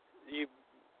 you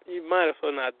might as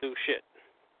well not do shit.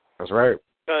 That's right.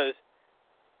 Because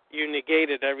you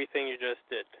negated everything you just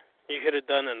did. You could have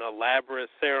done an elaborate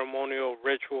ceremonial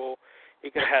ritual. You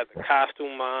could have had the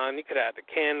costume on. You could have had the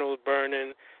candles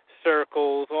burning,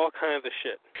 circles, all kinds of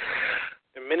shit.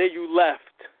 The minute you left,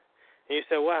 and you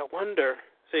said, well, I wonder,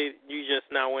 see, you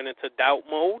just now went into doubt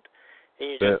mode, and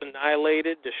you just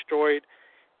annihilated, destroyed,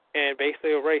 and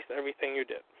basically erased everything you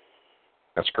did.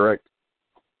 That's correct.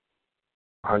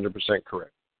 100%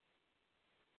 correct.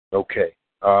 Okay.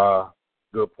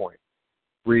 Good point.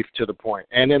 Brief to the point.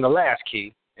 And then the last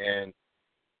key, and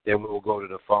then we will go to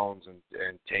the phones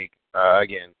and take,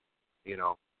 again,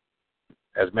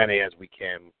 as many as we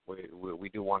can. We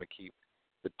do want to keep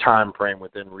the time frame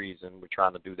within reason. We're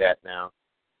trying to do that now.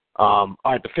 All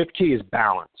right, the fifth key is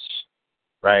balance,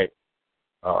 right?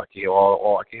 I can hear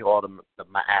all the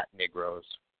Ma'at Negroes.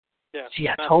 Yeah, see,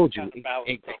 I told you.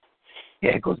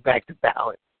 It goes back to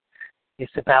balance.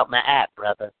 It's about Ma'at,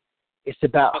 brother. It's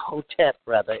about Hotep,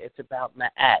 brother. It's about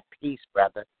Ma'at, peace,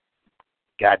 brother.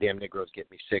 Goddamn Negroes get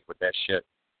me sick with that shit.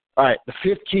 All right, the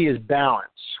fifth key is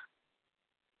balance.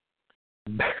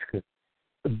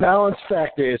 The balance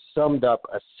factor is summed up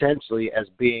essentially as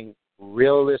being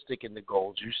realistic in the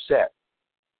goals you set.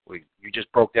 You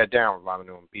just broke that down,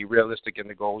 Ravanu. Be realistic in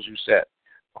the goals you set.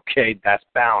 Okay, that's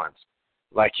balance.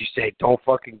 Like you say, don't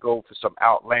fucking go for some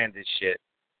outlandish shit,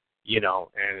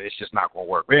 and it's just not going to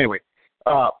work. But anyway,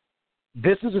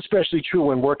 this is especially true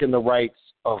when working the rights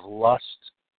of lust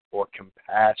or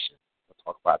compassion. We'll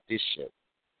talk about this shit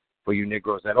for you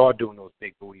Negroes that are doing those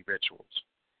big booty rituals.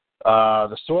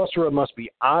 The sorcerer must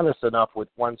be honest enough with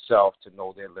oneself to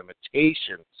know their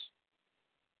limitations.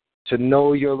 To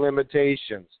know your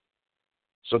limitations.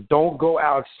 So don't go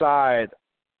outside,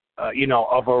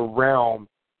 of a realm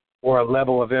or a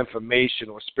level of information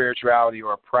or spirituality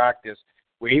or a practice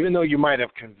where even though you might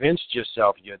have convinced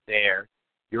yourself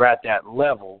you're at that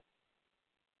level,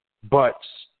 but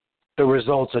the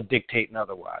results are dictating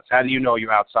otherwise. How do you know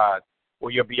you're outside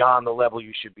or you're beyond the level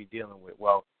you should be dealing with?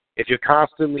 Well, if you're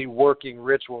constantly working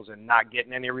rituals and not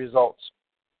getting any results,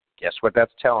 guess what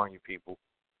that's telling you, people?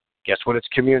 Guess what it's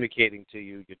communicating to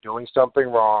you? You're doing something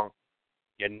wrong.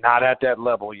 You're not at that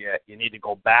level yet. You need to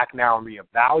go back now and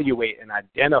reevaluate and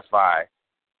identify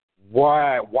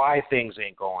why things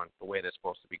ain't going the way they're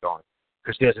supposed to be going.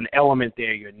 Because there's an element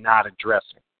there you're not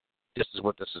addressing. This is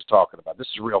what this is talking about. This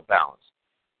is real balance.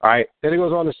 All right? Then it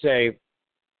goes on to say,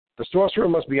 the sorcerer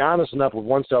must be honest enough with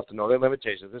oneself to know their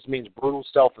limitations. This means brutal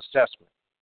self-assessment.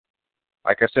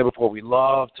 Like I said before, we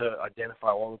love to identify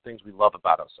all the things we love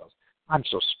about ourselves. I'm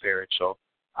so spiritual.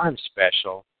 I'm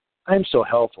special. I'm so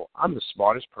helpful. I'm the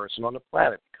smartest person on the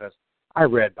planet because I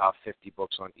read about 50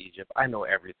 books on Egypt. I know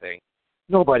everything.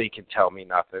 Nobody can tell me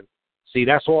nothing. See,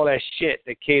 that's all that shit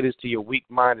that caters to your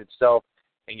weak-minded self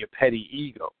and your petty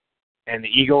ego. And the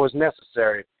ego is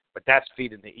necessary, but that's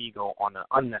feeding the ego on an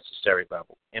unnecessary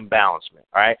level, imbalancement.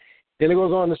 All right? Then it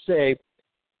goes on to say,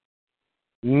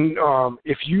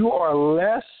 if you are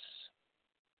less...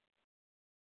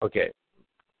 Okay.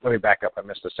 Let me back up. I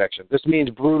missed a section. This means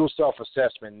brutal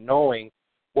self-assessment, knowing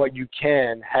what you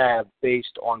can have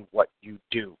based on what you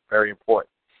do. Very important.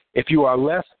 If you are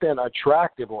less than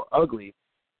attractive or ugly,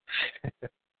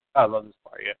 I love this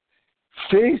part here.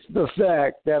 Face the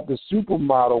fact that the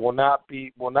supermodel will not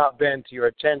bend to your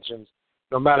attentions,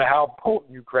 no matter how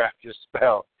potent you craft your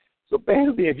spell. So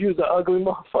basically, if you're the ugly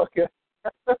motherfucker,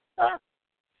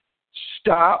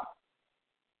 stop.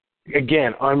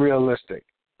 Again, unrealistic.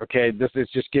 Okay, this is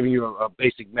just giving you a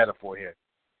basic metaphor here.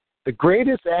 The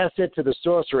greatest asset to the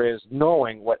sorcerer is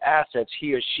knowing what assets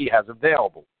he or she has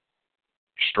available.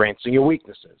 Your strengths and your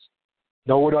weaknesses.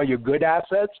 Know what are your good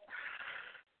assets,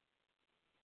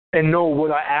 and know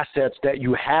what are assets that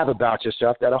you have about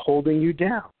yourself that are holding you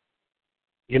down.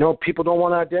 You know, people don't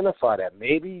want to identify that.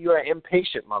 Maybe you're an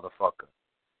impatient motherfucker.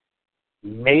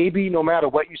 Maybe no matter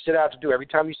what you set out to do, every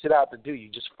time you set out to do, you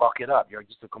just fuck it up. You're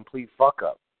just a complete fuck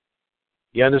up.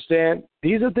 You understand?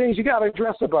 These are things you got to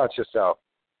address about yourself.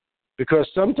 Because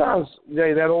sometimes,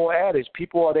 that old adage,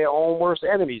 people are their own worst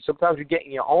enemies. Sometimes you get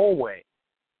in your own way.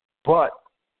 But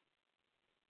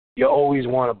you always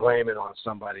want to blame it on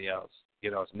somebody else.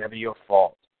 You know, it's never your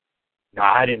fault. No,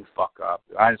 I didn't fuck up.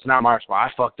 It's not my fault.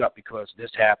 I fucked up because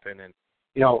this happened. And,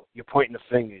 you know, you're pointing the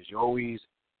fingers. You're always,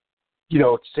 you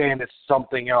know, saying it's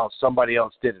something else. Somebody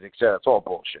else did it, etc. It's all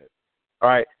bullshit. All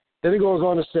right? Then it goes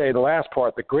on to say, the last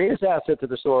part, the greatest asset to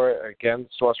the sorcerer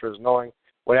is knowing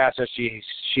what assets he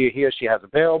or she has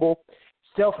available.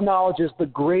 Self-knowledge is the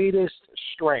greatest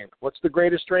strength. What's the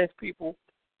greatest strength, people?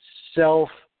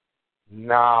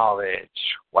 Self-knowledge.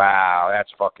 Wow,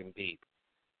 that's fucking deep.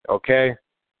 Okay?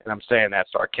 And I'm saying that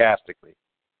sarcastically.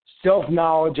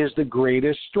 Self-knowledge is the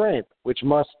greatest strength, which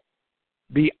must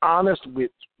be honest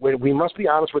with. We must be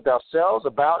honest with ourselves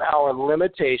about our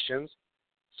limitations.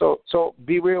 So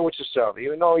be real with yourself.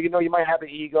 Even though you might have an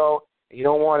ego and you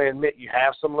don't want to admit you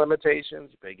have some limitations,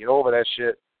 you better get over that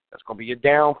shit. That's going to be your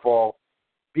downfall.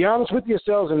 Be honest with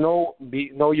yourselves and know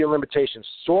your limitations.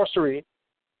 Sorcery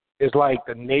is like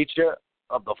the nature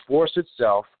of the force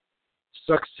itself.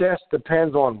 Success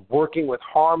depends on working with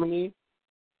harmony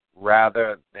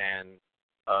rather than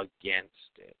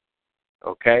against it.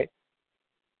 Okay?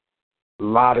 A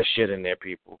lot of shit in there,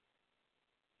 people.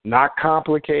 Not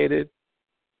complicated,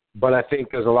 but I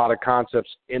think there's a lot of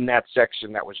concepts in that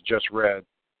section that was just read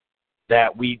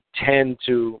that we tend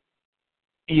to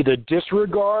either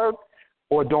disregard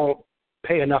or don't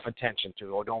pay enough attention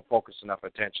to or don't focus enough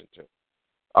attention to.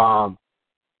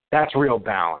 That's real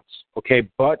balance, okay?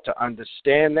 But to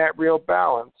understand that real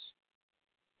balance,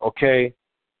 okay,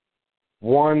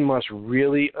 one must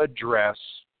really address,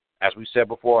 as we said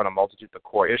before, in a multitude of the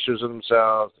core issues of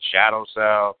themselves, the shadow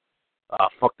self,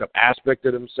 fucked up aspect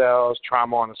of themselves,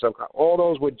 trauma on the subconscious. All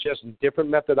those were just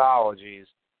different methodologies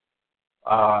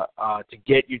to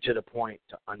get you to the point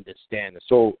to understand it.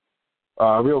 So,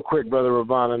 real quick, Brother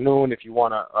Ravana Noon, if you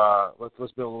want to,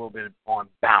 let's build a little bit on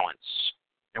balance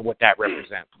and what that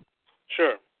represents.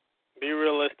 Sure. Be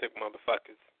realistic,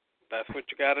 motherfuckers. That's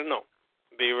what you got to know.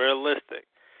 Be realistic.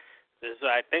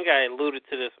 I think I alluded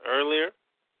to this earlier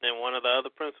in one of the other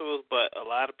principles, but a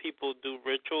lot of people do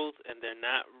rituals and they're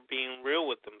not being real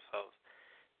with themselves.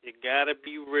 You got to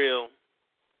be real.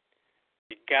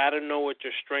 You got to know what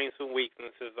your strengths and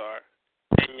weaknesses are.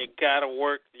 And you got to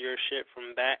work your shit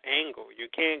from that angle.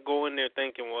 You can't go in there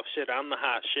thinking, well, shit, I'm the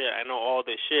hot shit. I know all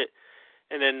this shit.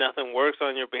 And then nothing works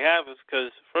on your behalf. It's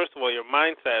because, first of all, your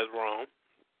mindset is wrong.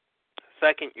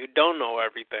 Second, you don't know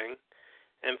everything.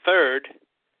 And third,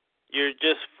 you're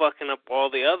just fucking up all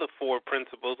the other four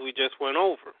principles we just went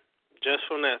over. Just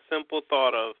from that simple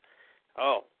thought of,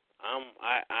 oh, I'm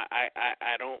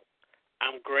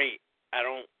great. I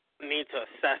don't need to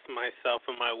assess myself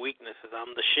and my weaknesses.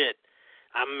 I'm the shit.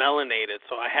 I'm melanated,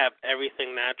 so I have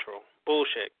everything natural.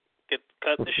 Bullshit.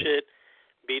 Cut the shit.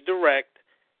 Be direct.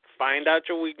 Find out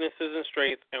your weaknesses and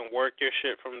strengths and work your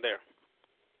shit from there.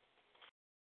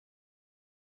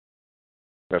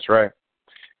 That's right.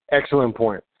 Excellent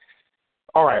point.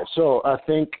 All right, so I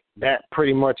think that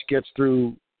pretty much gets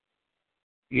through,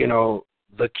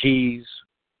 the keys,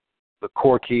 the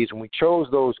core keys. And we chose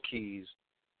those keys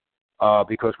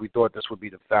because we thought this would be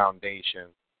the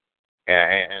foundation.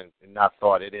 And not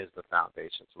thought, it is the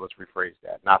foundation. So let's rephrase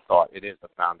that. Not thought, it is the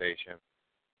foundation.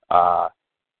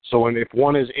 So if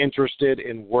one is interested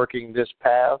in working this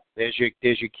path, there's your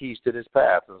keys to this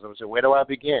path. So where do I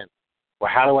begin?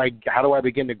 Well, how do I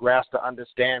begin to grasp to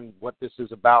understand what this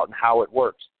is about and how it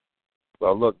works?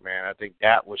 Well, look, man, I think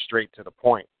that was straight to the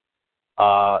point.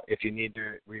 If you need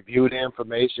to review the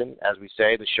information, as we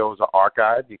say, the shows are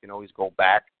archived. You can always go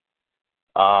back.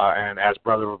 And as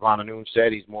Brother Ravana Noon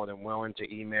said, he's more than willing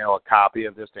to email a copy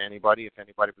of this to anybody. If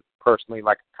anybody would personally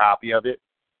like a copy of it,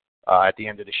 at the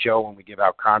end of the show when we give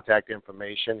out contact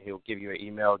information, he'll give you an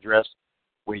email address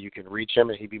where you can reach him,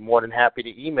 and he'd be more than happy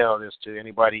to email this to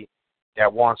anybody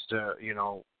that wants to,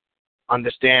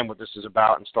 understand what this is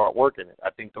about and start working it. I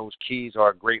think those keys are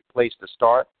a great place to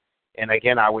start. And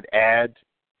again, I would add,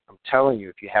 I'm telling you,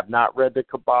 if you have not read the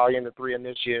Kabbalion, the 3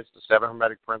 Initiates, the 7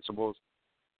 Hermetic Principles,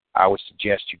 I would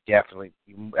suggest you definitely,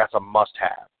 that's a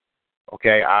must-have.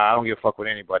 Okay? I don't give a fuck what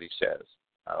anybody says.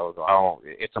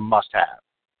 It's a must-have.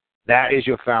 That is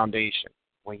your foundation.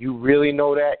 When you really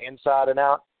know that inside and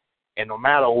out, and no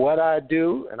matter what I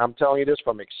do, and I'm telling you this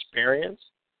from experience,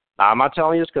 now I'm not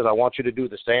telling you this because I want you to do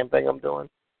the same thing I'm doing.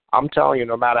 I'm telling you,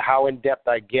 no matter how in-depth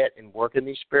I get in working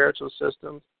these spiritual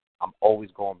systems, I'm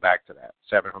always going back to that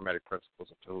 7 Hermetic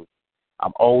Principles of Truth.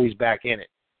 I'm always back in it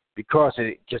because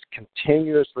it just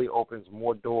continuously opens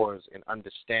more doors in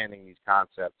understanding these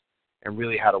concepts and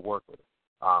really how to work with it.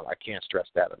 I can't stress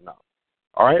that enough.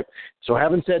 All right? So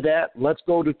having said that, let's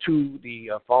go to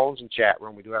the phones and chat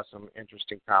room. We do have some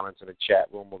interesting comments in the chat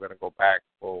room. We're going to go back.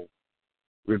 We'll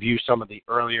review some of the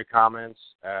earlier comments.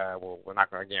 We're not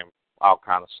going to, again, I'll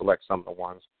kind of select some of the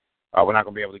ones. We're not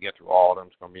going to be able to get through all of them.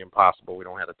 It's going to be impossible. We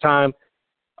don't have the time.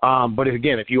 But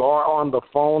if you are on the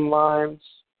phone lines,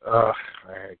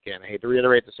 again, I hate to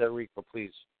reiterate this every week, but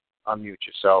please unmute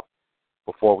yourself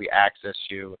before we access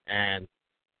you. And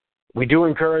we do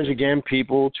encourage, again,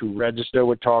 people to register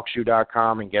with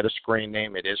TalkShoe.com and get a screen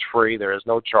name. It is free. There is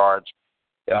no charge.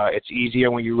 It's easier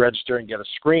when you register and get a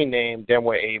screen name, then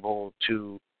we're able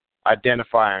to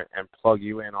identify and plug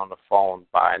you in on the phone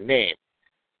by name.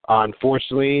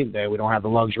 Unfortunately, we don't have the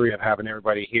luxury of having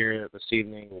everybody here this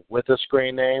evening with a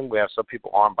screen name. We have some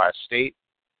people on by state,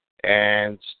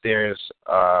 and there's,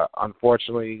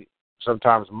 unfortunately,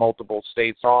 sometimes multiple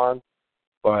states on.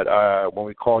 But when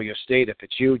we call your state, if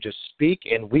it's you, just speak,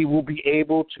 and we will be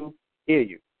able to hear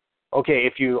you. Okay,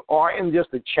 if you are in just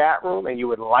the chat room and you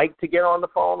would like to get on the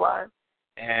phone line,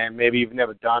 and maybe you've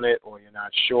never done it or you're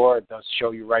not sure, it does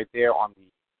show you right there on the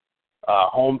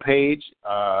home page.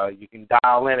 You can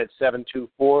dial in at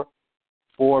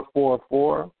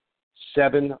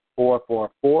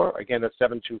 724-444-7444. Again, that's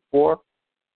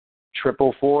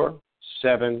 724-444-7444.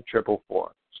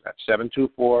 So that's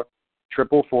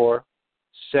 724-444-7444.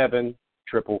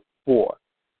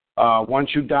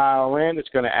 Once you dial in, it's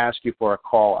going to ask you for a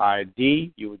call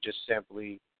ID. You would just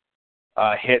simply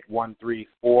hit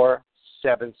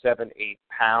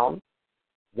 134778#.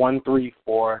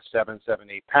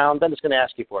 134778#. Then it's going to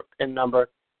ask you for a PIN number,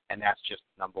 and that's just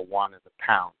number 1 is a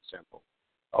pound symbol.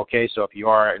 Okay, so if you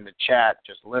are in the chat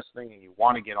just listening and you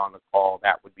want to get on the call,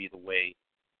 that would be the way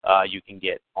you can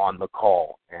get on the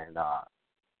call and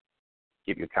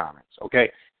give your comments.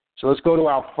 Okay, so let's go to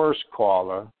our first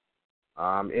caller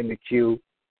in the queue,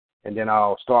 and then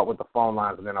I'll start with the phone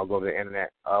lines, and then I'll go to the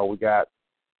internet. We got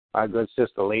my good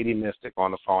sister, Lady Mystic,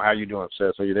 on the phone. How you doing,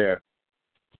 sis? Are you there?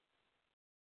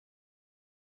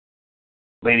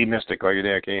 Lady Mystic, are you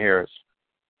there? Can you hear us?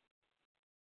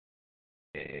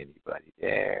 Anybody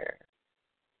there?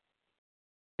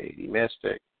 Lady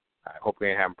Mystic. I hope we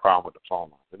ain't having a problem with the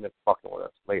phone line. They've been fucking with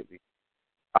us lately.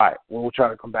 All right, well, we'll try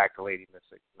to come back to Lady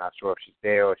Mystic. Not sure if she's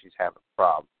there or if she's having a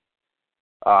problem.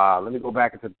 Let me go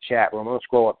back into the chat room. I'm going to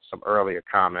scroll up to some earlier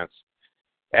comments.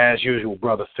 As usual,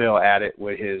 Brother Phil at it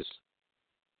with his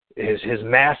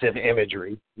massive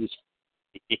imagery. He's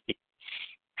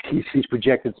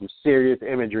projected some serious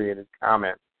imagery in his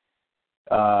comments.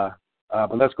 But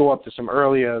let's go up to some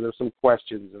earlier. There's some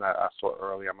questions, and I saw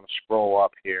earlier. I'm going to scroll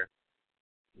up here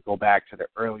and go back to the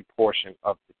early portion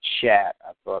of the chat.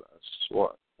 I thought I saw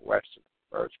a question.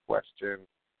 First question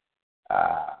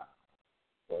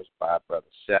was by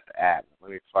Brother Seth Adams.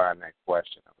 Let me find that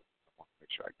question. I want to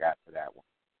make sure I got to that one.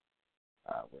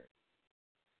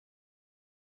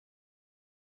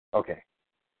 Okay.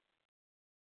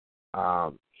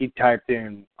 He typed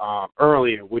in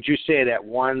earlier, would you say that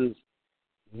one's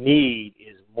need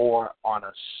is more on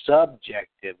a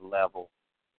subjective level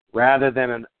rather than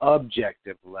an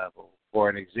objective level? For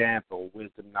an example,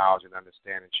 wisdom, knowledge, and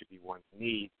understanding should be one's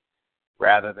need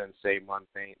rather than, say,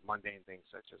 mundane things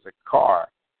such as a car.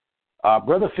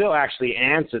 Brother Phil actually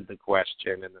answered the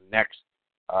question in the next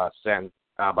sentence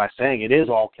by saying it is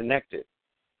all connected.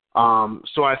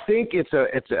 So I think it's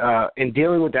in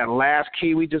dealing with that last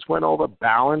key we just went over,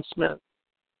 balancement.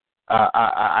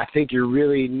 I think you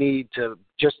really need to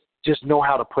just know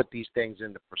how to put these things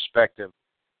into perspective,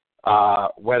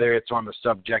 whether it's on the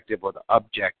subjective or the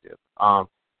objective.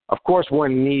 Of course,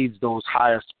 one needs those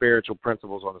higher spiritual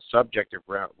principles on the subjective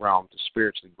realm to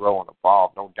spiritually grow and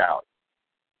evolve, no doubt.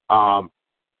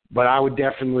 But I would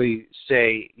definitely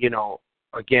say,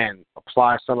 again,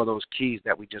 apply some of those keys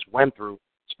that we just went through,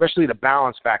 especially the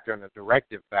balance factor and the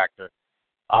directive factor,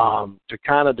 to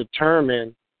kind of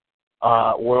determine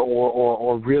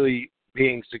or really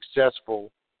being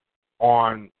successful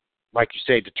on, like you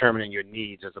say, determining your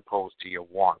needs as opposed to your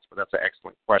wants? But that's an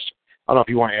excellent question. I don't know if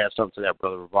you want to add something to that,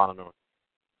 Brother Ravana.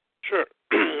 Sure.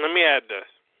 Let me add this.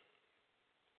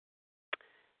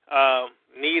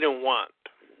 Need and want.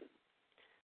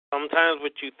 Sometimes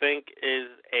what you think is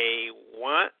a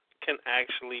want can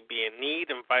actually be a need,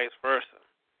 and vice versa.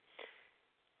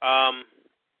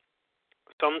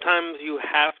 Sometimes you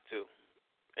have to,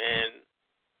 and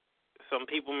some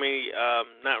people may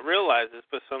not realize this,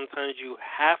 but sometimes you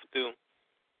have to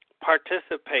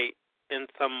participate in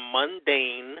some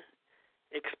mundane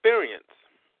experience.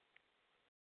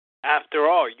 After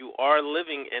all, you are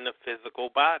living in a physical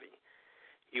body.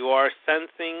 You are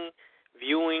sensing,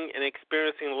 viewing, and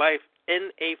experiencing life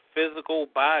in a physical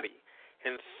body.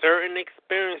 And certain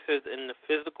experiences in the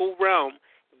physical realm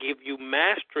give you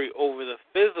mastery over the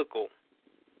physical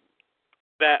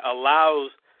that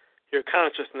allows your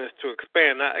consciousness to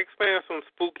expand. Not expand some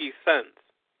spooky sense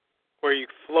where you're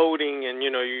floating and,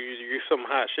 you're some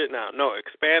hot shit now. No,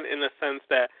 expand in the sense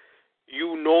that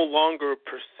you no longer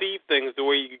perceive things the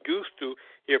way you used to.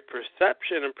 Your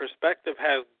perception and perspective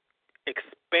has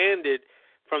expanded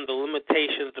from the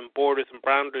limitations and borders and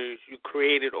boundaries you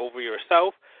created over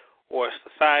yourself or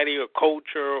society or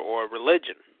culture or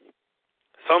religion.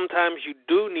 Sometimes you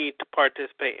do need to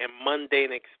participate in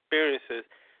mundane experiences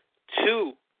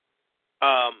to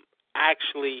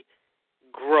actually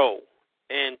grow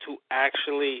and to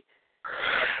actually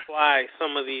apply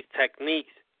some of these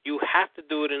techniques. You have to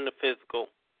do it in the physical,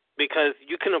 because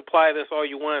you can apply this all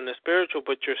you want in the spiritual,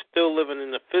 but you're still living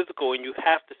in the physical, and you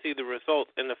have to see the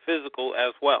results in the physical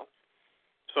as well.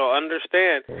 So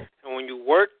understand, and when you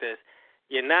work this,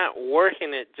 you're not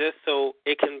working it just so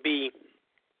it can be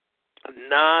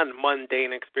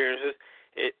non-mundane experiences.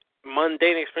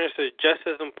 Mundane experiences are just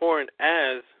as important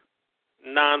as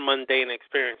non-mundane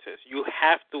experiences. You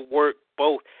have to work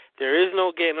both. There is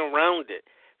no getting around it.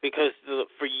 Because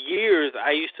for years I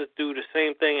used to do the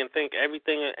same thing and think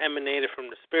everything emanated from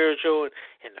the spiritual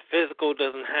and the physical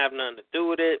doesn't have nothing to do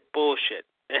with it. Bullshit.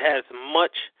 It has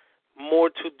much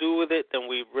more to do with it than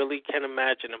we really can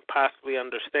imagine and possibly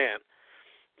understand.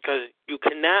 Because you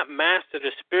cannot master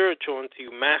the spiritual until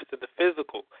you master the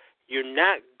physical. You're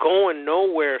not going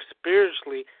nowhere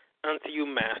spiritually until you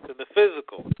master the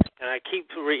physical. And I keep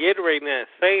reiterating that,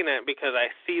 saying that, because I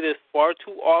see this far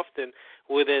too often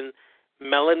within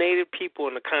melanated people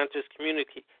in the conscious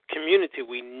community.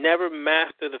 We never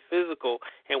master the physical,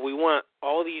 and we want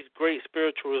all these great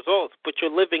spiritual results, but you're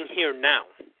living here now.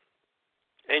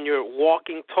 And you're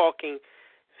walking, talking,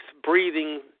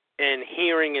 breathing, and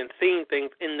hearing and seeing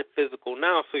things in the physical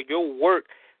now. So your work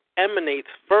emanates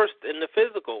first in the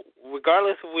physical.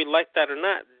 Regardless if we like that or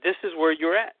not, this is where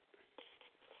you're at.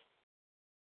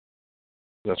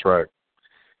 That's right.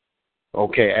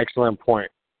 Okay, excellent point.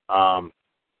 All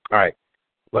right.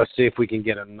 Let's see if we can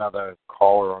get another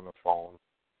caller on the phone.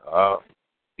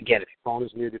 Again, if your phone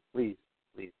is muted, please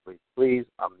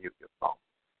unmute your phone.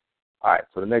 All right,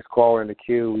 so the next caller in the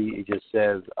queue, he just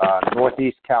says,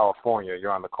 Northeast California,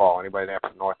 you're on the call. Anybody there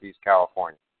from Northeast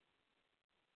California?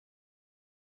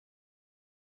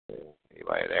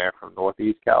 Anybody there from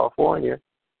Northeast California?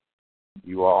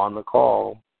 You are on the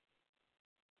call.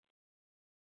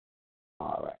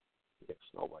 All right, yes,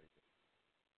 nobody.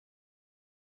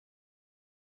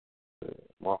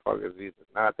 Motherfuckers either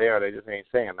not there or they just ain't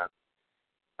saying nothing.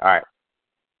 All right.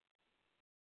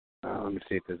 Let me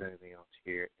see if there's anything else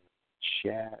here in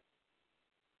the chat.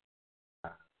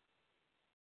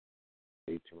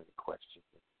 See too many questions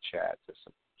in the chat. Just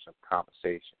some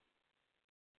conversation.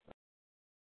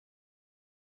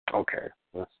 Okay.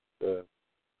 That's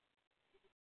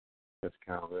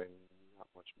kind of not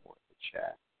much more in the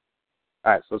chat.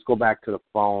 All right, so let's go back to the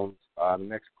phones. The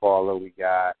next caller we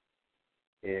got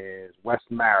is West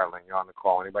Maryland. You're on the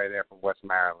call. Anybody there from West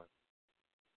Maryland?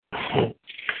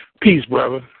 Peace,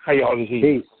 brother. How y'all this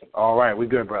evening? Peace. All right, we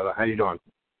good, brother. How you doing?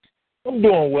 I'm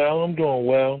doing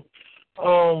well.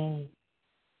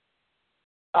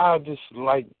 I just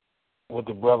like what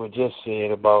the brother just said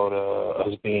about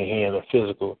us being here in the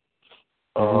physical.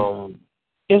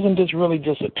 Isn't this really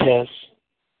just a test?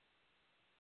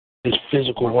 This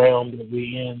physical realm that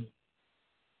we're in,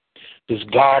 this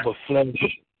garb of flesh.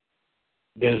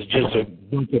 There's just a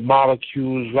bunch of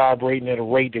molecules vibrating at a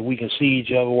rate that we can see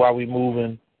each other while we're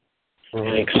moving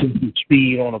and exceed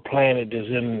speed on a planet that's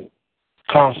in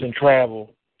constant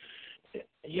travel.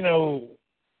 You know,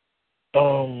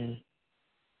 let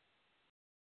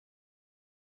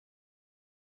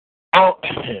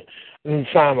me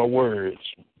find my words.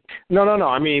 No.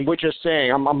 I mean, what you're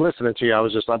saying, I'm listening to you.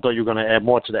 I thought you were going to add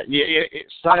more to that. Yeah,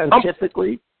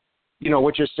 scientifically,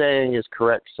 what you're saying is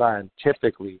correct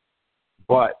scientifically,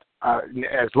 but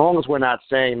as long as we're not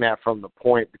saying that from the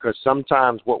point, because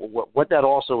sometimes what that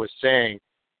also is saying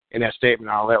in that statement,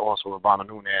 I'll let also Ravana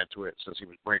Noon add to it since he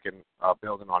was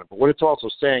building on it. But what it's also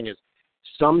saying is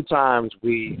sometimes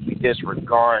we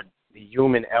disregard the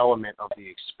human element of the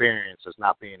experience as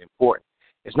not being important.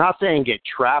 It's not saying get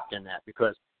trapped in that,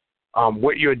 because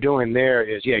what you're doing there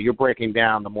is, you're breaking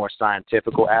down the more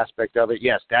scientific aspect of it.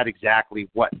 Yes, that's exactly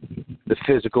what the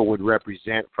physical would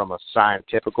represent from a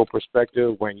scientific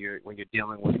perspective when you're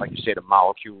dealing with, like you say, the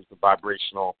molecules, the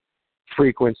vibrational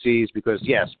frequencies. Because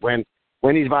yes, when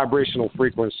these vibrational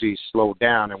frequencies slow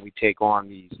down and we take on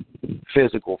these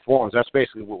physical forms, that's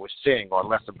basically what we're seeing, or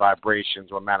lesser vibrations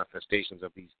or manifestations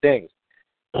of these things.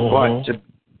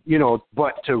 Mm-hmm.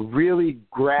 But to really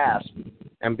grasp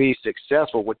and be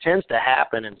successful, what tends to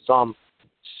happen in some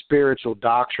spiritual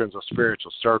doctrines or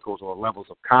spiritual circles or levels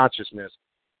of consciousness,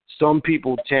 some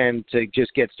people tend to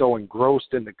just get so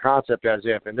engrossed in the concept as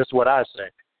if, and this is what I say,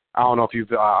 I don't know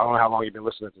how long you've been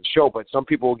listening to the show, but some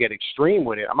people will get extreme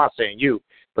with it. I'm not saying you,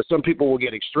 but some people will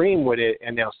get extreme with it,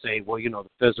 and they'll say, well, the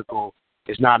physical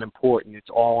is not important. It's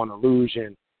all an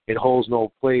illusion. It holds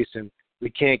no place, and we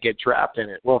can't get trapped in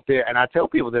it. Well, and I tell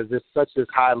people there's this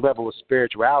high level of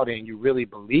spirituality, and you really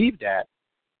believe that,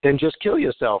 then just kill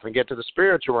yourself and get to the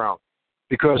spiritual realm,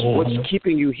 because what's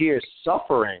keeping you here is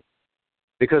suffering.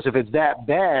 Because if it's that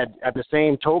bad, at the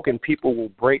same token, people will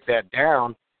break that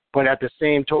down, but at the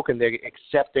same token, they're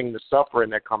accepting the suffering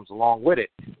that comes along with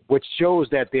it, which shows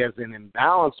that there's an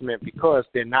imbalancement because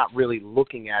they're not really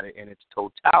looking at it in its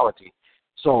totality.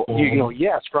 So,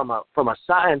 yes, from a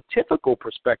scientific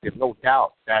perspective, no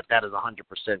doubt that is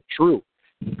 100% true.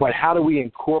 But how do we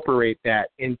incorporate that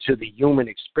into the human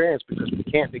experience? Because we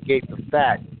can't negate the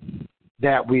fact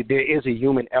that there is a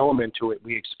human element to it.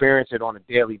 We experience it on a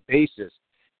daily basis.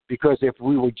 Because if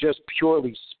we were just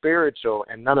purely spiritual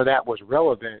and none of that was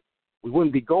relevant, we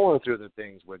wouldn't be going through the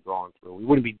things we're going through. We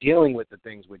wouldn't be dealing with the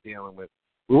things we're dealing with.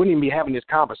 We wouldn't even be having this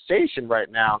conversation right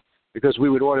now, because we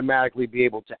would automatically be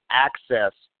able to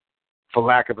access, for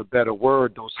lack of a better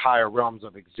word, those higher realms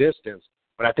of existence.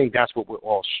 But I think that's what we're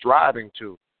all striving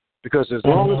to. Because as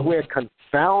long as we're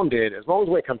confounded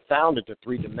to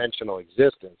three-dimensional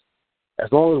existence,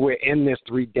 as long as we're in this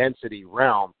three-density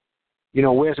realm,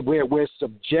 we're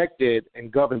subjected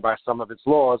and governed by some of its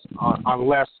laws,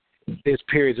 unless there's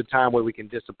periods of time where we can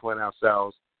discipline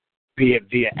ourselves, be it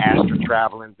via astral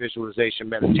travel and visualization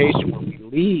meditation, when we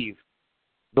leave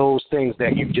those things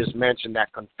that you just mentioned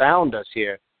that confound us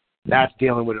here. That's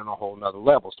dealing with it on a whole nother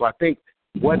level. So I think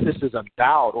what this is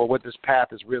about, or what this path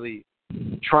is really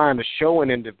trying to show an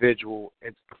individual,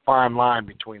 it's the fine line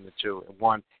between the two,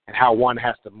 and how one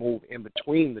has to move in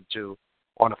between the two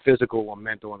on a physical or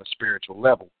mental and a spiritual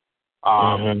level.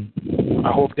 I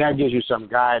hope that gives you some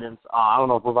guidance. I don't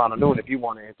know if Ravana Noon, if you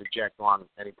want to interject on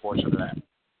any portion of that.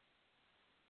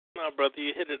 No, brother,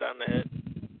 you hit it on the head.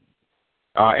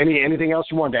 Anything else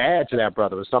you wanted to add to that,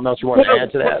 brother? Or something else you wanted to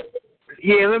add to that?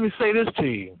 Yeah, let me say this to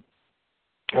you.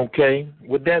 Okay,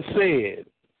 with that said,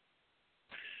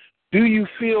 do you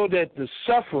feel that the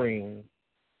suffering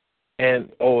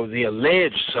or the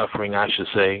alleged suffering, I should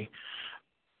say,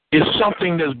 is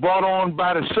something that's brought on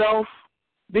by the self?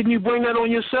 Didn't you bring that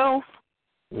on yourself?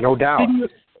 No doubt.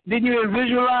 Didn't you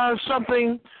visualize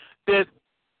something that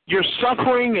you're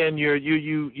suffering and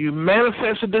you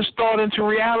manifested this thought into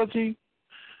reality?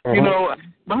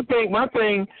 My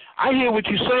thing, I hear what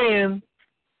you're saying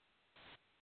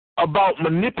about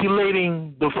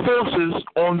manipulating the forces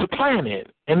on the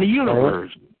planet and the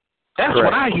universe. That's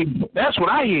correct. That's what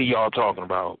I hear y'all talking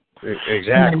about.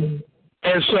 Exactly.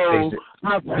 And so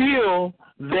I feel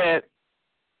that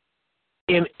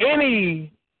in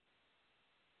any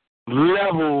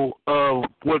level of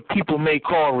what people may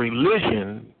call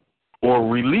religion or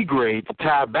religion to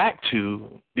tie back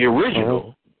to the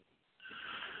original,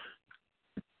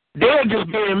 they're just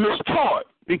being mistaught,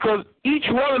 because each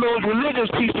one of those religions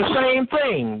teach the same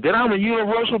thing, that I'm a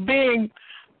universal being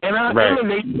and I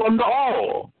emanate from the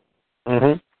all.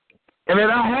 And that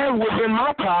I have within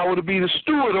my power to be the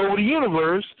steward over the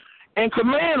universe and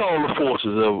command all the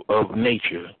forces of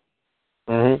nature.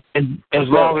 And as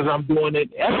long as I'm doing it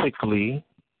ethically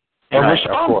and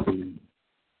responsibly.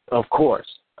 Of course.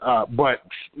 But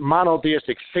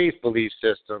monotheistic faith belief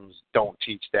systems don't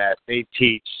teach that. They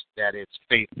teach that it's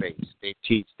faith-based. They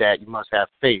teach that you must have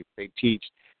faith. They teach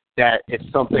that it's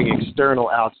something external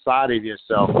outside of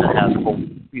yourself that has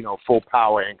full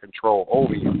power and control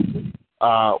over you.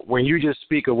 when you just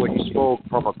speak of what you spoke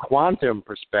from a quantum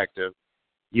perspective,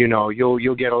 you know,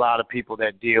 you'll get a lot of people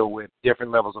that deal with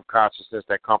different levels of consciousness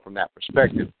that come from that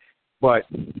perspective. But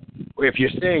if you're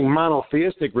saying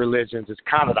monotheistic religions, it's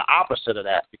kind of the opposite of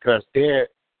that, because they're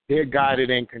guided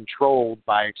and controlled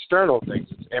by external things.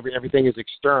 Everything is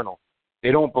external.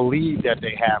 They don't believe that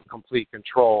they have complete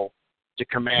control to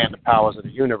command the powers of the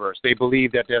universe. They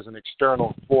believe that there's an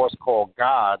external force called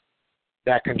God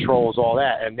that controls all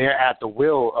that, and they're at the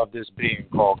will of this being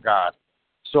called God.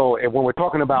 So when we're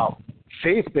talking about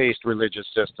faith-based religious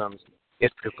systems,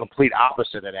 it's the complete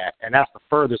opposite of that, and that's the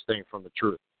furthest thing from the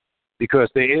truth, because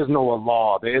there is no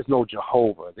Allah, there is no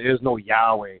Jehovah, there is no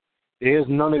Yahweh, there is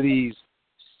none of these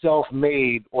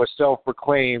self-made or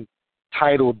self-proclaimed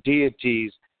titled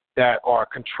deities that are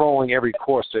controlling every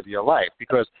course of your life,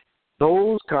 because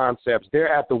those concepts,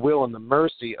 they're at the will and the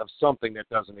mercy of something that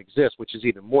doesn't exist, which is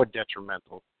either more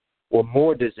detrimental or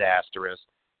more disastrous.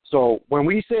 So when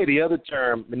we say the other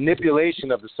term,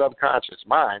 manipulation of the subconscious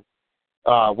mind,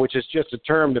 which is just a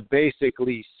term to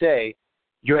basically say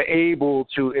you're able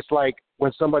to, it's like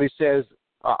when somebody says,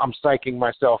 I'm psyching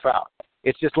myself out.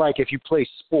 It's just like if you play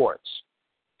sports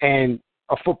and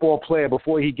a football player,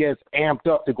 before he gets amped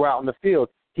up to go out in the field,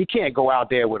 he can't go out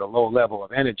there with a low level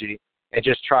of energy and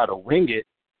just try to wing it.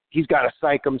 He's got to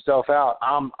psych himself out.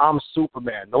 I'm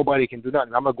Superman. Nobody can do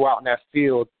nothing. I'm going to go out in that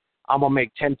field. I'm going to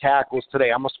make 10 tackles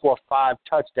today. I'm going to score 5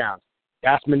 touchdowns.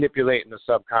 That's manipulating the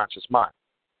subconscious mind.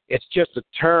 It's just a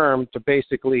term to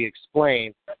basically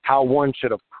explain how one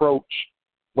should approach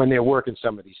when they're working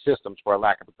some of these systems, for a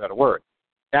lack of a better word.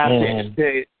 That's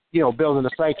it. Building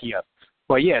the psyche up.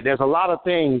 But, yeah, there's a lot of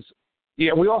things.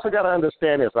 Yeah, we also got to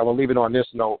understand this. I'm going to leave it on this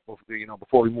note,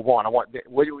 before we move on.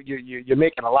 You're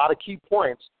making a lot of key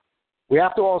points. We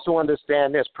have to also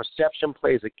understand this. Perception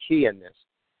plays a key in this,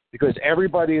 because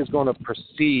everybody is going to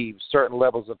perceive certain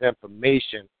levels of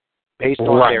information based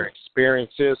on their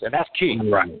experiences, and that's key.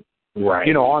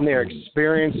 Right. On their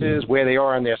experiences, where they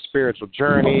are in their spiritual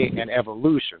journey and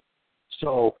evolution.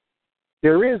 So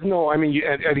there is no, and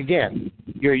again,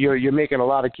 you're making a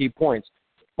lot of key points.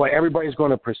 But everybody's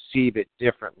going to perceive it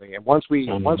differently, and once we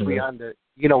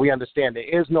understand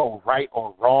there is no right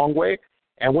or wrong way,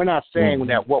 and we're not saying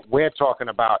that what we're talking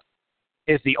about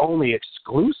is the only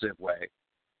exclusive way.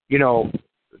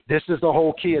 This is the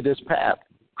whole key of this path: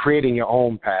 creating your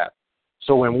own path.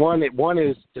 So when one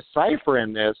is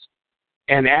deciphering this,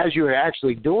 and as you're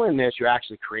actually doing this, you're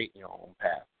actually creating your own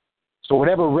path. So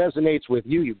whatever resonates with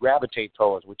you, you gravitate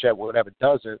towards. Whatever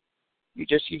doesn't, you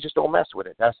just don't mess with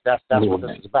it. That's what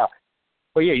this is about.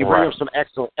 But yeah, you bring up some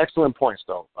excellent points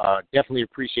though. Definitely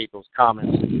appreciate those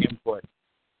comments and input.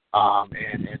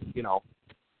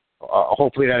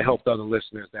 Hopefully that helped other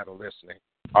listeners that are listening.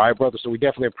 All right, brother. So we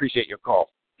definitely appreciate your call.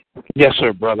 Yes,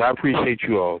 sir, brother. I appreciate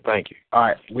you all. Thank you. All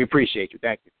right, we appreciate you.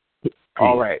 Thank you. Peace.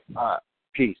 All right,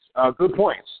 peace. Good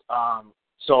points.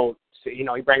 So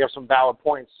you bring up some valid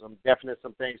points, some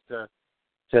things to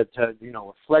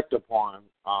reflect upon.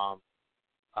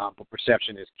 But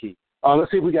perception is key.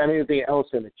 Let's see if we got anything else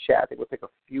in the chat. I think we'll take a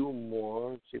few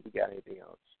more. Let's see if we got anything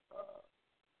else.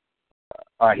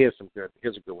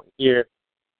 Here's a good one here.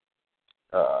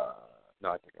 No,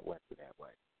 I think I went through that way.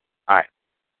 All right.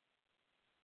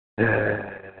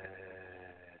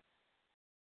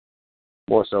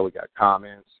 More so, we got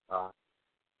comments.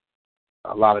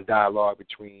 A lot of dialogue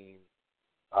between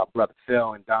Brother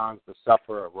Phil and Don's the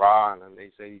Sufferer of Ra, and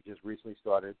they say he just recently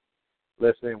started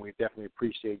listening. We definitely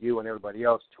appreciate you and everybody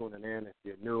else tuning in. If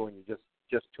you're new and you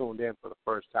just tuned in for the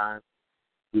first time,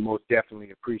 we most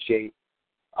definitely appreciate.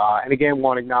 And again,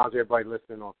 want to acknowledge everybody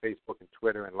listening on Facebook and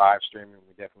Twitter and live streaming.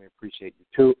 We definitely appreciate you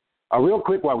too. Real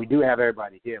quick, while we do have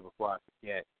everybody here, before I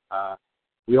forget,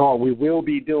 we will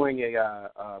be doing we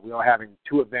are having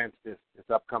 2 events this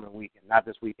upcoming weekend. Not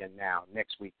this weekend now,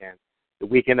 next weekend. The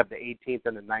weekend of the 18th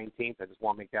and the 19th. I just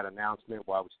want to make that announcement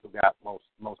while we still got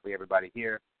mostly everybody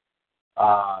here.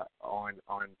 On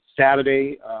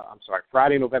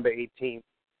Friday, November 18th,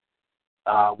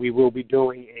 we will be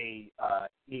doing a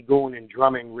Egun and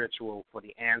drumming ritual for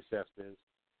the ancestors.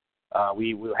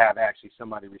 We will have actually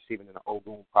somebody receiving an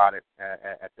Ogun product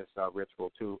at this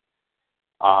ritual too.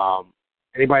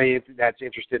 Anybody that's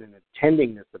interested in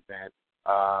attending this event,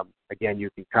 again, you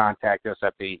can contact us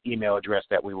at the email address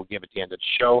that we will give at the end of the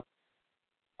show.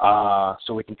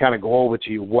 So we can kind of go over to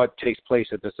you what takes place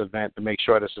at this event to make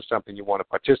sure this is something you want to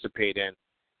participate in,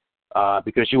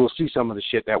 because you will see some of the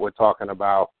shit that we're talking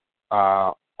about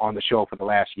on the show for the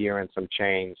last year and some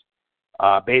change.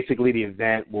 Basically, the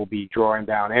event will be drawing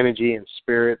down energy and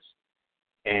spirits,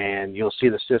 and you'll see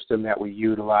the system that we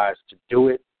utilize to do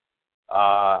it.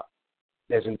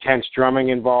 There's intense drumming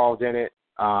involved in it.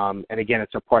 And again,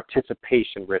 it's a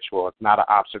participation ritual. It's not an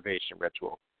observation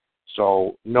ritual.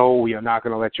 So, no, we are not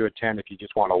going to let you attend if you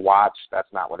just want to watch. That's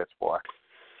not what it's for.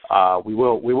 We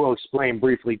will explain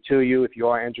briefly to you if you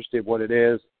are interested what it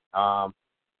is,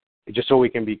 just so we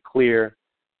can be clear.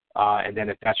 And then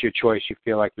if that's your choice, you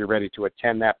feel like you're ready to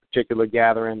attend that particular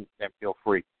gathering, then feel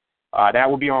free. That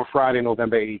will be on Friday,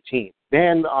 November 18th.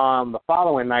 Then the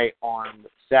following night, on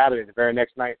Saturday, the very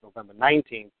next night, November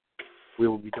 19th, we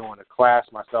will be doing a class,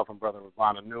 myself and Brother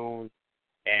Ravana Noon,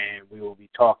 and we will be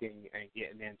talking and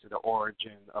getting into the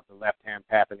origin of the left-hand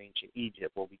path in ancient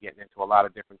Egypt. We'll be getting into a lot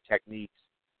of different techniques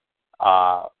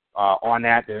on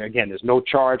that. And again, there's no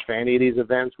charge for any of these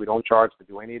events. We don't charge to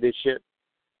do any of this shit.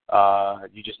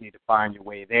 You just need to find your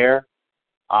way there.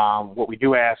 What we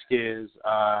do ask is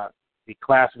the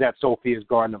classes at Sophia's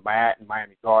Garden of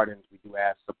Miami Gardens, we do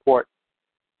ask support,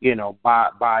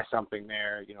 buy something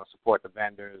there, support the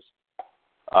vendors.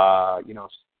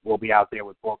 We'll be out there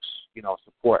with books,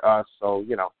 support us. So,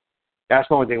 that's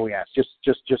the only thing we ask.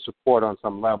 Just support on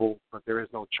some level, but there is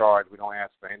no charge. We don't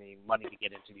ask for any money to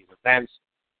get into these events.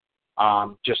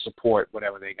 Just support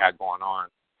whatever they got going on.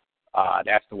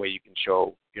 That's the way you can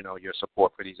show, your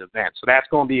support for these events. So that's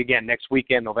going to be, again, next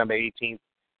weekend, November 18th,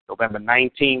 November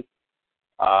 19th.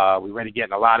 We're already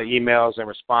getting a lot of emails and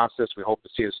responses. We hope to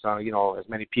see as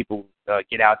many people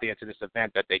get out there to this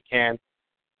event that they can.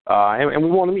 And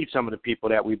we want to meet some of the people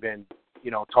that we've been,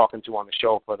 talking to on the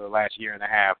show for the last year and a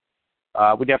half.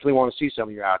 We definitely want to see some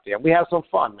of you out there. We have some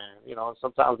fun, man.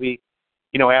 Sometimes we,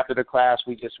 after the class,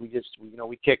 we kick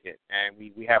it and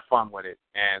we have fun with it.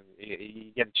 And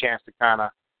you get a chance to kind of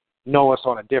know us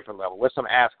on a different level. We're some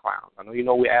ass clowns. I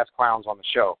know we ass clowns on the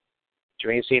show, but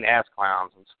you ain't seen ass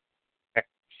clowns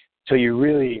until you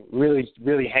really, really,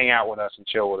 really hang out with us and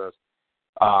chill with us.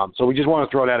 So we just want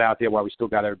to throw that out there while we still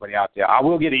got everybody out there. I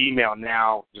will get an email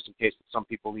now, just in case some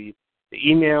people leave. The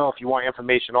email, if you want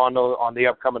information on the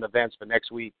upcoming events for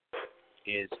next week,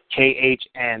 is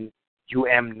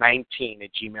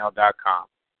khnum19@gmail.com.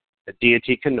 The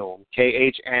deity Kanum,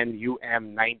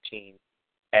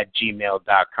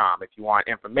 khnum19@gmail.com. If you want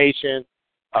information,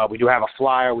 we do have a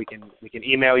flyer. We can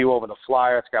email you over the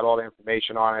flyer. It's got all the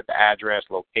information on it, the address,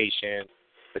 location,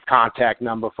 the contact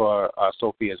number for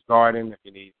Sophia's Garden. If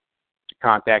you need to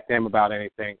contact them about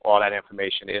anything, all that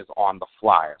information is on the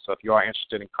flyer. So if you are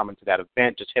interested in coming to that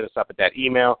event, just hit us up at that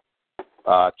email,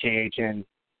 khnum19,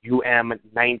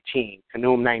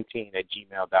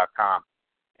 kanum19@gmail.com,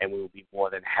 and we will be more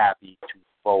than happy to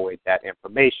forward that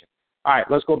information. All right,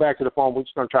 let's go back to the phone. We're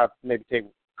just going to try to maybe take a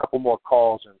couple more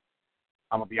calls, and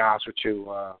I'm going to be honest with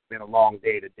you, been a long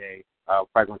day today.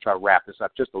 Probably going to try to wrap this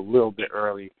up just a little bit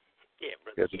early. Yeah,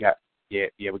 because we got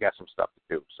some stuff to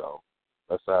do. So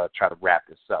let's try to wrap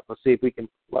this up. Let's see if we can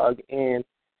plug in.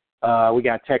 We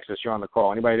got Texas. You're on the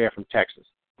call. Anybody there from Texas?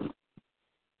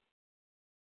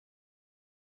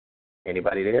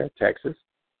 Anybody there? Texas?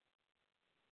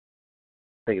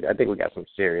 I think we got some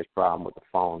serious problem with the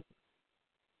phone.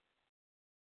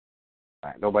 All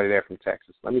right, nobody there from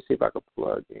Texas. Let me see if I can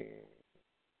plug in.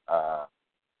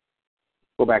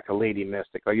 Go back to Lady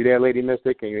Mystic. Are you there, Lady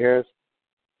Mystic? Can you hear us?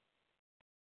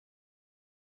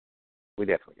 We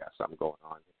definitely got something going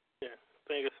on here. Yeah, I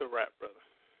think it's a wrap, brother.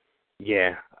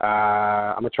 Yeah.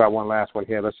 I'm gonna try one last one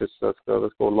here. Let's go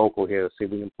local here. Let's see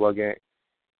if we can plug in.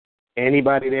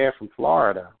 Anybody there from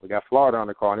Florida? We got Florida on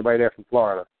the call. Anybody there from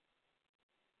Florida?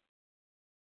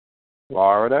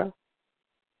 Florida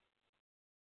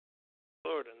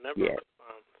never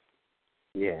responds.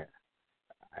 Yeah.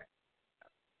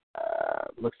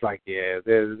 Looks like there's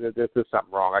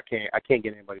something wrong. I can't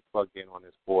get anybody plugged in on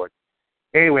this board.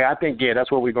 Anyway, I think that's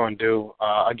what we're going to do.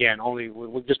 Again,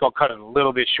 we're just going to cut it a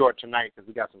little bit short tonight because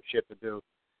we got some shit to do.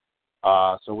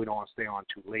 So we don't want to stay on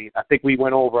too late. I think we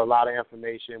went over a lot of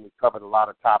information. We covered a lot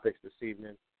of topics this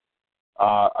evening.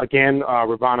 Again,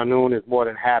 Ravana Noon is more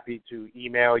than happy to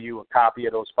email you a copy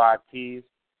of those 5 keys.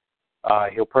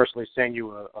 He'll personally send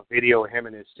you a video of him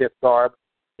in his Sith garb.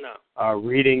 No.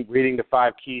 Reading the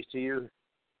 5 keys to you.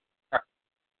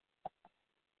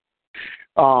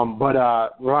 But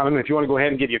Ron, if you want to go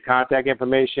ahead and give your contact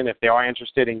information, if they are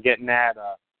interested in getting that,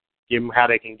 give them how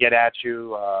they can get at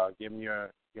you, give them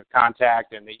your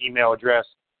contact and the email address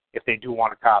if they do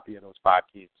want a copy of those 5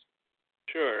 keys.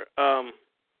 Sure.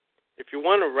 If you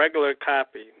want a regular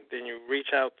copy, then you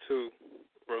reach out to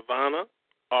Ravana,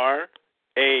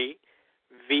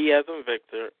 R-A-V as in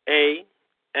Victor,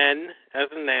 A-N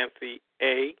as in Nancy,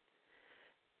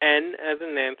 A-N as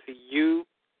in Nancy,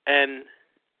 U-N,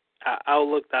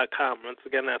 Outlook.com. Once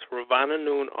again, that's Ravana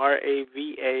Noon,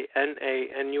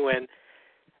 R-A-V-A-N-A-N-U-N,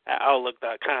 at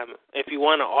outlook.com. If you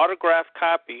want an autographed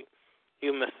copy,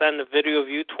 you must send a video of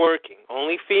you twerking.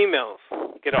 Only females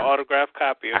get an autographed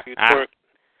copy of you twerking.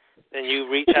 Then you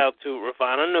reach out to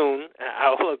Ravana Noon at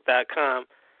outlook.com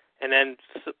and then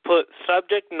put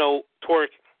subject note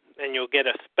twerking, and you'll get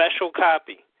a special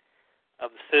copy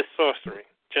of the Sith sorcery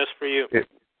just for you.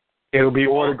 It'll be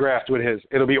autographed with his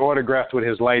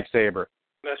lightsaber.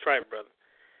 That's right, brother.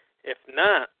 If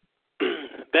not,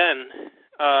 then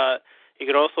you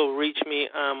could also reach me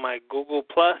on my Google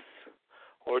Plus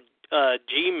or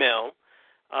Gmail.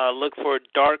 Look for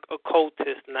Dark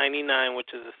Occultist 99,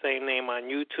 which is the same name on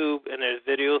YouTube, and there's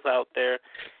videos out there.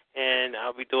 And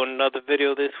I'll be doing another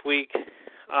video this week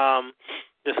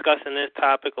discussing this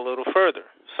topic a little further.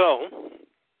 So,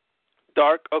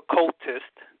 Dark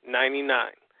Occultist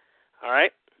 99. All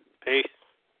right? Peace.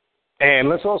 And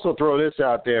let's also throw this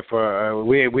out there for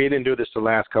we didn't do this the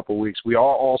last couple of weeks. We are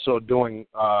also doing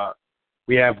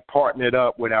we have partnered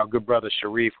up with our good brother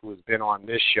Sharif, who has been on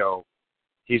this show.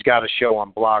 He's got a show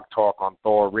on Blog Talk on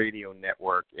Thor Radio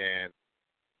Network, and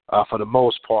for the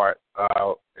most part,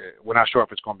 we're not sure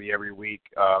if it's going to be every week.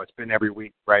 It's been every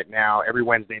week right now, every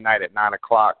Wednesday night at 9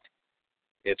 o'clock.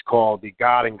 It's called the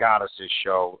God and Goddesses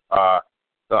Show.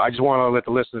 So I just want to let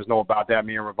the listeners know about that.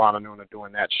 Me and Ravana Noon are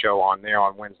doing that show on there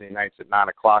on Wednesday nights at 9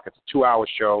 o'clock. It's a 2-hour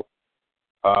show.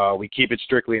 We keep it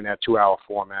strictly in that 2-hour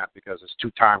format because it's too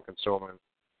time-consuming.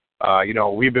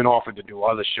 We've been offered to do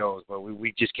other shows, but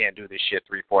we just can't do this shit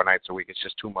 3-4 nights a week. It's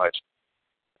just too much.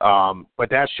 But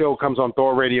that show comes on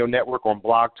Thor Radio Network on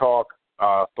Blog Talk,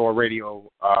 Thor Radio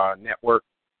Network.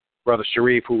 Brother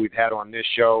Sharif, who we've had on this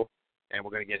show, and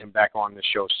we're going to get him back on this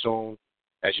show soon.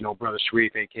 As you know, Brother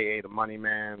Sharif, a.k.a. the Money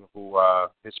Man, who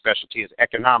his specialty is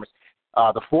economics.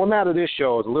 The format of this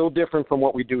show is a little different from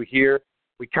what we do here.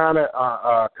 We kind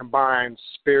of combine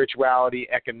spirituality,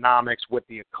 economics with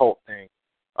the occult thing.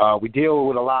 We deal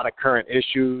with a lot of current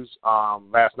issues.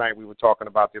 Last night we were talking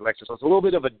about the election, so it's a little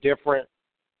bit of a different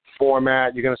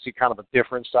format. You're going to see kind of a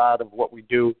different side of what we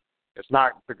do. It's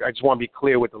not. I just want to be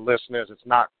clear with the listeners. It's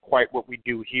not quite what we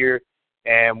do here.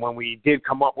 And when we did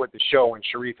come up with the show and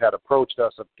Sharif had approached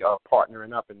us of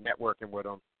partnering up and networking with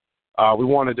him, we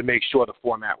wanted to make sure the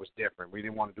format was different. We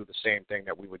didn't want to do the same thing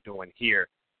that we were doing here.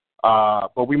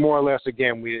 But we more or less,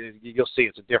 again, you'll see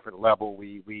it's a different level.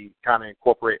 We kind of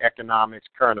incorporate economics,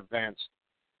 current events,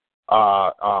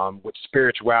 with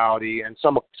spirituality and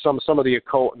some of the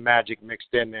occult and magic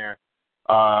mixed in there,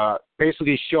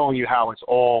 basically showing you how it's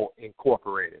all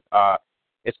incorporated.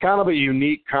 It's kind of a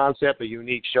unique concept, a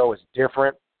unique show. It's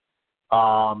different,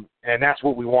 and that's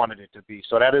what we wanted it to be.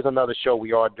 So that is another show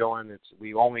we are doing.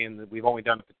 We've only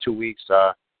done it for 2 weeks,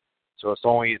 so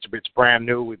it's brand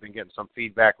new. We've been getting some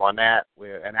feedback on that,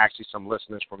 and actually some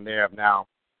listeners from there have now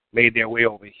made their way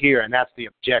over here, and that's the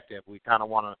objective. We kind of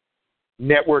want to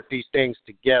network these things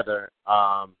together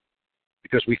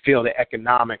because we feel that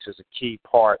economics is a key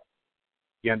part.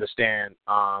 You understand?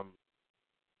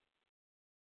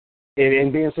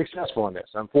 In being successful in this.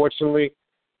 Unfortunately,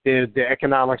 the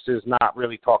economics is not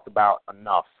really talked about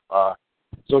enough.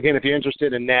 So, again, if you're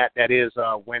interested in that, that is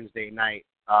Wednesday night.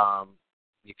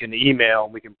 You can email,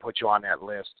 and we can put you on that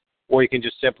list. Or you can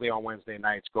just simply on Wednesday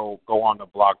nights go on to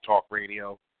Blog Talk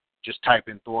Radio. Just type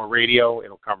in Thor Radio.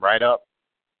 It'll come right up.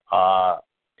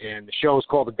 And the show is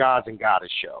called the Gods and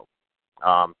Goddess Show.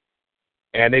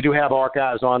 And they do have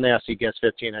archives on there. I see Guest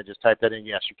 15. I just typed that in.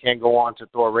 Yes, you can go on to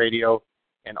Thor Radio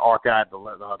and archive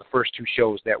the first 2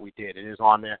 shows that we did. It is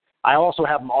on there. I also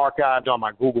have them archived on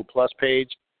my Google Plus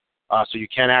page, so you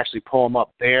can actually pull them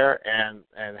up there. And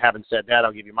having said that,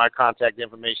 I'll give you my contact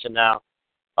information now.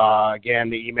 Again,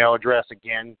 the email address,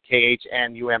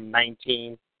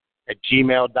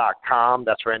 khnum19@gmail.com.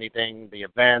 That's for anything, the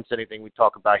events, anything we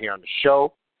talk about here on the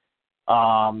show.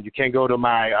 You can go to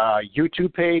my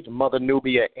YouTube page, Mother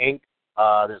Nubia Inc.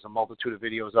 There's a multitude of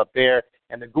videos up there.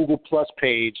 And the Google Plus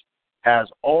page has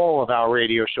all of our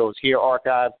radio shows here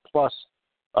archived, plus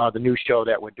the new show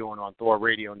that we're doing on Thor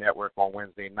Radio Network on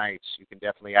Wednesday nights. You can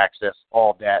definitely access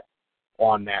all of that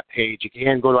on that page. You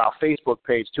can go to our Facebook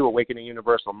page, too, Awakening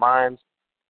Universal Minds.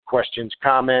 Questions,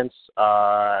 comments,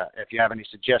 if you have any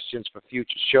suggestions for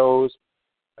future shows,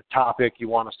 a topic you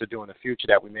want us to do in the future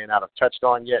that we may not have touched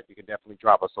on yet, you can definitely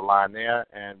drop us a line there,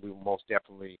 and we will most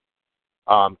definitely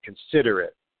consider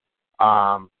it.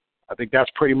 I think that's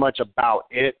pretty much about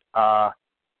it.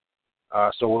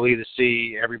 So we'll either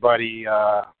see everybody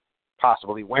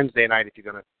possibly Wednesday night if you're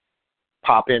going to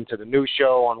pop into the new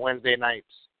show on Wednesday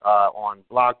nights on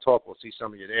Blog Talk. We'll see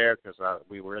some of you there because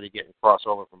we were already getting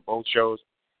crossover from both shows.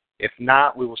 If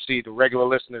not, we will see the regular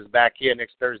listeners back here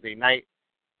next Thursday night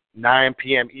 9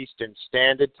 p.m. Eastern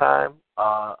Standard Time.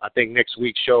 I think next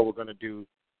week's show we're going to do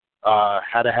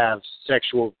how to have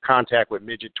sexual contact with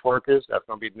midget twerkers. That's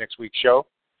going to be next week's show.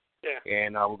 Yeah.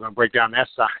 And we're going to break down that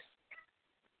side.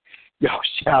 Yo,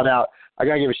 shout out. I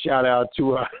got to give a shout out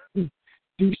to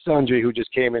Steve Sundry, who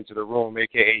just came into the room,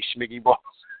 a.k.a. Schmiggy Balls.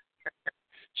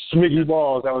 Schmiggy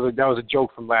Balls. That was a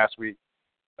joke from last week.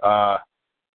 I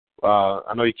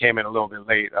know you came in a little bit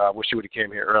late. Wish you would have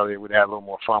came here earlier. We'd have had a little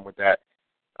more fun with that.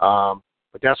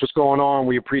 But that's what's going on.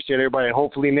 We appreciate everybody. And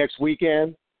hopefully next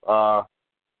weekend,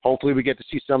 hopefully we get to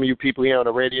see some of you people here on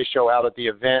the radio show out at the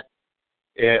event.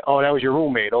 Oh, that was your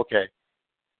roommate. Okay.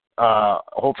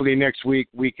 Hopefully next week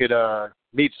we could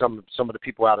meet some of the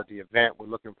people out at the event. We're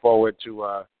looking forward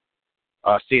to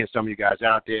seeing some of you guys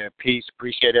out there. Peace.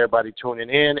 Appreciate everybody tuning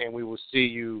in, and we will see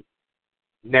you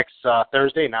next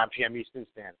Thursday, 9 p.m. Eastern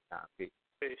Standard Time. Peace.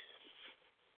 Peace.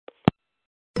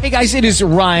 Hey guys, it is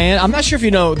Ryan. I'm not sure if you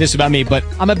know this about me, but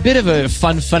I'm a bit of a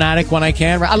fun fanatic when I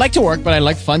can. I like to work, but I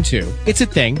like fun too. It's a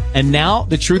thing. And now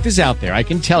the truth is out there. I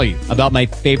can tell you about my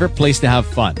favorite place to have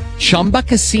fun. Chumba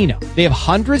Casino. They have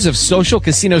hundreds of social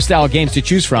casino style games to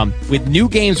choose from with new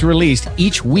games released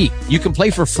each week. You can play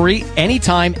for free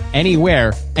anytime,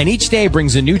 anywhere. And each day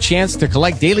brings a new chance to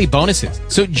collect daily bonuses.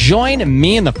 So join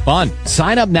me in the fun.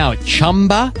 Sign up now at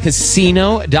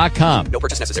ChumbaCasino.com. No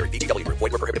purchase necessary. VGW Group.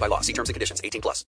 Void where prohibited by law. See terms and conditions. 18+.